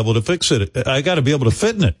to be able to fix it. I got to be able to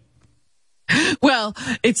fit in it. Well,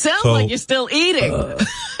 it sounds like you're still eating.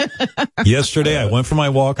 Yesterday, I went for my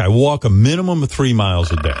walk. I walk a minimum of 3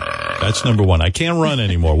 miles a day. That's number one. I can't run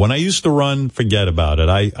anymore. When I used to run, forget about it.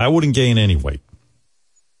 I wouldn't gain any weight.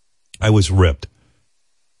 I was ripped.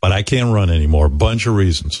 But I can't run anymore. Bunch of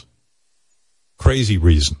reasons. Crazy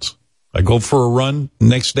reasons. I go for a run.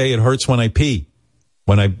 Next day, it hurts when I pee.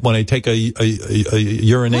 When I take a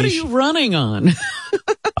urination. What are you running on?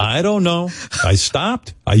 I don't know. I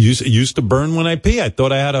stopped. It used to burn when I pee. I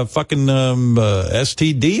thought I had a fucking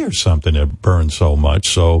STD or something. It burned so much.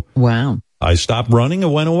 So wow. I stopped running. It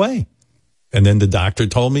went away. And then the doctor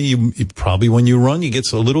told me you probably when you run, you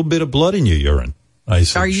get a little bit of blood in your urine. I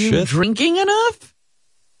said, are you drinking enough?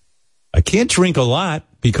 I can't drink a lot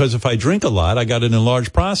because if I drink a lot, I got an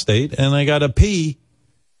enlarged prostate and I got to pee.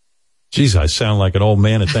 Jeez, I sound like an old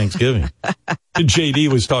man at Thanksgiving.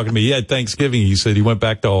 JD was talking to me. He had Thanksgiving. He said he went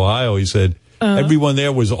back to Ohio. He said everyone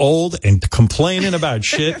there was old and complaining about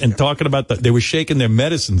shit and talking about they were shaking their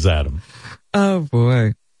medicines at him. Oh,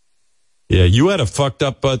 boy. Yeah, you had a fucked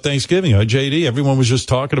up Thanksgiving, huh, JD? Everyone was just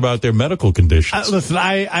talking about their medical conditions. Listen,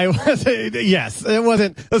 I wasn't, yes, it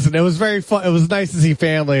wasn't, listen, it was very fun. It was nice to see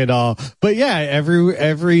family and all. But yeah,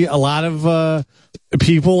 a lot of,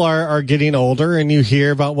 people are getting older and you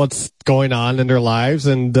hear about what's going on in their lives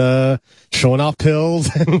and, showing off pills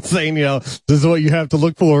and saying, this is what you have to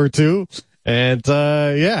look forward to. And,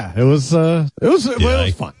 yeah, it was fun.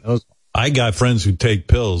 It was I got friends who take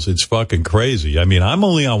pills. It's fucking crazy. I mean, I'm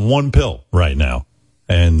only on one pill right now.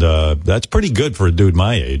 And, that's pretty good for a dude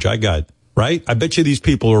my age. Right? I bet you these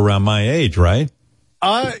people are around my age, right?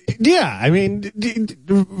 Yeah. I mean,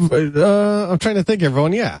 I'm trying to think,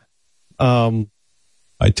 everyone. Yeah.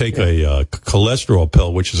 I take a cholesterol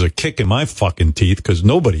pill, which is a kick in my fucking teeth because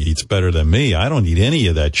nobody eats better than me. I don't eat any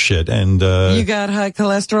of that shit. And you got high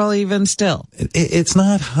cholesterol even still? It's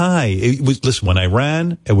not high. Listen, when I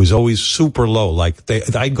ran, it was always super low. Like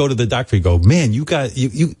I'd go to the doctor and go, man, you got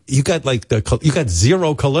zero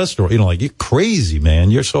cholesterol. Like you're crazy,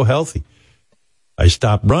 man. You're so healthy. I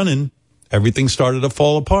stopped running. Everything started to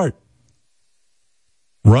fall apart.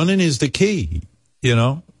 Running is the key,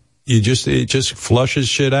 it just flushes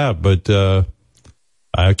shit out, but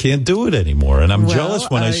I can't do it anymore. And I'm jealous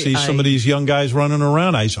when I see some of these young guys running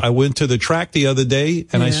around. I went to the track the other day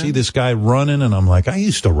and I see this guy running and I'm like, I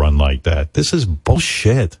used to run like that. This is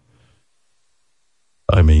bullshit.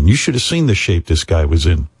 I mean, you should have seen the shape this guy was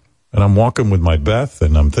in. And I'm walking with my Beth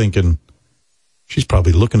and I'm thinking, she's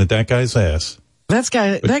probably looking at that guy's ass.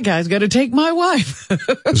 That guy's going to take my wife.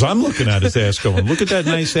 Because I'm looking at his ass going, look at that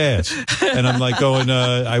nice ass. And I'm like going,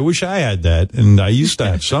 I wish I had that. And I used to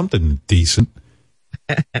have something decent.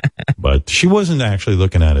 But she wasn't actually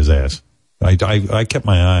looking at his ass. I kept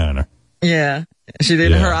my eye on her. Yeah. She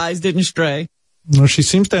didn't. Yeah. Her eyes didn't stray. No, she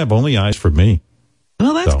seems to have only eyes for me.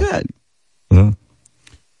 Well, that's good.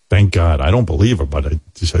 Thank God. I don't believe her, but it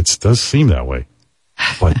does seem that way.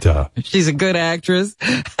 But she's a good actress.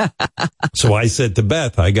 So I said to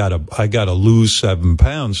Beth, I gotta lose 7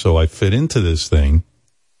 pounds so I fit into this thing.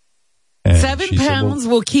 And 7 pounds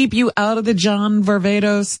will keep you out of the John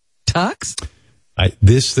Varvatos tux?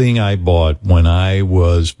 This thing I bought when I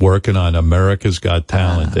was working on America's Got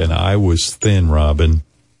Talent, and I was thin, Robin.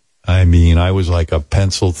 I mean, I was like a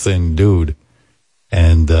pencil thin dude.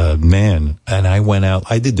 And man, and I went out.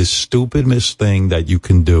 I did the stupidest thing that you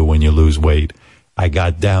can do when you lose weight. I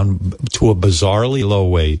got down to a bizarrely low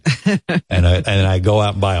weight, and I go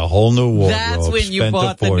out and buy a whole new wardrobe. That's when you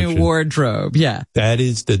bought the new wardrobe, yeah. That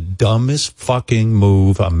is the dumbest fucking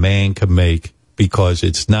move a man can make because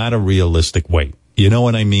it's not a realistic weight. You know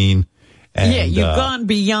what I mean? And, yeah, you've gone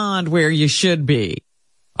beyond where you should be.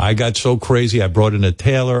 I got so crazy. I brought in a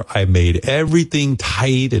tailor. I made everything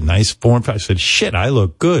tight and nice form. I said, shit, I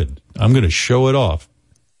look good. I'm going to show it off.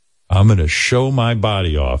 I'm going to show my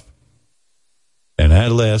body off. And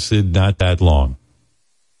that lasted not that long.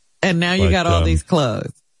 And now you got all these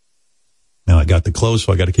clothes. Now I got the clothes,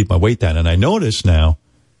 so I got to keep my weight down. And I notice now,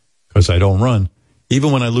 because I don't run,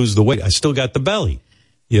 even when I lose the weight, I still got the belly.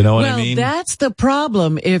 You know what I mean? Well, that's the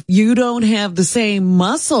problem. If you don't have the same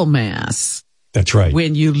muscle mass. That's right.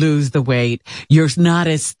 When you lose the weight, you're not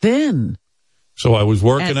as thin. So I was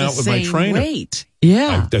working out with my trainer. Weight.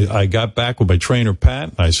 Yeah. I got back with my trainer,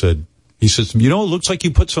 Pat, and he says, it looks like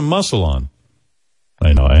you put some muscle on.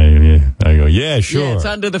 I know. I go, yeah, sure. Yeah, it's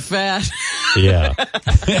under the fat. Yeah.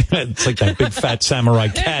 It's like that big fat samurai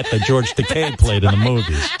cat that George Takei played in the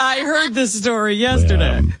movies. I heard this story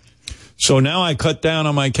yesterday. So now I cut down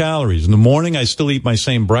on my calories. In the morning, I still eat my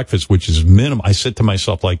same breakfast, which is minimum. I said to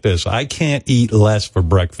myself like this, I can't eat less for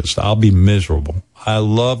breakfast. I'll be miserable. I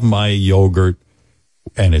love my yogurt,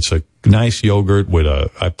 and it's a nice yogurt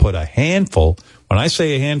I put a handful. When I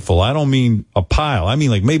say a handful, I don't mean a pile. I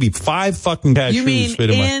mean like maybe 5 fucking cashews. You mean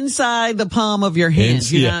fit in inside the palm of your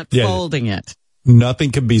hand. You're not folding it.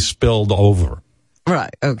 Nothing can be spilled over.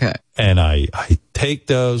 Right. Okay. And I take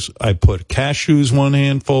those. I put cashews 1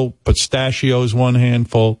 handful, pistachios 1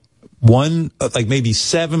 handful, like maybe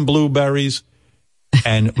 7 blueberries,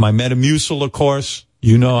 and my Metamucil, of course.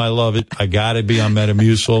 You know I love it. I got to be on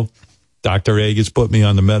Metamucil. Dr. Eggers put me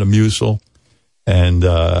on the Metamucil. And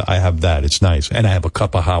I have that. It's nice. And I have a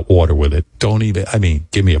cup of hot water with it.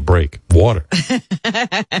 Give me a break. Water.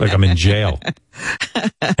 Like I'm in jail.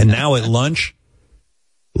 And now at lunch,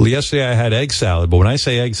 yesterday I had egg salad. But when I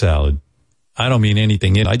say egg salad, I don't mean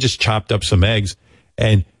anything in it. I just chopped up some eggs.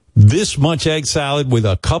 And this much egg salad with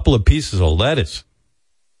a couple of pieces of lettuce.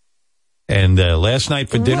 And last night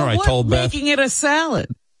for dinner, I told Beth. Making it a salad?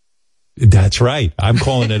 That's right. I'm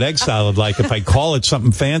calling it egg salad. Like if I call it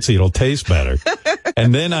something fancy, it'll taste better.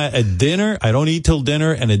 And then at dinner, I don't eat till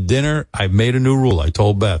dinner. And at dinner, I made a new rule. I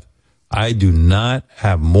told Beth, I do not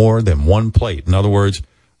have more than 1 plate. In other words,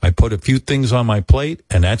 I put a few things on my plate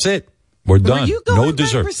and that's it. We're done. Were you going no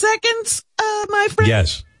dessert. back for seconds, my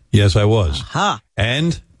friend? Yes, I was. Aha.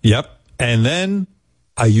 And then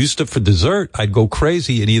I used to, for dessert, I'd go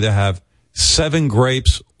crazy and either have 7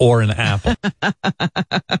 grapes or an apple.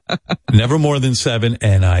 Never more than 7,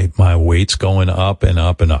 and my weight's going up and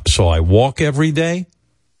up and up. So I walk every day.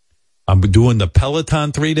 I'm doing the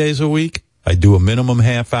Peloton 3 days a week. I do a minimum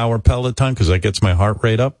half-hour Peloton because that gets my heart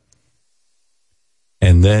rate up.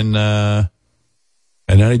 And then I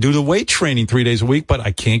do the weight training 3 days a week, but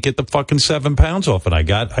I can't get the fucking 7 pounds off it. I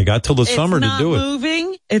got till the summer to do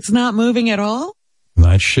it. It's not moving at all?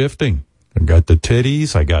 Not shifting. I got the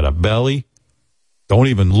titties. I got a belly. Don't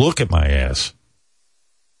even look at my ass.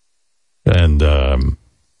 And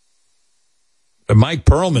Mike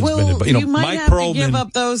Perlman's been, you might Mike have Perlman, to give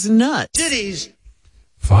up those nuts. Titties.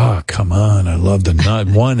 Fuck, come on. I love the nut.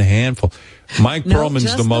 1 handful. Mike Perlman's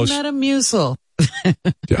just the most. The Metamucil.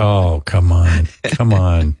 Oh, come on.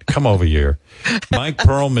 Come over here. Mike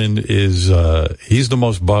Perlman is, he's the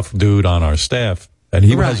most buff dude on our staff. And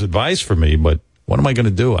he has advice for me, but what am I going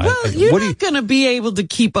to do? You're not going to be able to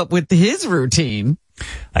keep up with his routine.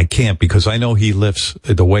 I can't because I know he lifts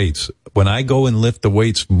the weights. When I go and lift the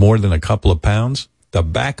weights more than a couple of pounds, the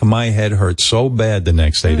back of my head hurts so bad the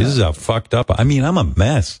next day. This is how fucked up. I mean, I'm a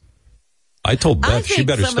mess. I told Beth she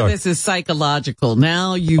better some start. of this is psychological.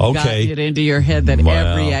 Now you've gotten it into your head that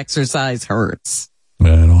every exercise hurts. I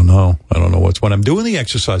don't know. I don't know when I'm doing the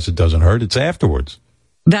exercise, it doesn't hurt. It's afterwards.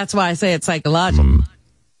 That's why I say it's psychological.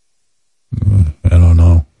 I don't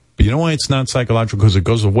know. But you know why it's not psychological? Because it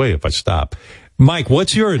goes away if I stop. Mike,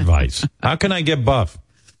 what's your advice? How can I get buff?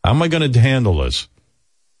 How am I going to handle this?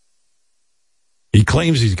 He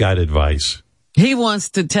claims he's got advice. He wants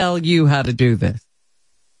to tell you how to do this.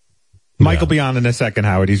 Mike will be on in a second,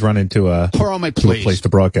 Howard. He's running to a place to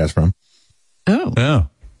broadcast from. Oh. Yeah.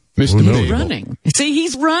 Mr. He's running. See,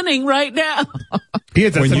 he's running right now. He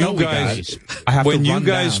is. When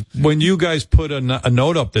you guys put a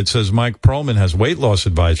note up that says Mike Perlman has weight loss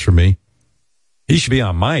advice for me, he should be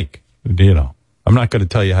on Mike. You know, I'm not going to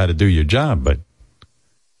tell you how to do your job, but.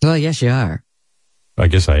 Well, yes, you are. I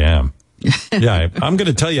guess I am. Yeah, I'm going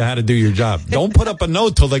to tell you how to do your job. Don't put up a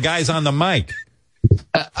note till the guy's on the mic.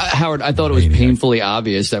 Howard, I thought it was painfully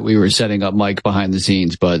obvious that we were setting up Mike behind the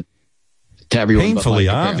scenes, but to everyone. Painfully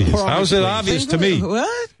obvious? How's it obvious to me?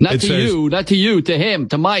 What? Not to you, to him,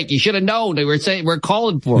 to Mike. You should have known. They were saying we're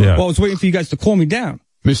calling for him. Well, I was waiting for you guys to call me down.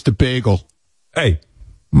 Mr. Bagel. Hey,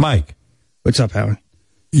 Mike. What's up, Howard?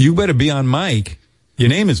 You better be on Mike. Your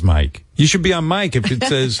name is Mike. You should be on Mike if it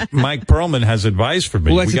says Mike Perlman has advice for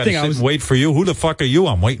me. Well, that's we got to sit and wait for you. Who the fuck are you?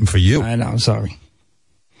 I'm waiting for you. I know. I'm sorry.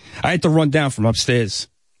 I had to run down from upstairs.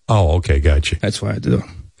 Oh, okay. Gotcha. That's what I had to do.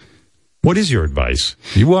 What is your advice?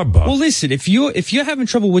 You are buff. Well, listen, if you're having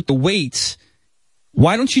trouble with the weights,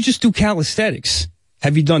 why don't you just do calisthenics?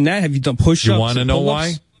 Have you done that? Have you done push-ups? You want to know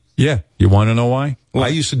why? Yeah. You want to know why? Well, I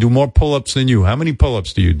used to do more pull-ups than you. How many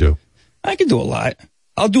pull-ups do you do? I can do a lot.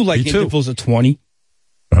 I'll do like intervals of 20.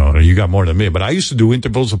 Oh, you got more than me. But I used to do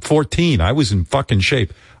intervals of 14. I was in fucking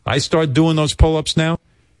shape. I start doing those pull-ups now.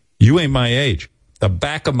 You ain't my age. The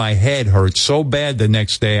back of my head hurts so bad the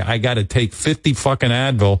next day. I got to take 50 fucking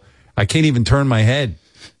Advil. I can't even turn my head.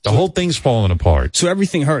 The whole thing's falling apart. So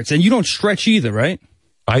everything hurts. And you don't stretch either, right?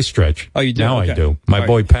 I stretch. Oh, you do? Now Okay. I do. My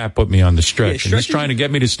boy Pat put me on the stretch. And he's trying to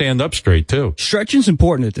get me to stand up straight, too. Stretching's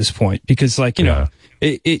important at this point because, like, you know,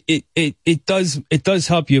 it does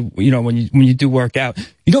help you, you know, when you do work out.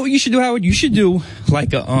 You know what you should do, Howard? You should do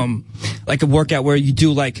like a workout where you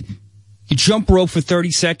do like, you jump rope for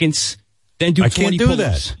 30 seconds, then do 20 pull-ups.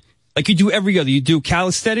 That. Like you do every other. You do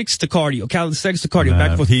calisthenics to cardio, back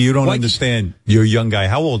and forth. You don't understand. You're a young guy.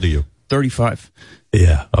 How old are you? 35.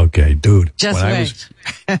 Yeah. Okay, dude. Just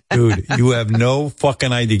wait. Dude, you have no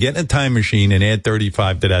fucking idea. Get in a time machine and add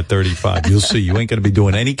 35 to that 35. You'll see. You ain't going to be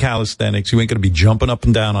doing any calisthenics. You ain't going to be jumping up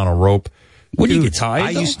and down on a rope. What do you get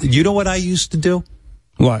tired? You know what I used to do?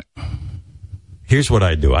 What? Here's what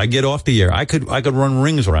I do. I get off the air. I could run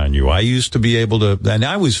rings around you. I used to be able to, and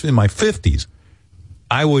I was in my 50s.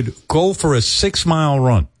 I would go for a 6-mile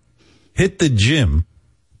run, hit the gym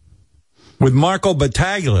with Marco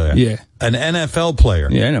Battaglia, an NFL player.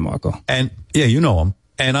 Yeah, I know Marco. And yeah, you know him.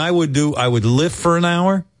 And I would lift for an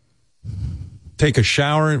hour, take a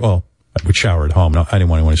shower. Well, I would shower at home. No, I didn't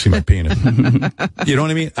want to see my penis. You know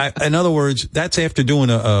what I mean? In other words, that's after doing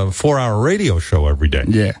a 4-hour radio show every day.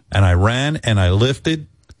 Yeah. And I ran and I lifted.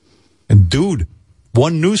 And dude,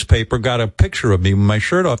 one newspaper got a picture of me with my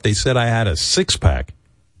shirt off. They said I had a 6-pack.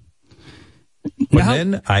 But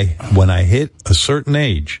then when I hit a certain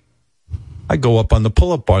age, I go up on the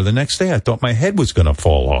pull-up bar the next day. I thought my head was going to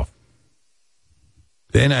fall off.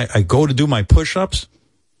 Then I go to do my push-ups.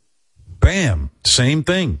 Bam. Same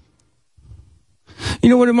thing. You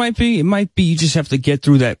know what it might be? It might be you just have to get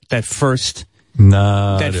through that first.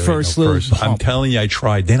 No. That first little. I'm telling you, I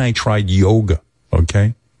tried. Then I tried yoga.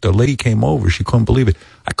 Okay. The lady came over. She couldn't believe it.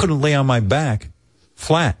 I couldn't lay on my back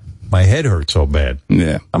flat. My head hurt so bad.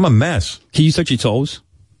 Yeah. I'm a mess. Can you touch your toes?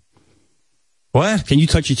 What? Can you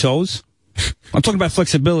touch your toes? I'm talking about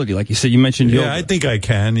flexibility, like you said. You mentioned yoga. Yeah, I think I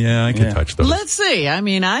can. Yeah, I can touch those. Let's see. I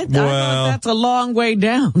mean, I thought that's a long way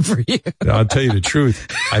down for you. I'll tell you the truth.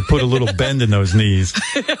 I put a little bend in those knees.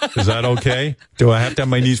 Is that okay? Do I have to have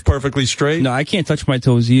my knees perfectly straight? No, I can't touch my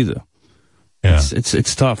toes either. Yeah.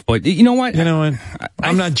 It's tough. But you know what?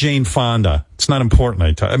 I'm not Jane Fonda. It's not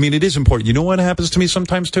important. I mean, it is important. You know what happens to me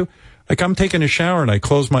sometimes too? Like I'm taking a shower and I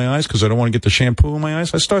close my eyes because I don't want to get the shampoo in my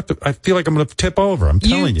eyes. I feel like I'm going to tip over. I'm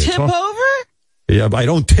telling you. You tip over? Yeah, I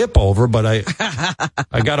don't tip over, but I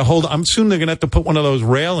got to hold. I'm soon they're going to have to put one of those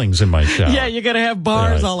railings in my shower. Yeah, you're going to have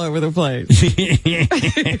bars all over the place.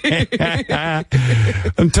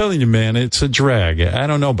 I'm telling you, man, it's a drag. I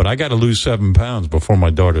don't know, but I got to lose 7 pounds before my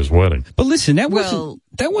daughter's wedding. But listen, that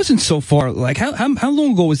wasn't so far. Like how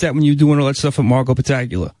long ago was that when you were doing all that stuff with Marco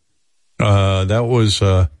Battaglia? That was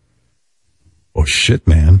Oh, shit,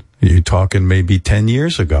 man. You're talking maybe 10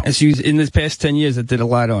 years ago. And so in this past 10 years, that did a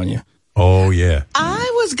lot on you. Oh, yeah.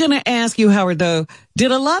 I was going to ask you, Howard, though,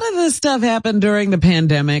 did a lot of this stuff happen during the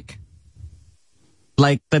pandemic?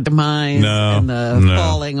 Like the demise and the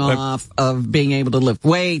falling off of being able to lift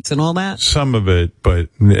weights and all that? Some of it, but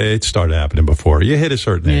it started happening before. You hit a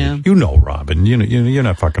certain age. You know, Robin. You're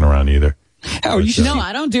not fucking around either. Howard,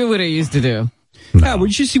 I don't do what I used to do. No. Howard,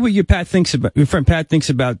 you should see what your friend Pat thinks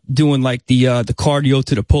about doing like the cardio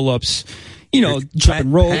to the pull-ups. Jump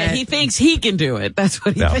and roll. Yeah, he thinks he can do it. That's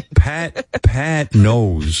what he thinks. Pat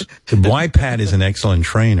knows why Pat is an excellent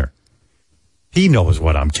trainer. He knows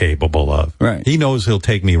what I'm capable of. Right. He knows he'll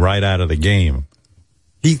take me right out of the game.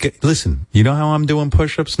 Listen, you know how I'm doing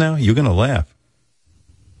push-ups now? You're going to laugh.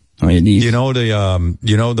 Oh, your knees. You know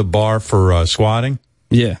the bar for squatting?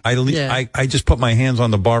 Yeah. I just put my hands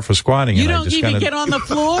on the bar for squatting. You don't even get on the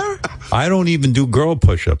floor? I don't even do girl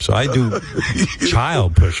push-ups. I do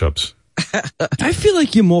child push-ups. I feel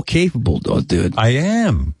like you're more capable, though, dude. I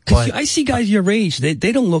am. But I see guys your age. They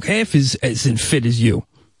don't look half as fit as you.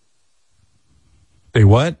 They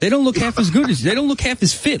what? They don't look half as good as you. They don't look half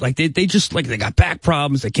as fit. Like they just like they got back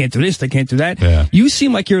problems. They can't do this. They can't do that. Yeah. You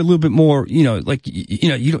seem like you're a little bit more. You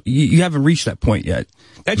haven't reached that point yet.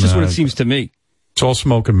 That's just what it seems to me. It's all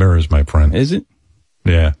smoke and mirrors, my friend. Is it?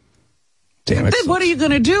 Yeah. Damn it. Then what are you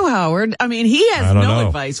going to do, Howard? I mean, he has no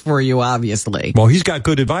advice for you, obviously. Well, he's got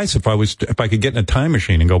good advice if I could get in a time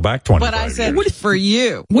machine and go back 25 But I said, years. for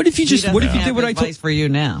you. What if you just? What if you did what I told for you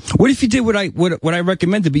now? What if you did what I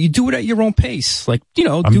recommended, but you do it at your own pace? Like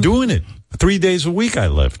I'm doing it 3 days a week. I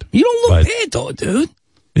lift. You don't look bad, though, dude.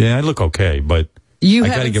 Yeah, I look okay, but you I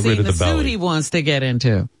got to get rid of the belly. Suit he wants to get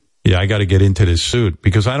into. Yeah, I got to get into this suit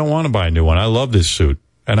because I don't want to buy a new one. I love this suit,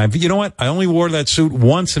 and you know what? I only wore that suit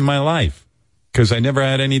once in my life. Because I never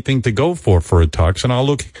had anything to go for a tux, and I'll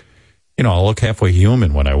look halfway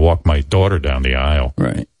human when I walk my daughter down the aisle.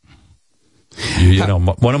 Right.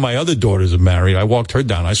 One of my other daughters is married. I walked her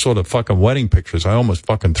down. I saw the fucking wedding pictures. I almost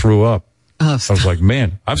fucking threw up. Oh, I was like,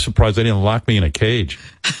 man, I'm surprised they didn't lock me in a cage.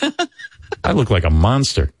 I look like a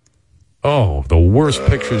monster. Oh, the worst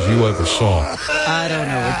pictures you ever saw. I don't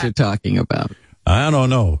know what you're talking about. I don't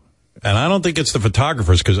know. And I don't think it's the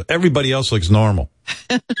photographers because everybody else looks normal.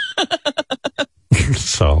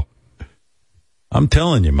 So, I'm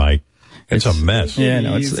telling you, Mike, it's a mess. Yeah,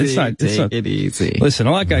 no, it's not. Take it easy. Listen,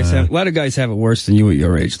 a lot of guys have it worse than you at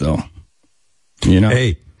your age, though.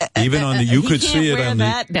 Hey, even on you could see it on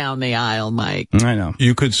that down the aisle, Mike. I know.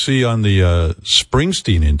 You could see on the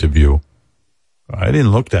Springsteen interview. I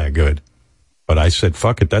didn't look that good. But I said,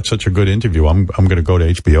 fuck it, that's such a good interview. I'm going to go to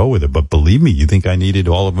HBO with it. But believe me, you think I needed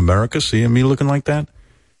all of America seeing me looking like that?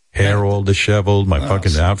 Hair all disheveled. My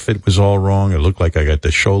fucking outfit was all wrong. It looked like I got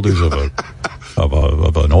the shoulders of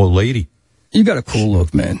an old lady. You got a cool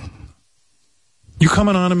look, man. You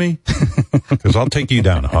coming on to me? Because I'll take you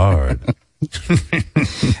down hard.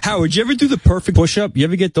 Howard, you ever do the perfect push-up? You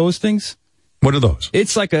ever get those things? What are those?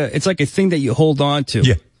 It's like a thing that you hold on to.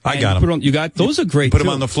 Yeah. I got them. You got those are great. Put them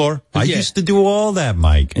on the floor. I used to do all that,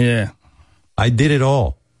 Mike. Yeah, I did it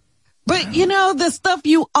all. But the stuff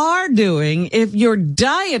you are doing, if your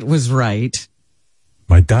diet was right,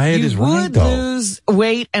 my diet is right, though. You would lose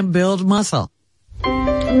weight and build muscle.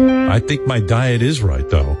 I think my diet is right,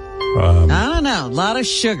 though. I don't know. A lot of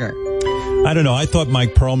sugar. I don't know. I thought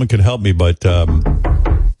Mike Perlman could help me, but at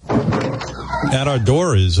our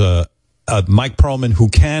door is Mike Perlman who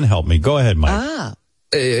can help me. Go ahead, Mike. Ah.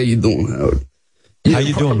 Hey, how you doing, Howard? How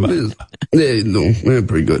you doing, man? Yeah,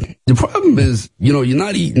 pretty good. The problem is, you're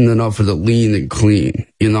not eating enough of the lean and clean.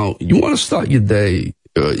 You want to start your day,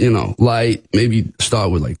 light. Maybe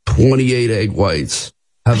start with like 28 egg whites.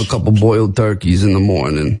 Have a couple boiled turkeys in the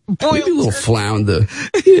morning. Maybe a little flounder.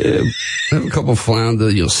 Yeah, have a couple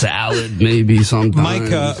flounder, salad maybe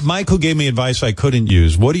sometimes. Mike, who gave me advice I couldn't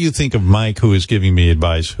use. What do you think of Mike, who is giving me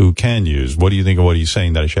advice who can use? What do you think of what he's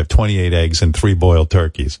saying, that I should have 28 eggs and 3 boiled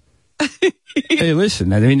turkeys? Hey,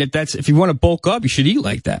 listen, I mean, if you want to bulk up, you should eat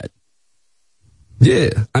like that. Yeah.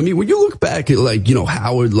 I mean, when you look back at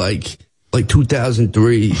Howard, like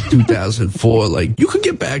 2003, 2004, you could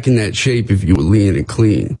get back in that shape if you were lean and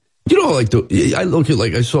clean. I look at,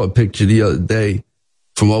 I saw a picture the other day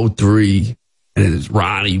from 03, and it's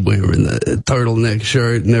Ronnie wearing the turtleneck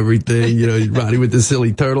shirt and everything, Ronnie with the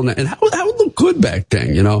silly turtleneck. And Howard looked good back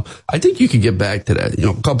then, I think you could get back to that,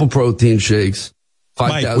 a couple protein shakes.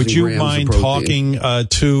 Mike, would you mind talking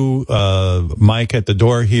to Mike at the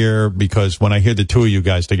door here? Because when I hear the two of you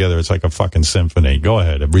guys together, it's like a fucking symphony. Go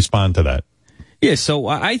ahead, respond to that. Yeah, so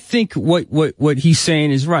I think what he's saying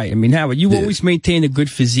is right. I mean, Howard, you always maintain a good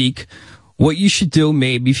physique what you should do,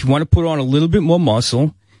 maybe, if you want to put on a little bit more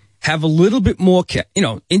muscle, have a little bit more,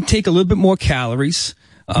 intake a little bit more calories.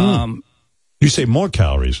 You say more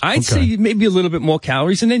calories? I'd say maybe a little bit more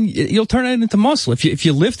calories, and then you'll turn it into muscle. If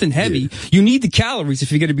you're lifting heavy, you need the calories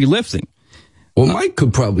if you're going to be lifting. Well, Mike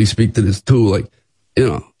could probably speak to this too. Like,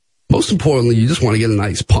 most importantly, you just want to get a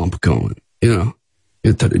nice pump going.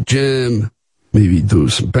 Get to the gym, maybe do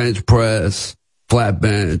some bench press, flat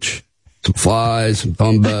bench, some flies, some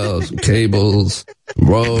dumbbells, some cables, some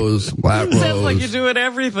rows, some lat rows. Sounds like you're doing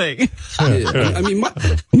everything. Yeah, I mean,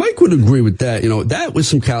 Mike would agree with that. That with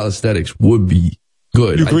some calisthenics would be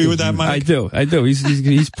good. You agree with that, Mike? I do.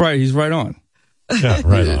 He's right on. Yeah,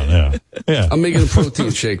 right on. Yeah. I'm making a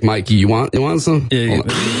protein shake, Mikey. You want some? Yeah.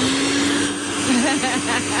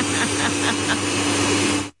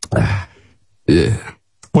 Yeah.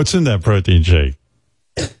 What's in that protein shake?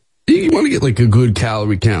 You want to get like a good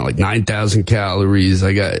calorie count, like 9,000 calories.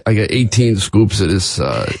 I got 18 scoops of this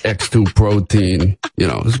X2 protein.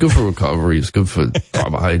 It's good for recovery. It's good for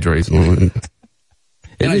carbohydrates. And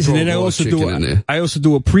then I also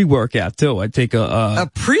do a pre-workout too. I take a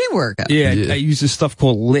pre-workout. Yeah, I use this stuff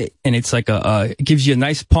called Lit, and it's like it gives you a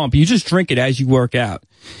nice pump. You just drink it as you work out.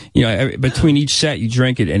 Between each set, you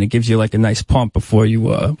drink it, and it gives you like a nice pump before you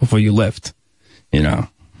lift.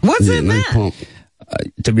 What's in that? Pump.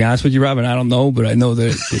 To be honest with you, Robin, I don't know, but I know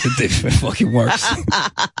that it fucking works.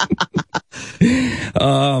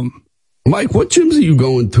 Mike, what gyms are you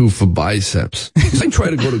going to for biceps? I try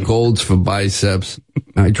to go to Gold's for biceps.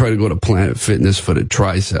 I try to go to Planet Fitness for the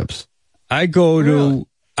triceps. I go to,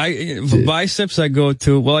 for biceps, I go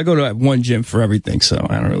to one gym for everything, so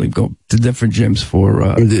I don't really go to different gyms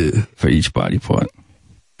for each body part.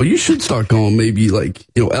 Well, you should start going maybe like,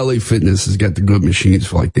 LA Fitness has got the good machines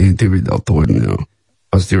for like the anterior deltoid and,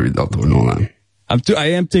 posterior deltoid and all that. I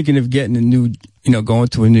am thinking of getting a new, going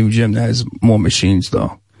to a new gym that has more machines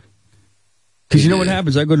though. Cause you know what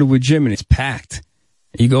happens? I go to a gym and it's packed.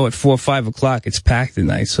 You go at 4 or 5 o'clock, it's packed at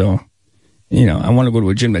night. So, I want to go to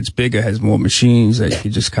a gym that's bigger, has more machines that you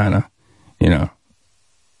just kind of, Yeah,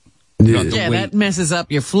 that messes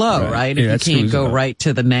up your flow, right? If you can't go right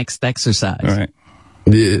to the next exercise. Right.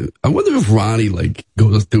 Yeah, I wonder if Ronnie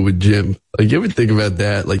goes to a gym. You ever think about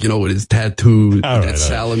that? With his tattoo, that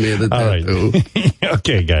salamander tattoo.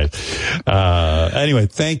 Okay, guys. Anyway,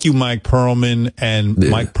 thank you, Mike Perlman and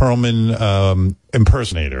Mike Perlman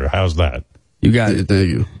impersonator. How's that? You got it. Thank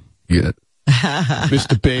you. Yeah,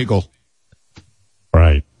 Mr. Bagel.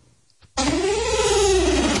 Right.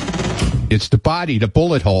 It's the body, the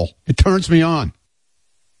bullet hole. It turns me on.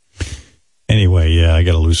 Anyway, yeah, I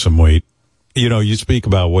got to lose some weight. You speak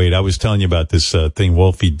about weight. I was telling you about this thing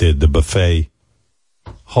Wolfie did, the buffet.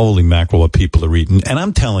 Holy mackerel, what people are eating. And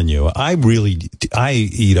I'm telling you, I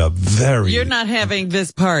eat a very... You're not having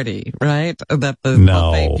this party, right? That the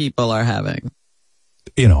buffet people are having.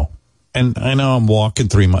 And I know I'm walking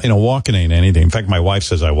 3 miles. Walking ain't anything. In fact, my wife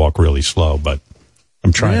says I walk really slow, but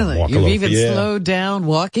I'm trying to walk a little. You've even slowed down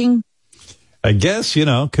walking? I guess,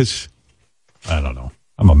 because I don't know.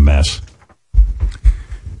 I'm a mess.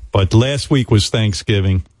 But last week was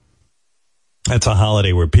Thanksgiving. That's a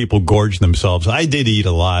holiday where people gorge themselves. I did eat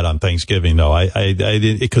a lot on Thanksgiving, though. I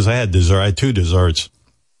did, because I had dessert. I had 2 desserts.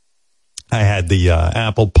 I had the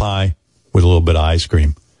apple pie with a little bit of ice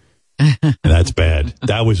cream. And that's bad.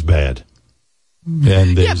 That was bad.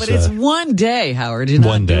 And but it's one day, Howard. You're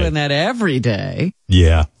not doing that every day.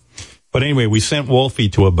 Yeah. But anyway, we sent Wolfie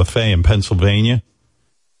to a buffet in Pennsylvania,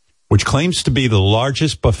 which claims to be the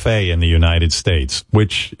largest buffet in the United States,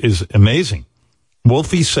 which is amazing.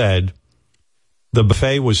 Wolfie said the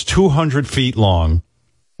buffet was 200 feet long.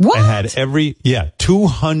 What? And had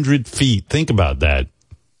 200 feet. Think about that.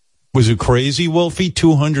 Was it crazy, Wolfie?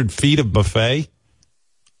 200 feet of buffet?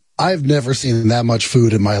 I've never seen that much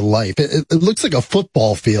food in my life. It looks like a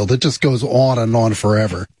football field. It just goes on and on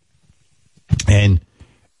forever. And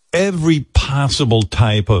every possible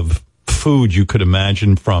type of food you could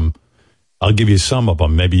imagine from, I'll give you some of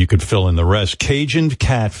them. Maybe you could fill in the rest. Cajun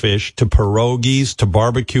catfish to pierogies to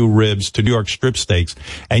barbecue ribs to New York strip steaks.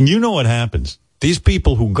 And you know what happens? These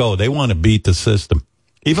people who go, they want to beat the system.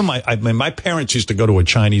 Even my parents used to go to a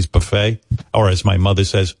Chinese buffet, or as my mother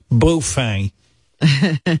says, buffet.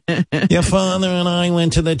 Your father and I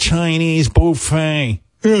went to the Chinese buffet.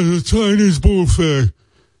 Yeah, the Chinese buffet.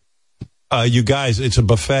 You guys, it's a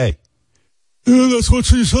buffet. Yeah, that's what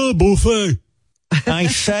she said, buffet. I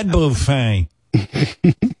said buffet.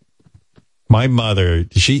 My mother,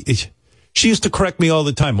 she used to correct me all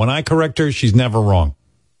the time. When I correct her, she's never wrong.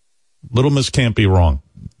 Little Miss can't be wrong.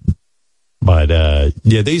 But, they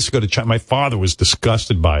used to go to China. My father was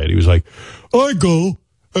disgusted by it. He was like, I go,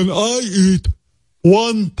 and I eat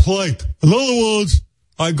one plate. In other words,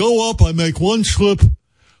 I go up, I make one trip,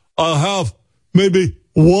 I have maybe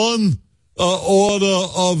one order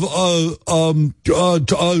of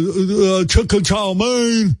chicken chow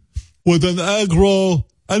mein with an egg roll,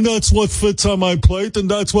 and that's what fits on my plate, and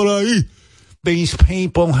that's what I eat. These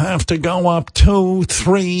people have to go up 2,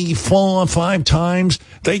 3, 4, 5 times.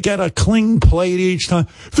 They get a clean plate each time.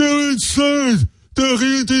 They're insane. They're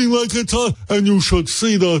eating like it's hot. And you should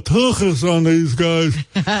see the tuchus on these guys.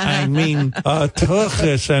 I mean, a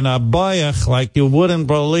tuchus and a bayach like you wouldn't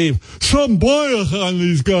believe. Some bayach on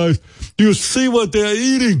these guys. You see what they're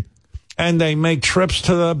eating. And they make trips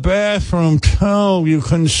to the bathroom, too. You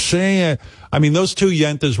can see it. I mean, those two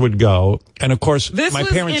yentas would go. And, of course, my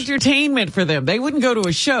parents... This was entertainment for them. They wouldn't go to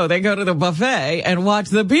a show. They go to the buffet and watch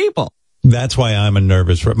the people. That's why I'm a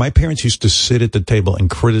nervous wreck. My parents used to sit at the table and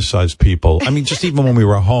criticize people. I mean, just even when we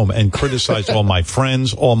were home, and criticize all my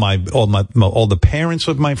friends, all the parents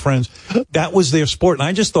of my friends. That was their sport. And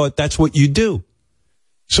I just thought that's what you do.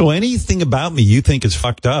 So anything about me you think is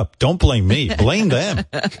fucked up, don't blame me. Blame them.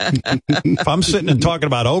 If I'm sitting and talking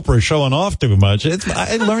about Oprah showing off too much,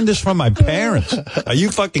 I learned this from my parents. Are you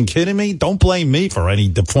fucking kidding me? Don't blame me for any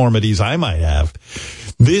deformities I might have.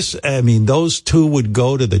 Those two would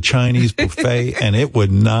go to the Chinese buffet and it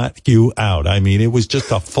would knock you out. I mean, it was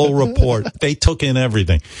just a full report. They took in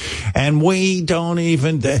everything. And we don't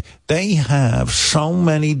even, they have so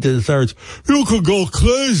many desserts. You could go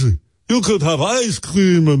crazy. You could have ice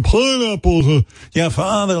cream and pineapples. Your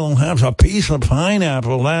father will have a piece of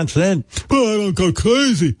pineapple, that's it. But I don't go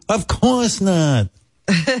crazy. Of course not.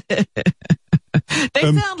 They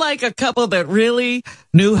sound like a couple that really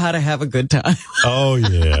knew how to have a good time. Oh,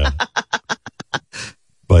 yeah.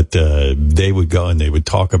 But they would go and they would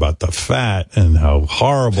talk about the fat and how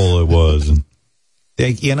horrible it was. And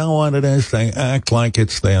you know what it is? They act like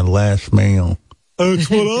it's their last meal. That's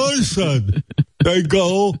what I said. They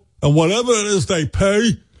go, and whatever it is they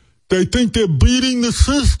pay, they think they're beating the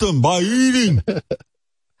system by eating.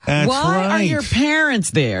 That's Why are your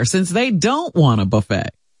parents there since they don't want a buffet?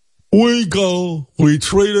 We go, we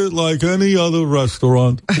treat it like any other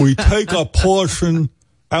restaurant. We take a portion,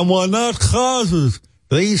 and we're not chazes.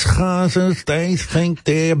 These chazes, they think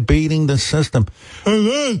they're beating the system. And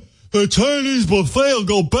then the Chinese buffet will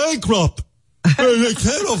go bankrupt. They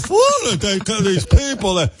can't afford it. These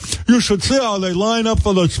people, you should see how they line up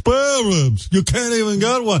for the spare ribs. You can't even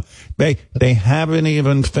get one. They haven't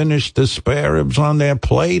even finished the spare ribs on their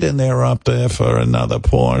plate, and they're up there for another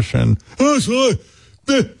portion. That's right.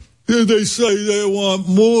 They say they want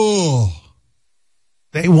more.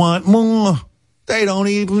 They want more. They don't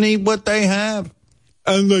even eat what they have.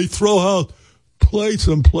 And they throw out plates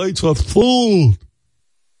and plates of food.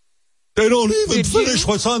 They don't even finish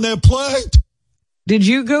what's on their plate. Did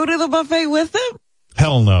you go to the buffet with them?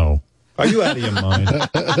 Hell no. Are you out of your mind?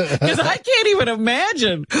 Because I can't even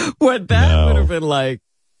imagine what that would have been like.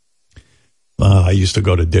 I used to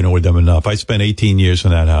go to dinner with them enough. I spent 18 years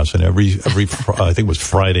in that house, and every I think it was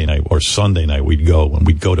Friday night or Sunday night we'd go, and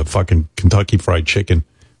we'd go to fucking Kentucky Fried Chicken.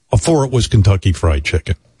 Before it was Kentucky Fried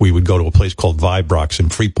Chicken, we would go to a place called Vibrox in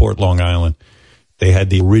Freeport, Long Island. They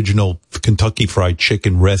had the original Kentucky Fried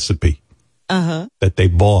Chicken recipe that they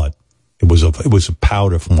bought. It was a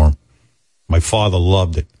powder form. My father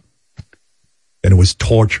loved it, and it was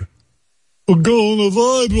torture. We're going to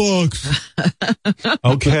Vibrox.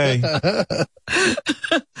 Okay.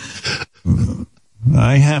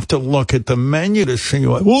 I have to look at the menu to see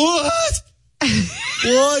what. What?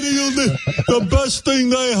 Why do you think the best thing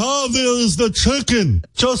they have there is the chicken?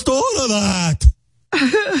 Just order that.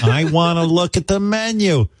 I want to look at the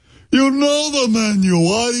menu. You know the menu.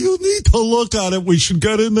 Why do you need to look at it? We should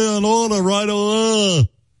get in there and order right away.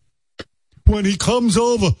 When he comes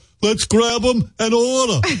over, let's grab him and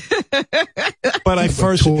order. But I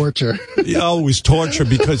first torture. Always torture,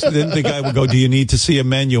 because then the guy would go, "Do you need to see a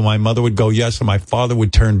menu?" My mother would go, "Yes," and my father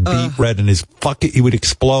would turn beet red and he would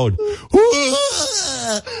explode.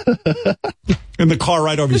 In the car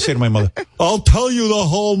right over, you say to my mother, "I'll tell you the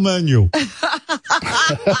whole menu."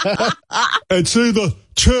 It's either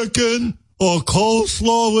chicken or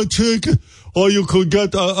coleslaw with chicken, or you could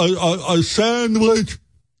get a sandwich.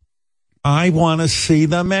 I want to see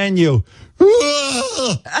the menu.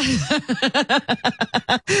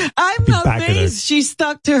 I'm amazed she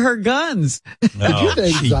stuck to her guns. No,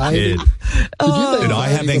 did you have anxiety? Did I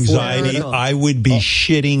have anxiety? I would be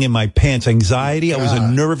shitting in my pants. Anxiety. I was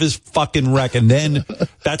a nervous fucking wreck. And then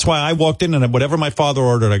that's why I walked in, and whatever my father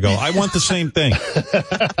ordered, I go, "I want the same thing."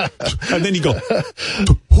 And then you go,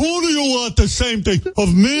 "Who do you want the same thing?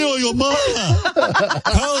 Of me or your mother?"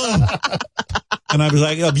 Tell him. And I was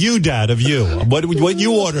like, of you, Dad, of you. What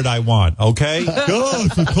you ordered, I want, okay?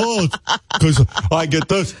 Yes, of course. Because I get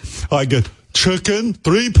this. I get chicken,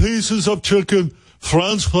 3 pieces of chicken,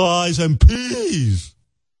 French fries, and peas.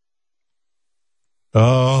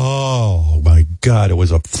 Oh, my God. It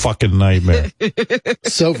was a fucking nightmare.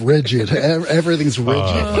 So rigid. Everything's rigid.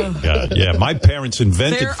 Oh, my God. Yeah, my parents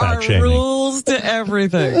invented fat shaming. There are rules to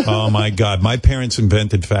everything. Oh, my God. My parents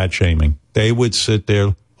invented fat shaming. They would sit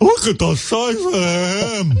there, look at the size of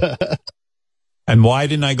him. And why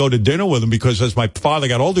didn't I go to dinner with him? Because as my father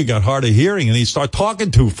got older, he got hard of hearing, and he started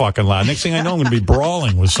talking too fucking loud. Next thing I know, I'm going to be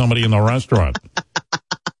brawling with somebody in the restaurant.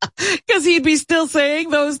 Because he'd be still saying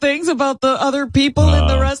those things about the other people in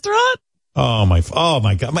the restaurant? Oh my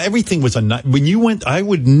God. Everything was when you went, I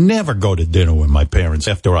would never go to dinner with my parents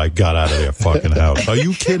after I got out of their fucking house. Are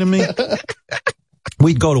you kidding me?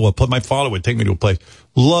 We'd go to a place, my father would take me to a place,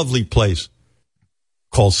 lovely place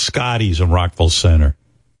called Scotty's in Rockville Center.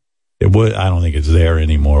 I don't think it's there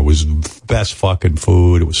anymore. It was best fucking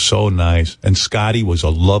food. It was so nice. And Scotty was a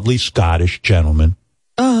lovely Scottish gentleman.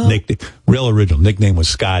 Real original. Nickname was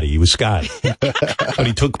Scotty. He was Scotty. But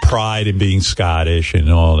he took pride in being Scottish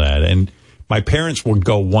and all that. And my parents would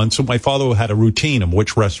go once. So my father had a routine of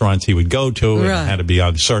which restaurants he would go to. And it had to be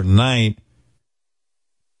on a certain night.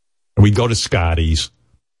 And we'd go to Scotty's.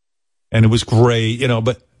 And it was great,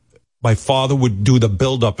 but my father would do the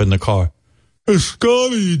build-up in the car. Hey,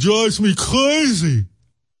 Scotty, he drives me crazy.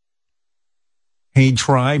 He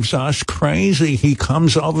drives us crazy. He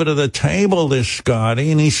comes over to the table, this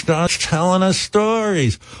Scotty, and he starts telling us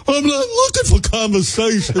stories. I'm not looking for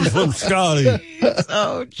conversation from Scotty.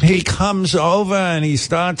 He comes over and he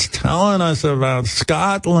starts telling us about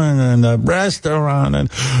Scotland and the restaurant,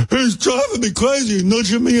 and he's driving me crazy,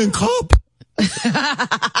 nudging me in cup.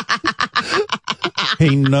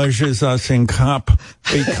 He nudges us in cup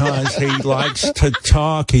because he likes to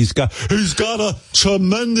talk. He's got a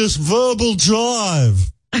tremendous verbal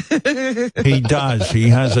drive. He does. He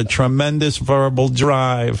has a tremendous verbal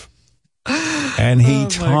drive. And he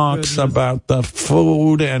talks about the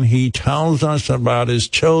food, and he tells us about his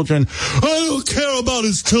children. I don't care about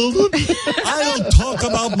his children. I don't talk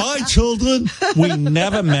about my children. We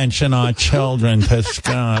never mention our children to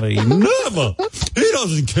Scotty. Never. He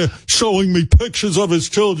doesn't care showing me pictures of his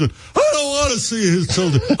children. I don't want to see his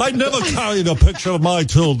children. I never carried a picture of my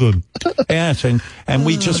children. Yes, and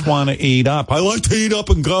we just want to eat up. I like to eat up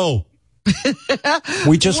and go.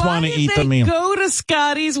 We just want to eat the meal. Go to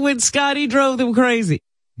Scotty's when Scotty drove them crazy.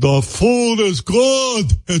 The food is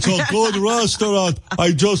good. It's a good restaurant.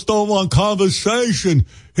 I just don't want conversation.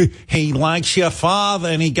 He likes your father,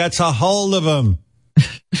 and he gets a hold of him.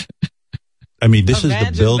 I mean, this is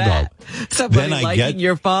the build-up. Somebody liking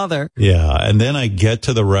your father. Yeah, and then I get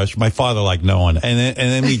to the restaurant. My father like no one. And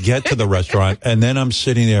then we get to the restaurant, and then I'm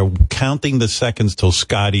sitting there counting the seconds till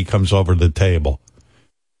Scotty comes over to the table.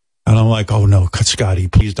 And I'm like, oh, no, Scotty,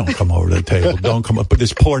 please don't come over to the table. Don't come up. But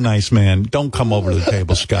this poor, nice man, don't come over to the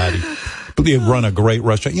table, Scotty. But you run a great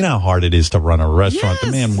restaurant. You know how hard it is to run a restaurant.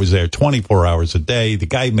 Yes. The man was there 24 hours a day. The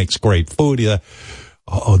guy makes great food.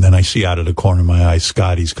 Then I see out of the corner of my eye,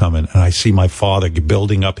 Scotty's coming. And I see my father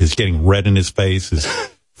building up. He's getting red in his face.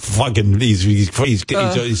 And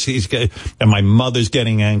my mother's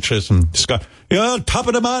getting anxious, and Scott, top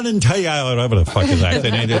of the morning, tell you whatever the fuck is that.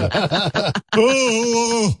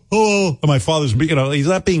 And my father's, he's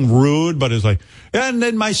not being rude, but it's like, and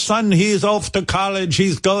then my son, he's off to college.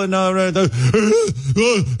 He's going over we'll have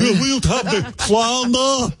the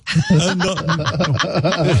flounder.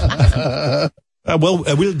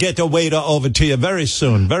 We'll get a waiter over to you very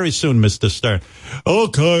soon, Mr. Stern.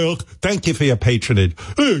 Okay. Thank you for your patronage.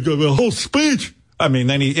 Hey, give me a whole speech. I mean,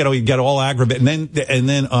 then he'd get all aggravated, and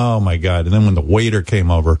then, oh my God. And then when the waiter came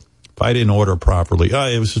over, if I didn't order properly,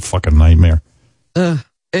 it was a fucking nightmare.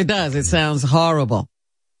 It does. It sounds horrible.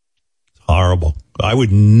 Horrible. I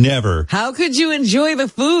would never. How could you enjoy the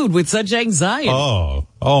food with such anxiety? Oh,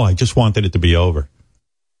 I just wanted it to be over.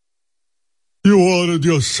 You ordered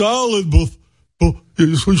your salad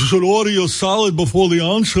you should order your salad before the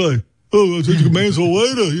entree. Oh, you may as well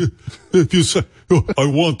waiter. If you say, I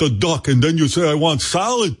want the duck, and then you say, I want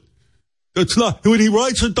salad. That's not, when he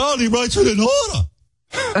writes it down, he writes it in order.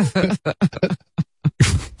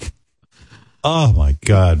 Oh, my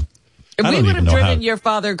God. We would have driven your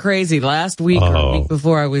father crazy last week or a week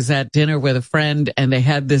before. I was at dinner with a friend, and they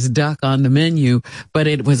had this duck on the menu, but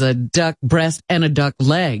it was a duck breast and a duck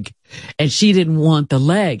leg. And she didn't want the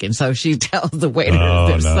leg. And so she tells the waiter,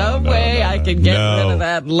 there's some way I can get rid of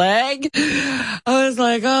that leg. I was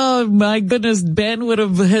like, oh my goodness, Ben would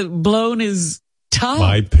have blown his tough.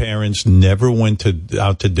 My parents never went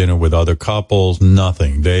out to dinner with other couples,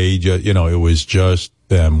 nothing. They just, it was just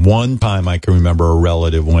them. One time I can remember a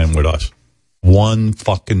relative went with us. One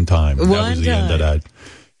fucking time. That was the end of that.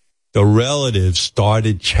 The relative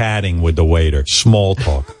started chatting with the waiter. Small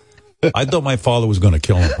talk. I thought my father was going to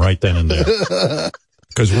kill him right then and there.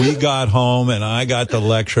 Because we got home and I got the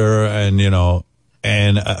lecture and,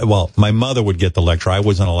 my mother would get the lecture. I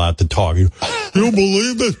wasn't allowed to talk. You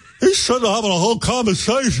believe this? He's sitting having a whole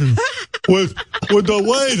conversation with the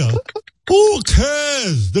waiter. Who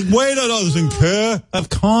cares? The waiter doesn't care. Of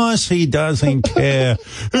course he doesn't care.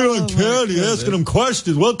 He doesn't care. He's asking him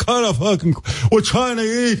questions. What kind of fucking... We're trying to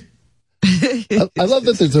eat. I love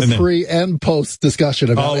that there's a pre and post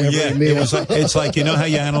discussion about every meal. It's like, how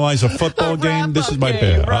you analyze a football game? This is my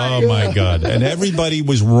bad. Right. Oh, my God. And everybody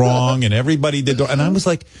was wrong, and everybody did... And I was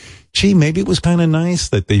like, gee, maybe it was kind of nice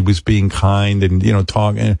that they was being kind and,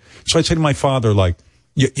 talking. So I said to my father, like,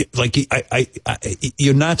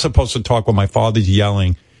 you're not supposed to talk when my father's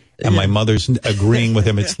yelling and my mother's agreeing with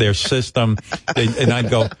him. It's their system. And I'd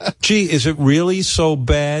go, gee, is it really so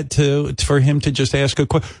bad for him to just ask a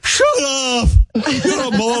question? Shut up! You're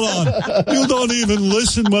a moron. You don't even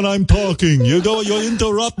listen when I'm talking. You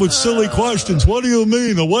interrupt with silly questions. What do you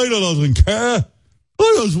mean? The waiter doesn't care?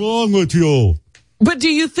 What is wrong with you? But do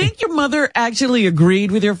you think your mother actually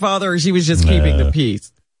agreed with your father, or she was just keeping the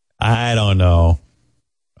peace? I don't know.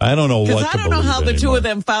 I don't know what to believe. I don't know how the two of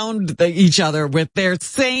them found each other with they had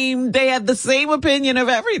the same opinion of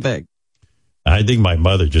everything. I think my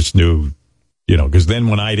mother just knew, because then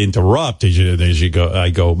when I'd interrupt, I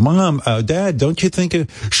go, Mom, Dad, don't you think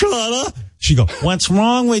shut up? She go, what's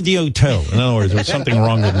wrong with you two? In other words, there's something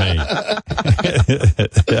wrong with me.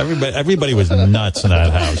 Everybody was nuts in that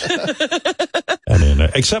house. I mean,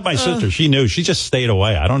 except my sister. She knew. She just stayed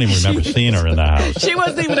away. I don't even remember seeing her in the house. She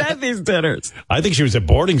wasn't even at these dinners. I think she was at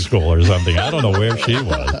boarding school or something. I don't know where she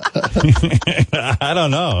was. I don't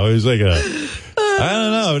know. It was like I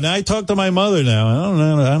don't know. Now I talk to my mother now.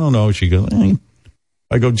 I don't know. She goes,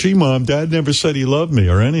 I go, gee, Mom, Dad never said he loved me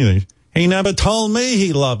or anything. He never told me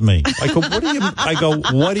he loved me. I go,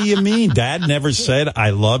 what do you mean? Dad never said I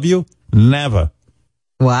love you? Never.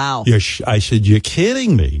 Wow. I said, you're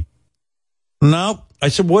kidding me. No. I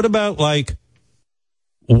said, what about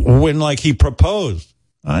when he proposed?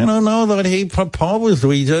 I don't know that he proposed.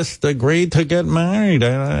 We just agreed to get married.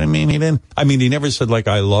 I mean, he never said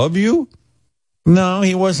I love you. No,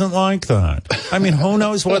 he wasn't like that. I mean, who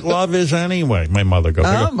knows what love is anyway? My mother goes,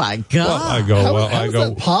 oh my God. Well, how is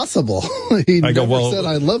that possible? He never said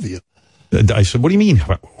I love you. I said, what do you mean?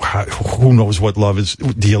 Who knows what love is?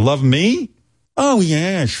 Do you love me? Oh,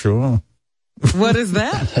 yeah, sure. What is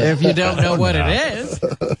that? If you don't know what it is.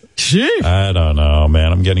 Gee. I don't know,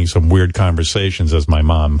 man. I'm getting some weird conversations as my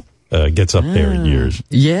mom gets up there in years.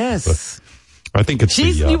 Yes. But I think it's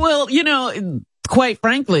quite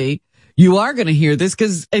frankly, you are going to hear this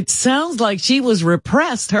because it sounds like she was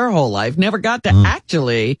repressed her whole life, never got to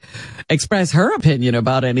actually express her opinion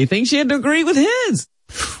about anything. She had to agree with his.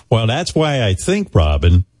 Well, that's why I think,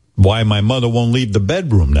 Robin, why my mother won't leave the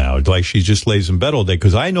bedroom now. It's like she just lays in bed all day.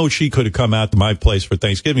 Because I know she could have come out to my place for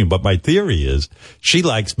Thanksgiving, but my theory is she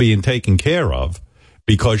likes being taken care of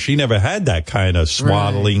because she never had that kind of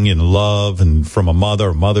swaddling and love and from a mother.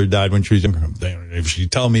 Her mother died when she was young. If she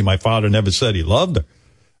tell me my father never said he loved her.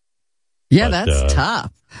 Yeah, but, that's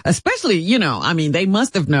tough. Especially, they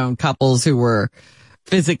must have known couples who were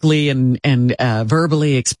physically and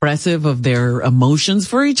verbally expressive of their emotions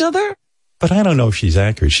for each other. But I don't know if she's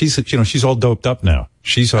accurate. She's all doped up now.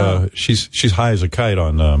 She's she's high as a kite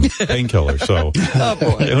on painkillers. So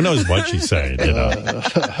who knows what she's saying?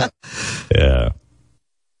 Yeah.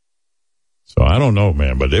 So I don't know,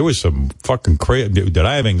 man. But there was some fucking crazy. Did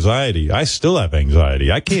I have anxiety? I still have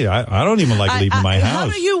anxiety. I can't. I don't even like leaving my house. How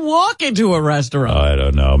do you walk into a restaurant? I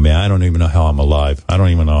don't know, man. I don't even know how I'm alive. I don't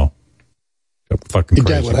even know. Fucking crazy. Your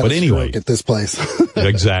dad would have a stroke at this place.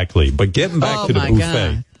 Exactly. But getting back to the buffet.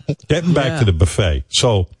 God. Getting back to the buffet.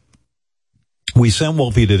 So we sent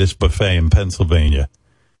Wolfie to this buffet in Pennsylvania.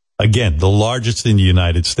 Again, the largest in the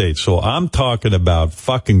United States. So I'm talking about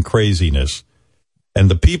fucking craziness. And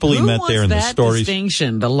the people he met there in the stories.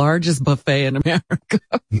 Distinction, the largest buffet in America.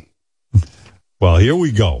 Well, here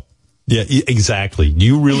we go. Yeah, exactly.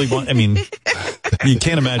 You really want, you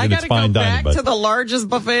can't imagine it's fine dining. I got to go back to the largest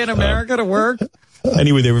buffet in America to work.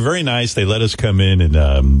 Anyway, they were very nice. They let us come in,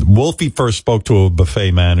 and Wolfie first spoke to a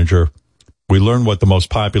buffet manager. We learned what the most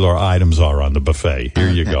popular items are on the buffet. Here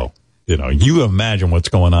you go. You imagine what's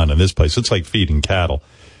going on in this place. It's like feeding cattle.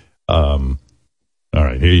 All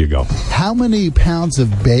right, here you go. How many pounds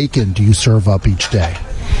of bacon do you serve up each day?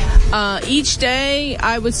 Each day,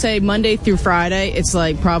 I would say Monday through Friday, it's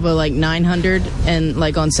like probably like 900, and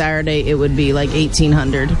like on Saturday, it would be like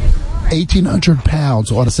 1,800. 1,800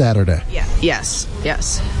 pounds on a Saturday. Yeah. Yes.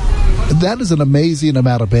 That is an amazing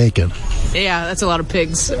amount of bacon. Yeah, that's a lot of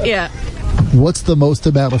pigs. Yeah. What's the most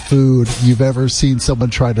amount of food you've ever seen someone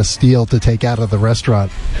try to steal to take out of the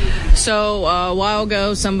restaurant? So a while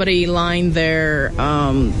ago, somebody lined their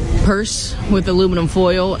purse with aluminum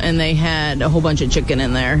foil, and they had a whole bunch of chicken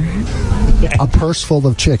in there. A purse full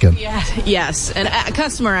of chicken? Yeah, yes. And a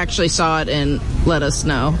customer actually saw it and let us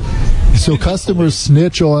know. So customers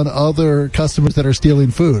snitch on other customers that are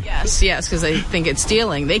stealing food? Yes, because they think it's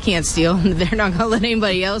stealing. They can't steal. They're not going to let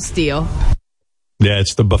anybody else steal. Yeah,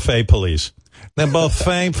 it's the buffet police. The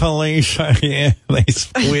buffet police, yeah, they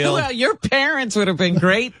squeal. Well, your parents would have been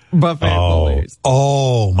great buffet police.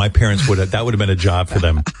 Oh, my parents would have, that would have been a job for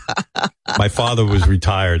them. My father was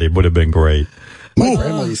retired. It would have been great. My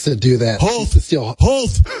grandma used to do that. Halt!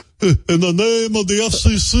 In the name of the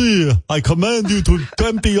FCC, I command you to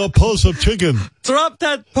empty your purse of chicken. Drop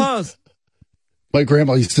that purse. My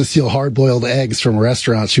grandma used to steal hard-boiled eggs from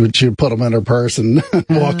restaurants. She would put them in her purse and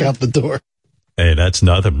walk out the door. Hey, that's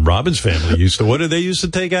nothing. Robin's family used to. What did they used to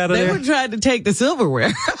take out of there? They were trying to take the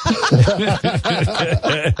silverware.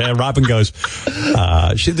 And Robin goes,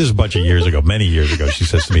 this is a bunch of years ago, many years ago. She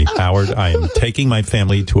says to me, Howard, I am taking my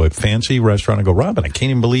family to a fancy restaurant. I go, Robin, I can't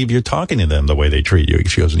even believe you're talking to them the way they treat you.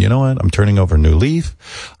 She goes, you know what? I'm turning over a new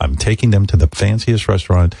leaf. I'm taking them to the fanciest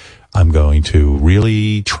restaurant. I'm going to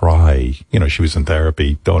really try. You know, she was in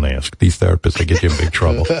therapy. Don't ask. These therapists, they get you in big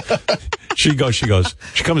trouble. She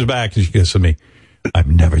comes back and she goes to me,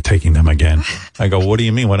 I'm never taking them again. I go, what do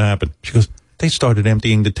you mean? What happened? She goes, they started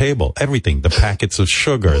emptying the table. Everything. The packets of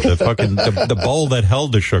sugar, the fucking, the bowl that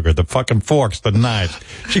held the sugar, the fucking forks, the knives.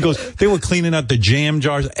 She goes, they were cleaning out the jam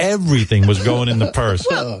jars. Everything was going in the purse.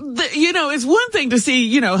 Well, it's one thing to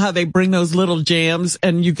see, how they bring those little jams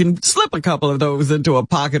and you can slip a couple of those into a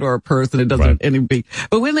pocket or a purse and it doesn't any big.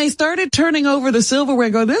 But when they started turning over the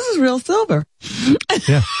silverware, go, this is real silver.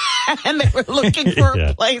 Yeah. And they were looking for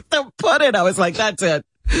a place to put it. I was like, that's it.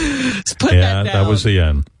 Just put that down. That was the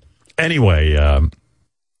end. Anyway,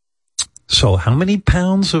 so how many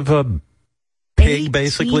pounds of pig,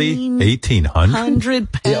 basically?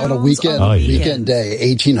 1,800? Pounds. Yeah, on a weekend day,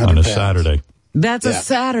 1,800 on a pounds. Saturday. That's a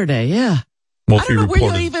Saturday, yeah. Wolfie I don't know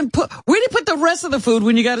reported. where do you put the rest of the food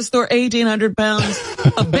when you got to store 1,800 pounds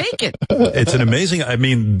of bacon? It's an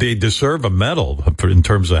amazing, they deserve a medal in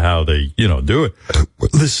terms of how they, do it.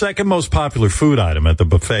 The second most popular food item at the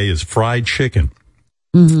buffet is fried chicken.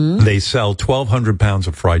 Mm-hmm. They sell 1,200 pounds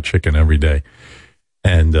of fried chicken every day.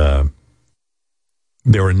 And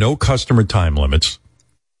there are no customer time limits.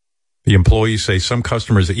 The employees say some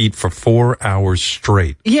customers eat for 4 hours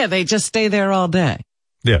straight. Yeah, they just stay there all day.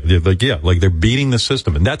 Yeah, like they're beating the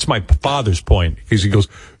system. And that's my father's point, because he goes,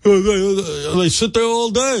 they sit there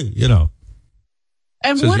all day,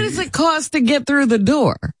 And so what does it cost to get through the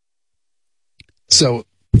door? So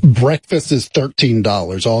breakfast is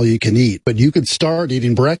 $13, all you can eat, but you could start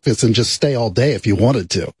eating breakfast and just stay all day if you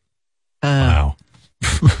wanted to. Wow.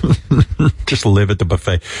 Just live at the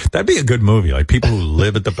buffet. That'd be a good movie. Like people who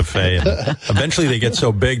live at the buffet and eventually they get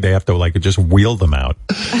so big they have to just wheel them out.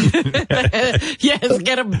 Yes,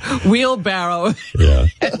 get a wheelbarrow. Yeah.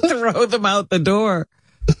 And throw them out the door.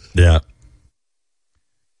 Yeah.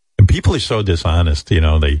 And people are so dishonest, they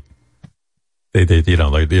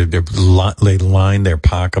line their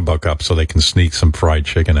pocketbook up so they can sneak some fried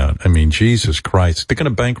chicken out. I mean, Jesus Christ, they're going to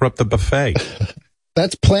bankrupt the buffet.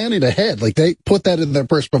 That's planning ahead. Like they put that in their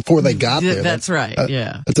purse before they got there. That's right.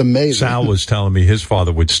 Yeah. That's amazing. Sal was telling me his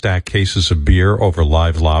father would stack cases of beer over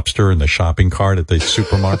live lobster in the shopping cart at the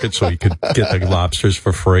supermarket so he could get the lobsters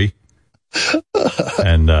for free.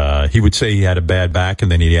 And he would say he had a bad back and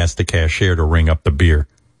then he'd ask the cashier to ring up the beer.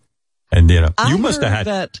 And you must have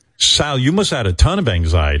had Sal, you must have had a ton of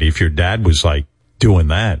anxiety if your dad was like doing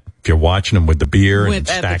that. If you're watching him with the beer and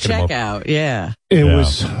stacking them up. At the checkout, yeah. It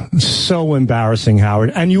was so embarrassing,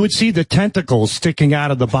 Howard. And you would see the tentacles sticking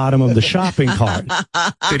out of the bottom of the shopping cart.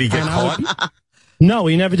 Did he get caught? No,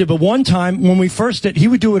 he never did. But one time when we first did, he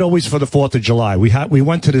would do it always for the 4th of July. We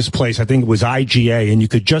went to this place, I think it was IGA, and you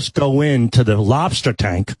could just go into the lobster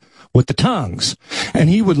tank with the tongues. And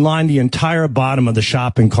he would line the entire bottom of the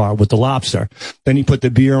shopping cart with the lobster. Then he put the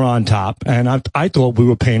beer on top. And I thought we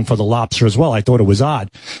were paying for the lobster as well. I thought it was odd.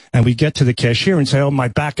 And we get to the cashier and say, oh, my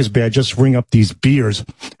back is bad. Just ring up these beers.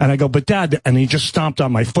 And I go, but Dad, and he just stomped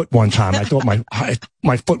on my foot one time. I thought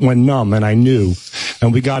my foot went numb, and I knew.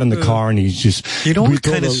 And we got in the car, and he's just... You know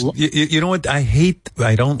what you know what?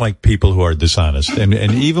 I don't like people who are dishonest. And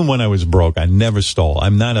even when I was broke, I never stole.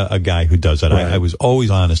 I'm not a guy who does that. Right. I was always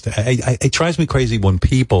honest. It drives me crazy when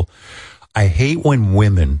I hate when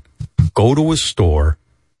women go to a store,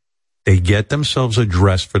 they get themselves a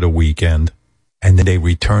dress for the weekend, and then they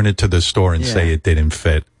return it to the store and say it didn't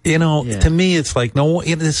fit. You know, to me, it's like, no,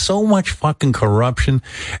 there's so much fucking corruption.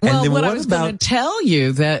 Well, and then what I was going to tell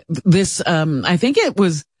you that this, I think it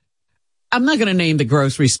was, I'm not going to name the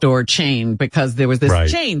grocery store chain because there was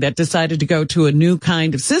this chain that decided to go to a new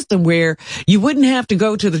kind of system where you wouldn't have to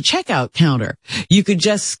go to the checkout counter. You could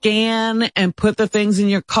just scan and put the things in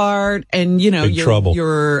your card, and,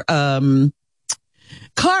 your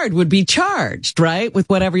card would be charged, right? With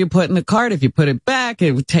whatever you put in the card. If you put it back,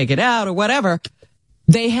 it would take it out or whatever.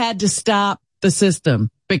 They had to stop the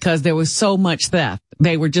system because there was so much theft.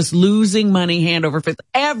 They were just losing money hand over fist.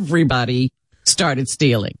 Everybody started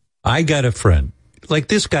stealing. I got a friend. Like,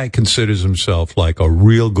 this guy considers himself like a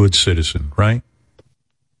real good citizen, right?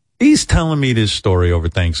 He's telling me this story over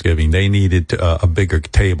Thanksgiving. They needed a bigger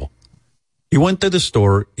table. He went to the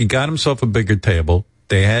store. He got himself a bigger table.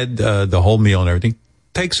 They had the whole meal and everything.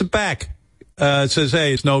 Takes it back. Says,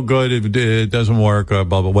 hey, it's no good. It doesn't work, blah,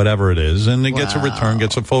 blah, whatever it is. And he gets a return,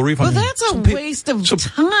 gets a full refund. Well, that's a waste of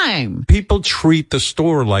time. People treat the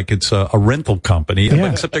store like it's a rental company,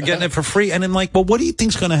 except they're getting it for free. And then, like, well, what do you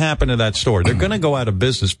think's going to happen to that store? They're going to go out of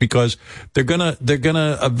business because they're going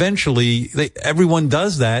to eventually, everyone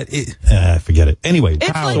does that. Forget it. Anyway. It's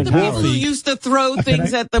like the people who used to throw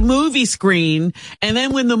things at the movie screen. And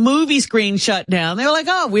then when the movie screen shut down, they were like,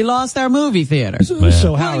 oh, we lost our movie theater.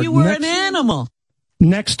 So Howard, you were an animal.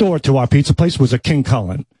 Next door to our pizza place was a King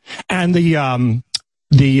Cullen, and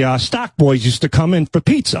the stock boys used to come in for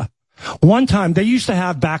pizza. One time, they used to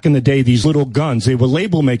have back in the day these little guns. They were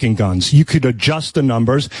label making guns. You could adjust the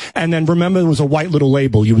numbers, and then remember there was a white little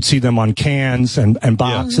label. You would see them on cans and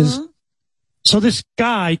boxes. Yeah. So this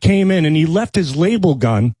guy came in and he left his label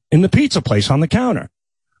gun in the pizza place on the counter.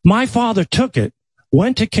 My father took it,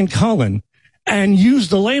 went to King Cullen, and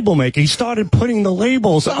used the label maker. He started putting the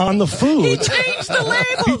labels on the food. He changed the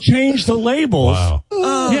labels. He changed the labels.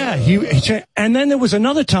 Wow. Yeah, and then there was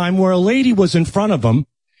another time where a lady was in front of him,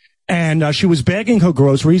 and she was bagging her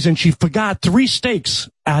groceries, and she forgot 3 steaks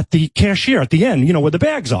at the cashier at the end, where the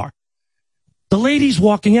bags are. The lady's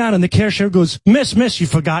walking out, and the cashier goes, Miss, you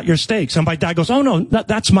forgot your steaks. And my dad goes, oh, no,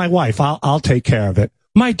 that's my wife. I'll take care of it.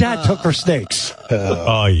 My dad took her steaks.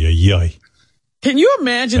 Can you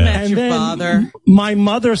imagine that, your father? My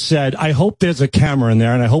mother said, I hope there's a camera in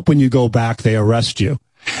there, and I hope when you go back, they arrest you.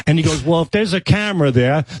 And he goes, well, if there's a camera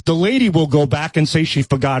there, the lady will go back and say she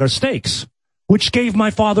forgot her steaks, which gave my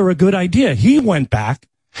father a good idea. He went back,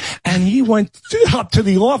 and he went up to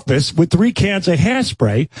the office with 3 cans of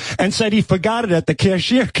hairspray and said he forgot it at the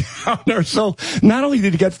cashier counter. So not only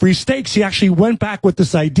did he get free steaks, he actually went back with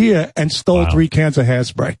this idea and stole 3 cans of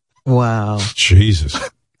hairspray. Wow. Jesus.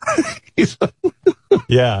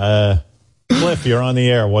 Yeah, Cliff, you're on the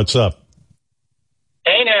air. What's up?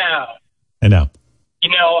 Hey now.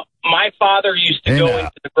 My father used to go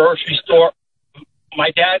into the grocery store. My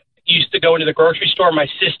dad used to go into the grocery store my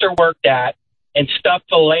sister worked at and stuff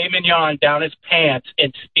filet mignon down his pants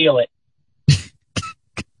and steal it.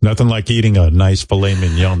 Nothing like eating a nice filet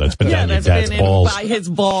mignon that's been down your dad's balls. By his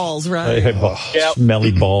balls, right? Yep.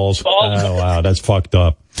 Smelly balls. Oh, wow, that's fucked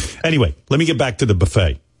up. Anyway, let me get back to the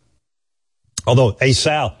buffet. Although, hey,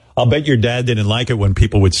 Sal, I'll bet your dad didn't like it when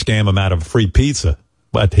people would scam him out of free pizza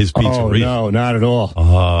at his pizzeria. Oh, no, not at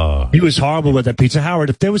all. He was horrible with that pizza.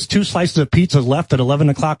 Howard, if there was 2 slices of pizza left at 11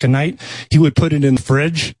 o'clock at night, he would put it in the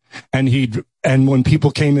fridge, and when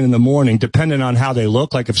people came in the morning, depending on how they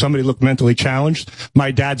look, like if somebody looked mentally challenged,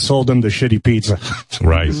 my dad sold them the shitty pizza.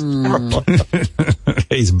 Right.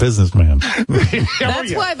 He's a businessman.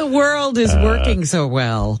 That's why the world is working so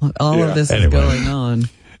well. All of this is going on.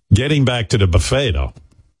 Getting back to the buffet, though,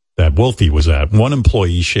 that Wolfie was at, one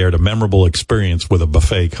employee shared a memorable experience with a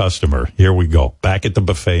buffet customer. Here we go. Back at the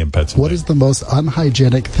buffet in Pennsylvania. What is the most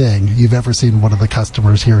unhygienic thing you've ever seen one of the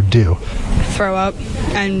customers here do? Throw up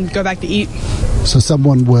and go back to eat. So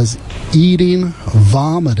someone was eating,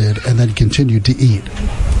 vomited, and then continued to eat.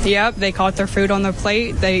 Yep, they caught their food on their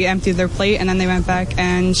plate, they emptied their plate, and then they went back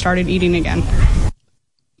and started eating again.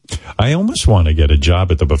 I almost want to get a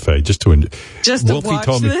job at the buffet just to Wolfie watch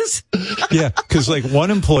told me, this. Yeah, because like one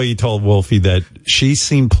employee told Wolfie that she's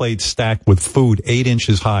seen plates stacked with food 8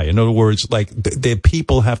 inches high. In other words, like the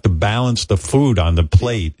people have to balance the food on the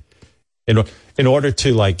plate in order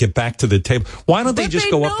to like get back to the table. Why don't they just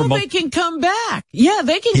go up from? They can come back. Yeah,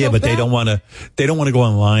 they can. Yeah, go but back. they don't want to. They don't want to go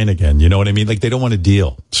online again. You know what I mean? Like they don't want to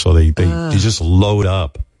deal, so they just load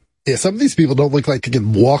up. Yeah, some of these people don't look like they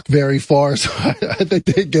can walk very far, so I think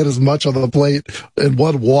they get as much on the plate in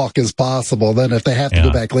one walk as possible. Then if they have to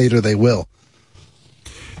go back later, they will.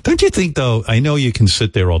 Don't you think, though, I know you can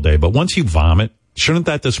sit there all day, but once you vomit, shouldn't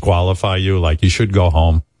that disqualify you? Like, you should go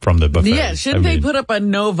home from the buffet. Yeah, shouldn't they put up a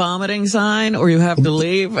no vomiting sign or you have to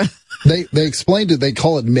leave? They explained it. They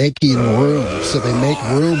call it making room. So they make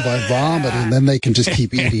room by vomiting, then they can just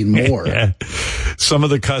keep eating more. Yeah. Some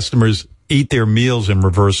of the customers eat their meals in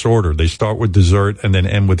reverse order. They start with dessert and then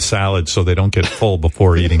end with salad so they don't get full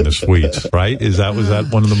before eating the sweets, right? Was that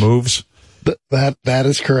one of the moves? That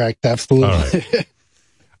is correct. Absolutely.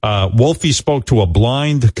 All right. Wolfie spoke to a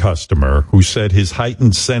blind customer who said his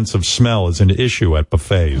heightened sense of smell is an issue at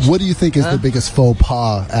buffets. What do you think is the biggest faux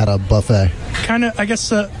pas at a buffet? Kind of, I guess,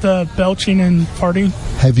 the belching and farting.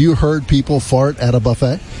 Have you heard people fart at a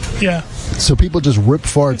buffet? Yeah. So people just rip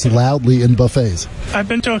farts loudly in buffets? I've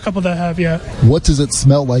been to a couple that have, yeah. What does it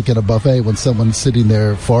smell like at a buffet when someone's sitting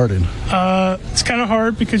there farting? It's kind of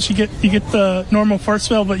hard because you get the normal fart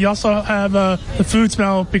smell, but you also have the food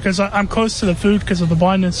smell because I'm close to the food because of the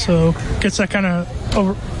blindness, so it gets that kind of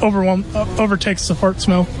overtakes the fart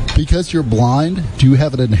smell. Because you're blind, do you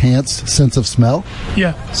have an enhanced sense of smell?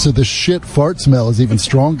 Yeah. So the shit fart smell is even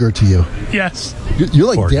stronger to you? Yes.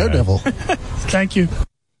 You're like Daredevil. Thank you.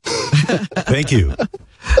 Thank you.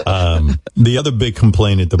 The other big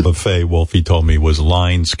complaint at the buffet, Wolfie told me, was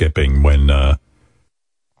line skipping when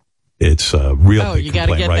it's a real big you got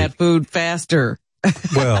to get that food faster.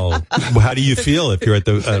 Well, how do you feel if you're at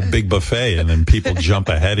the big buffet and then people jump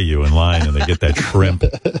ahead of you in line and they get that shrimp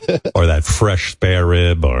or that fresh spare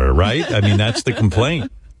rib or, right? I mean, that's the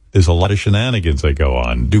complaint. There's a lot of shenanigans that go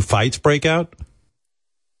on. Do fights break out?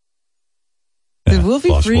 Did Wolfie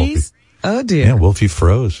freeze? Wolfie. Oh, dear. Yeah, Wolfie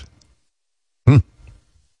froze.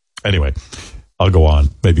 Anyway, I'll go on.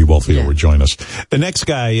 Maybe Wolfie will rejoin us. The next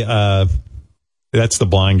guy, that's the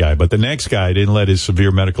blind guy, but the next guy didn't let his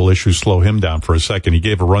severe medical issues slow him down for a second. He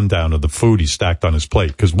gave a rundown of the food he stacked on his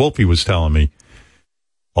plate, because Wolfie was telling me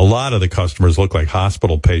a lot of the customers look like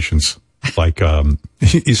hospital patients. Like,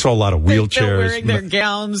 he saw a lot of wheelchairs. They're wearing their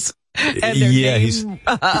gowns. And their name, he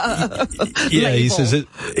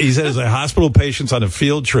says like hospital patients on a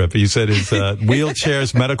field trip. He said his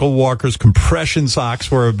wheelchairs, medical walkers, compression socks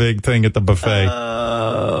were a big thing at the buffet.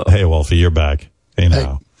 Hey, Wolfie, you're back. Hey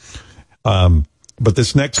now. But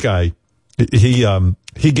this next guy, he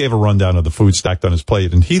gave a rundown of the food stacked on his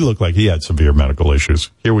plate, and he looked like he had severe medical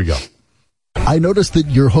issues. Here we go. I noticed that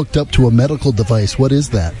you're hooked up to a medical device. What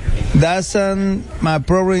is that? That's my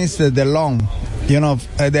problem is the lung. You know,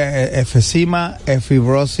 the emphysema,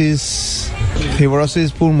 fibrosis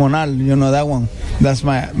pulmonar. You know that one. That's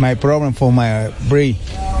my problem for my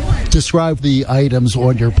breath. Describe the items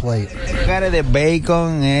on your plate. Got the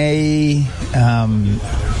bacon,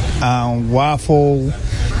 waffle,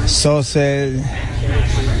 sausage,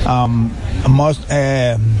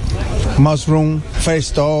 mushroom, fresh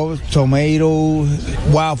toast, tomato,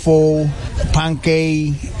 waffle,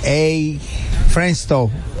 pancake, egg, French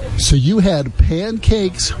toast. So you had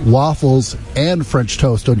pancakes, waffles, and French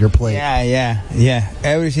toast on your plate. Yeah.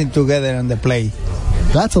 Everything together on the plate.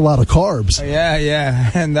 That's a lot of carbs.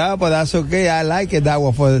 Yeah. And but that's okay. I like it that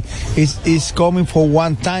way. It's coming for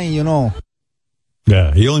one time, you know.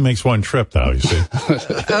 Yeah, he only makes one trip, though, you see.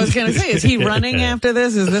 I was going to say, is he running after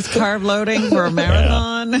this? Is this carb loading for a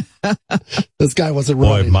marathon? This guy wasn't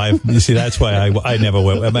running. Boy, you see, that's why I never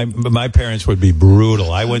went. My parents would be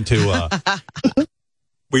brutal. I went to,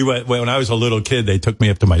 when I was a little kid, they took me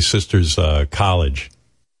up to my sister's college.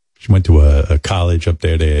 She went to a college up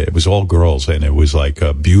there. It was all girls, and it was like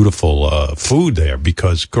beautiful food there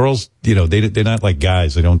because girls, you know, they're not like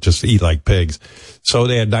guys. They don't just eat like pigs. So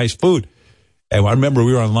they had nice food. And I remember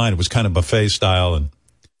we were online. It was kind of buffet style. And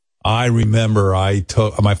I remember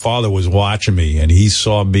my father was watching me and he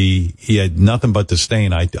saw me. He had nothing but the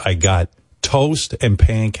stain. I got toast and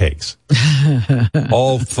pancakes.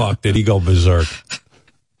 Oh, fuck. Did he go berserk?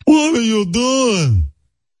 What are you doing?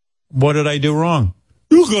 What did I do wrong?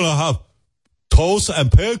 You're going to have toast and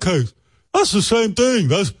pancakes. That's the same thing.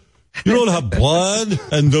 You don't have blood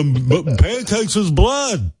and the pancakes is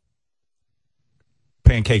blood.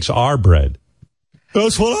 Pancakes are bread.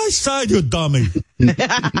 That's what I said, you dummy.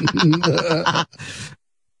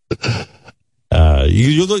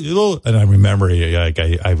 You look, and I remember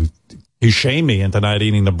he shamed me into not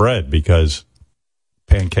eating the bread because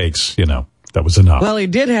pancakes, that was enough. Well, he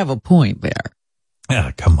did have a point there.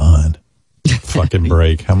 Yeah, come on. Fucking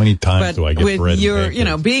break. How many times do I get with bread?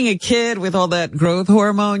 Your, being a kid with all that growth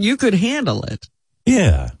hormone, you could handle it.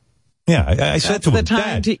 Yeah. Yeah. I said to him, the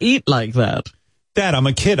time to eat like that. Dad, I'm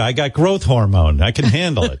a kid. I got growth hormone. I can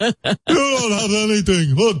handle it. You don't have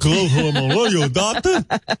anything. What growth hormone? What are you, a doctor?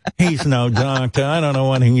 He's no doctor. I don't know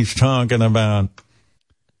what he's talking about.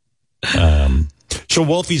 So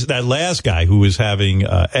Wolfie's that last guy who was having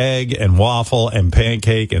egg and waffle and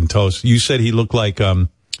pancake and toast. You said he looked like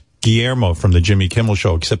Guillermo from the Jimmy Kimmel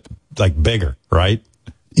Show, except like bigger, right?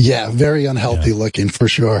 Yeah, very unhealthy looking for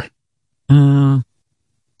sure.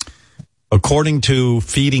 According to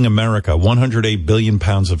Feeding America, 108 billion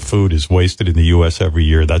pounds of food is wasted in the U.S. every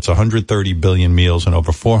year. That's 130 billion meals and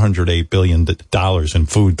over $408 billion in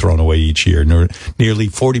food thrown away each year. Nearly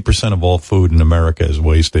 40% of all food in America is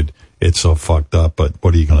wasted. It's so fucked up, but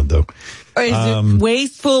what are you going to do? Or is it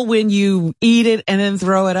wasteful when you eat it and then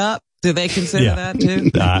throw it up? Do they consider that too?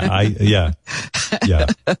 Yeah.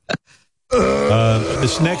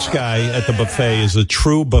 This next guy at the buffet is a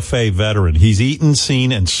true buffet veteran. He's eaten,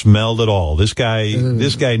 seen, and smelled it all. This guy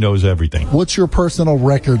knows everything. What's your personal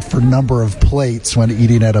record for number of plates when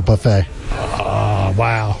eating at a buffet?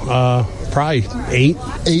 Wow. Probably 8.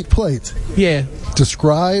 8 plates? Yeah.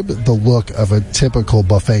 Describe the look of a typical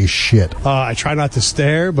buffet shit. I try not to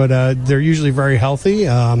stare, but they're usually very healthy.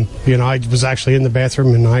 I was actually in the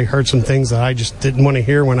bathroom and I heard some things that I just didn't want to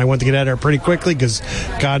hear when I went to get out of there pretty quickly because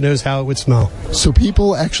God knows how it would smell. So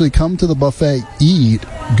people actually come to the buffet, eat,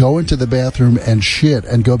 go into the bathroom and shit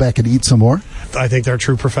and go back and eat some more? I think they're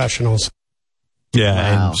true professionals. Yeah,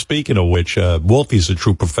 wow. And speaking of which, Wolfie's a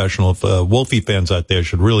true professional. If Wolfie fans out there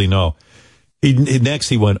should really know.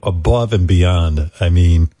 He went above and beyond. I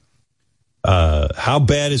mean, how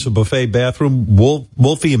bad is a buffet bathroom?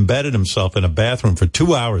 Wolfie embedded himself in a bathroom for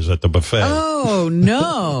 2 hours at the buffet. Oh,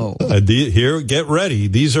 no. Here, get ready.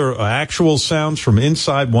 These are actual sounds from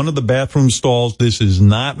inside one of the bathroom stalls. This is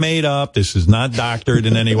not made up. This is not doctored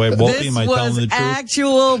in any way. Wolfie, am I telling the truth?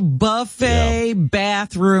 Actual buffet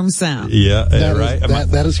bathroom sound. Yeah, right.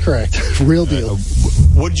 That is correct. Real deal.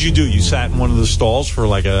 What did you do? You sat in one of the stalls for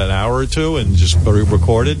like an hour or two and just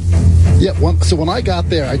recorded? Yeah. So when I got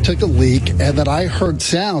there, I took a leak and then I heard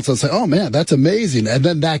sounds. I was like, oh man, that's amazing. And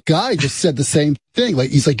then that guy just said the same thing. Like,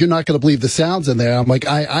 he's like, you're not going to believe the sounds in there. I'm like,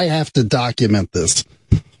 I have to document this.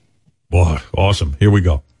 Boy, awesome. Here we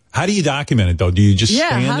go. How do you document it though? Do you just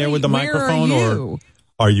stand there with the microphone or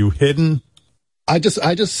are you hidden? I just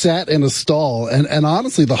sat in a stall and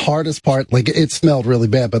honestly the hardest part, like it smelled really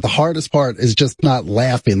bad, but the hardest part is just not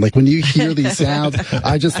laughing. Like when you hear these sounds,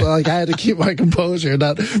 I had to keep my composure and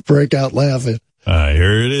not break out laughing.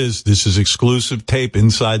 Here it is. This is exclusive tape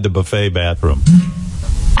inside the buffet bathroom.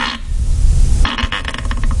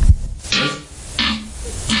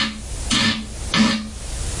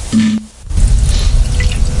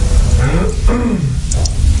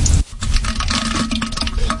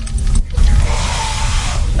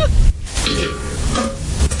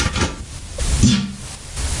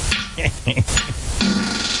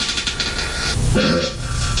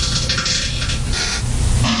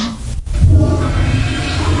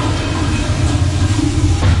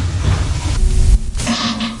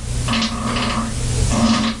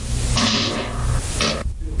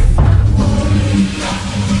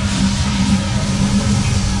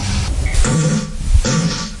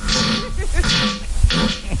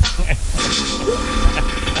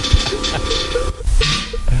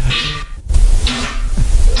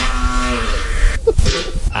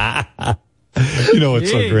 You know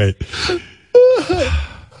what's so great?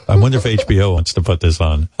 I wonder if HBO wants to put this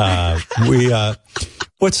on.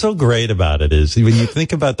 What's so great about it is when you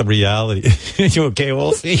think about the reality. You okay,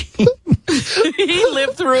 Wolfie? He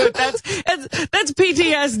lived through it. That's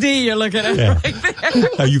PTSD you're looking at right there.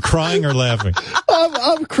 Are you crying or laughing?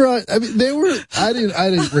 I'm crying. I mean, I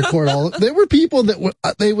didn't record all of it. There were people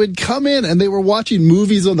that they would come in and they were watching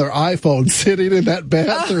movies on their iPhone sitting in that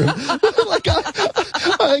bathroom.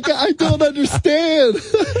 I don't understand.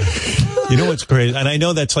 You know what's great? And I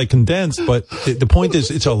know that's like condensed, but the point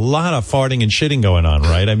is it's a lot of farting and shitting going on,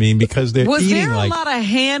 right? I mean, because they're was eating there a lot of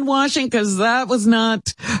hand washing? Because that was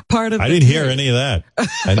not part of I didn't hear any of that.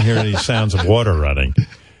 I didn't hear any sounds of water running.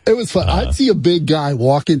 It was fun. I'd see a big guy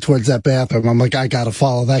walking towards that bathroom. I'm like, I got to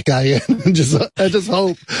follow that guy in. I just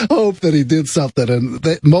hope that he did something.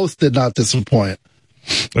 And most did not disappoint.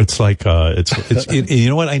 It's like, you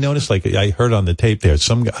know what I noticed? Like, I heard on the tape there,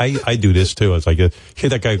 I do this too. It's like, hear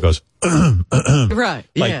that guy who goes, right,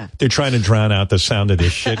 like, yeah. they're trying to drown out the sound of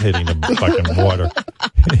this shit hitting the fucking water.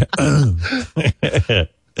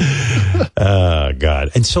 Oh,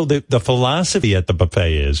 God. And so the philosophy at the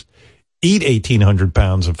buffet is eat 1,800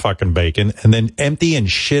 pounds of fucking bacon and then empty and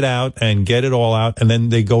shit out and get it all out. And then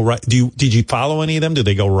they go right. Did you follow any of them? Do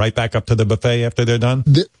they go right back up to the buffet after they're done?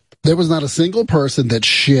 There was not a single person that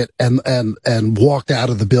shit and walked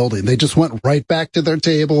out of the building. They just went right back to their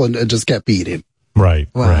table and just kept eating. Right.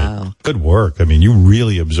 Wow. Right. Good work. I mean, you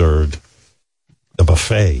really observed the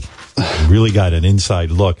buffet. You really got an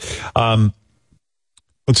inside look.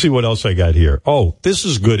 Let's see what else I got here. Oh, this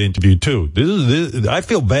is a good interview too. This I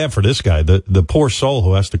feel bad for this guy, the poor soul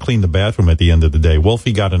who has to clean the bathroom at the end of the day.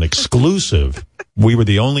 Wolfie got an exclusive. We were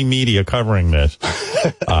the only media covering this.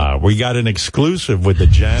 We got an exclusive with the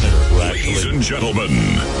janitor. Who Ladies and gentlemen,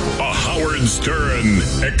 a Howard Stern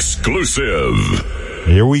exclusive.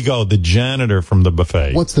 Here we go, the janitor from the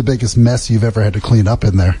buffet. What's the biggest mess you've ever had to clean up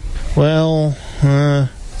in there? Well,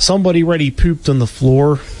 somebody already pooped on the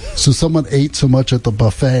floor. So someone ate so much at the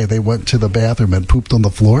buffet, they went to the bathroom and pooped on the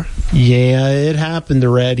floor? Yeah, it happened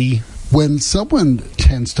already. When someone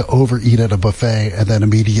tends to overeat at a buffet and then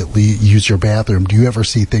immediately use your bathroom, do you ever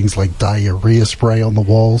see things like diarrhea spray on the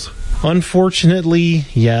walls? Unfortunately,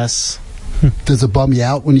 yes. Does it bum you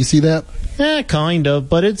out when you see that? Kind of,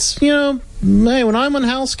 but it's, hey, when I'm on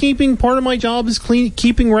housekeeping, part of my job is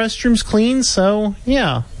keeping restrooms clean, so,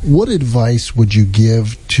 yeah. What advice would you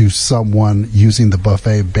give to someone using the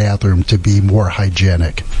buffet bathroom to be more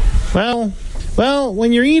hygienic? Well,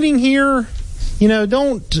 when you're eating here,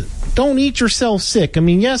 don't eat yourself sick. I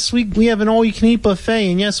mean, yes, we have an all-you-can-eat buffet,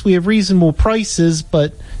 and yes, we have reasonable prices,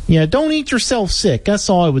 but, don't eat yourself sick. That's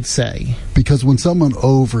all I would say. Because when someone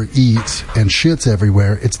overeats and shits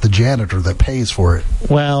everywhere, it's the janitor that pays for it.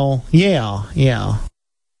 Well, yeah.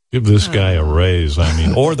 Give this guy a raise,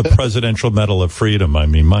 or the Presidential Medal of Freedom. I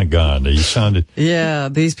mean, my God, he sounded... Yeah,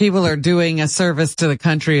 these people are doing a service to the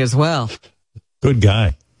country as well. Good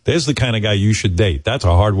guy. There's the kind of guy you should date. That's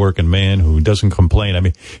a hardworking man who doesn't complain. I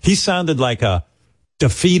mean, he sounded like a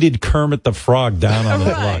defeated Kermit the Frog down on the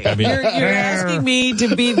block. I mean, you're asking me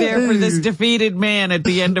to be there for this defeated man at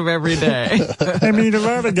the end of every day. I mean, a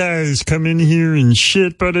lot of guys come in here and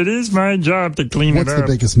shit, but it is my job to clean it up. What's the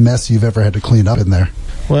biggest mess you've ever had to clean up in there?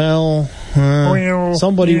 Well,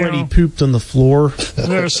 somebody already pooped on the floor.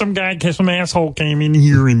 Some asshole came in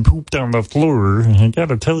here and pooped on the floor. I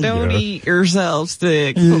gotta tell you. Don't eat yourself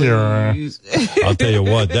sick, please. Yeah. I'll tell you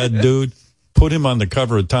what, that dude, put him on the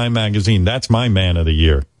cover of Time Magazine. That's my man of the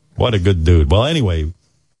year. What a good dude. Well, anyway,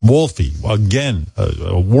 Wolfie, again,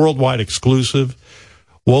 a worldwide exclusive.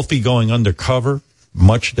 Wolfie going undercover,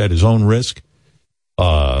 much at his own risk.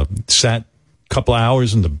 Sat couple of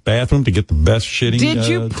hours in the bathroom to get the best shitting. Did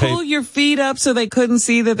you pull your feet up so they couldn't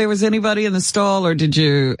see that there was anybody in the stall, or did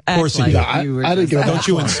you act of course like did. you were I didn't get Don't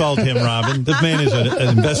you insult him, Robin. This man is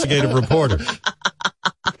an investigative reporter.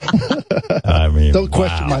 I mean, don't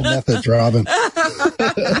question my methods, Robin.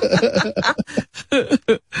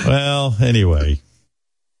 Well, anyway.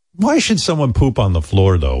 Why should someone poop on the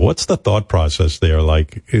floor, though? What's the thought process there?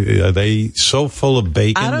 Like, are they so full of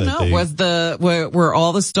bacon? I don't know. Were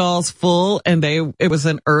all the stalls full and it was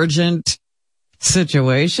an urgent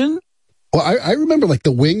situation? Well, I remember like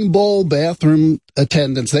the Wing Bowl bathroom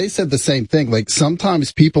attendants, they said the same thing. Like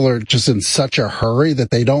sometimes people are just in such a hurry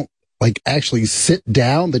that they don't like actually sit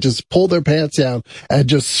down. They just pull their pants down and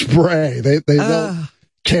just spray. They don't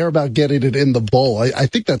care about getting it in the bowl. I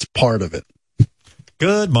think that's part of it.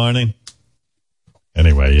 Good morning.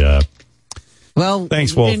 Anyway, well,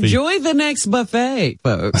 thanks, Wolfie. Enjoy the next buffet,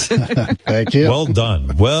 folks. Thank you. Well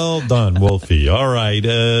done, Wolfie. All right.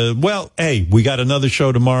 Well, hey, we got another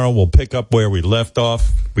show tomorrow. We'll pick up where we left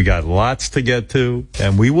off. We got lots to get to,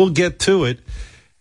 and we will get to it.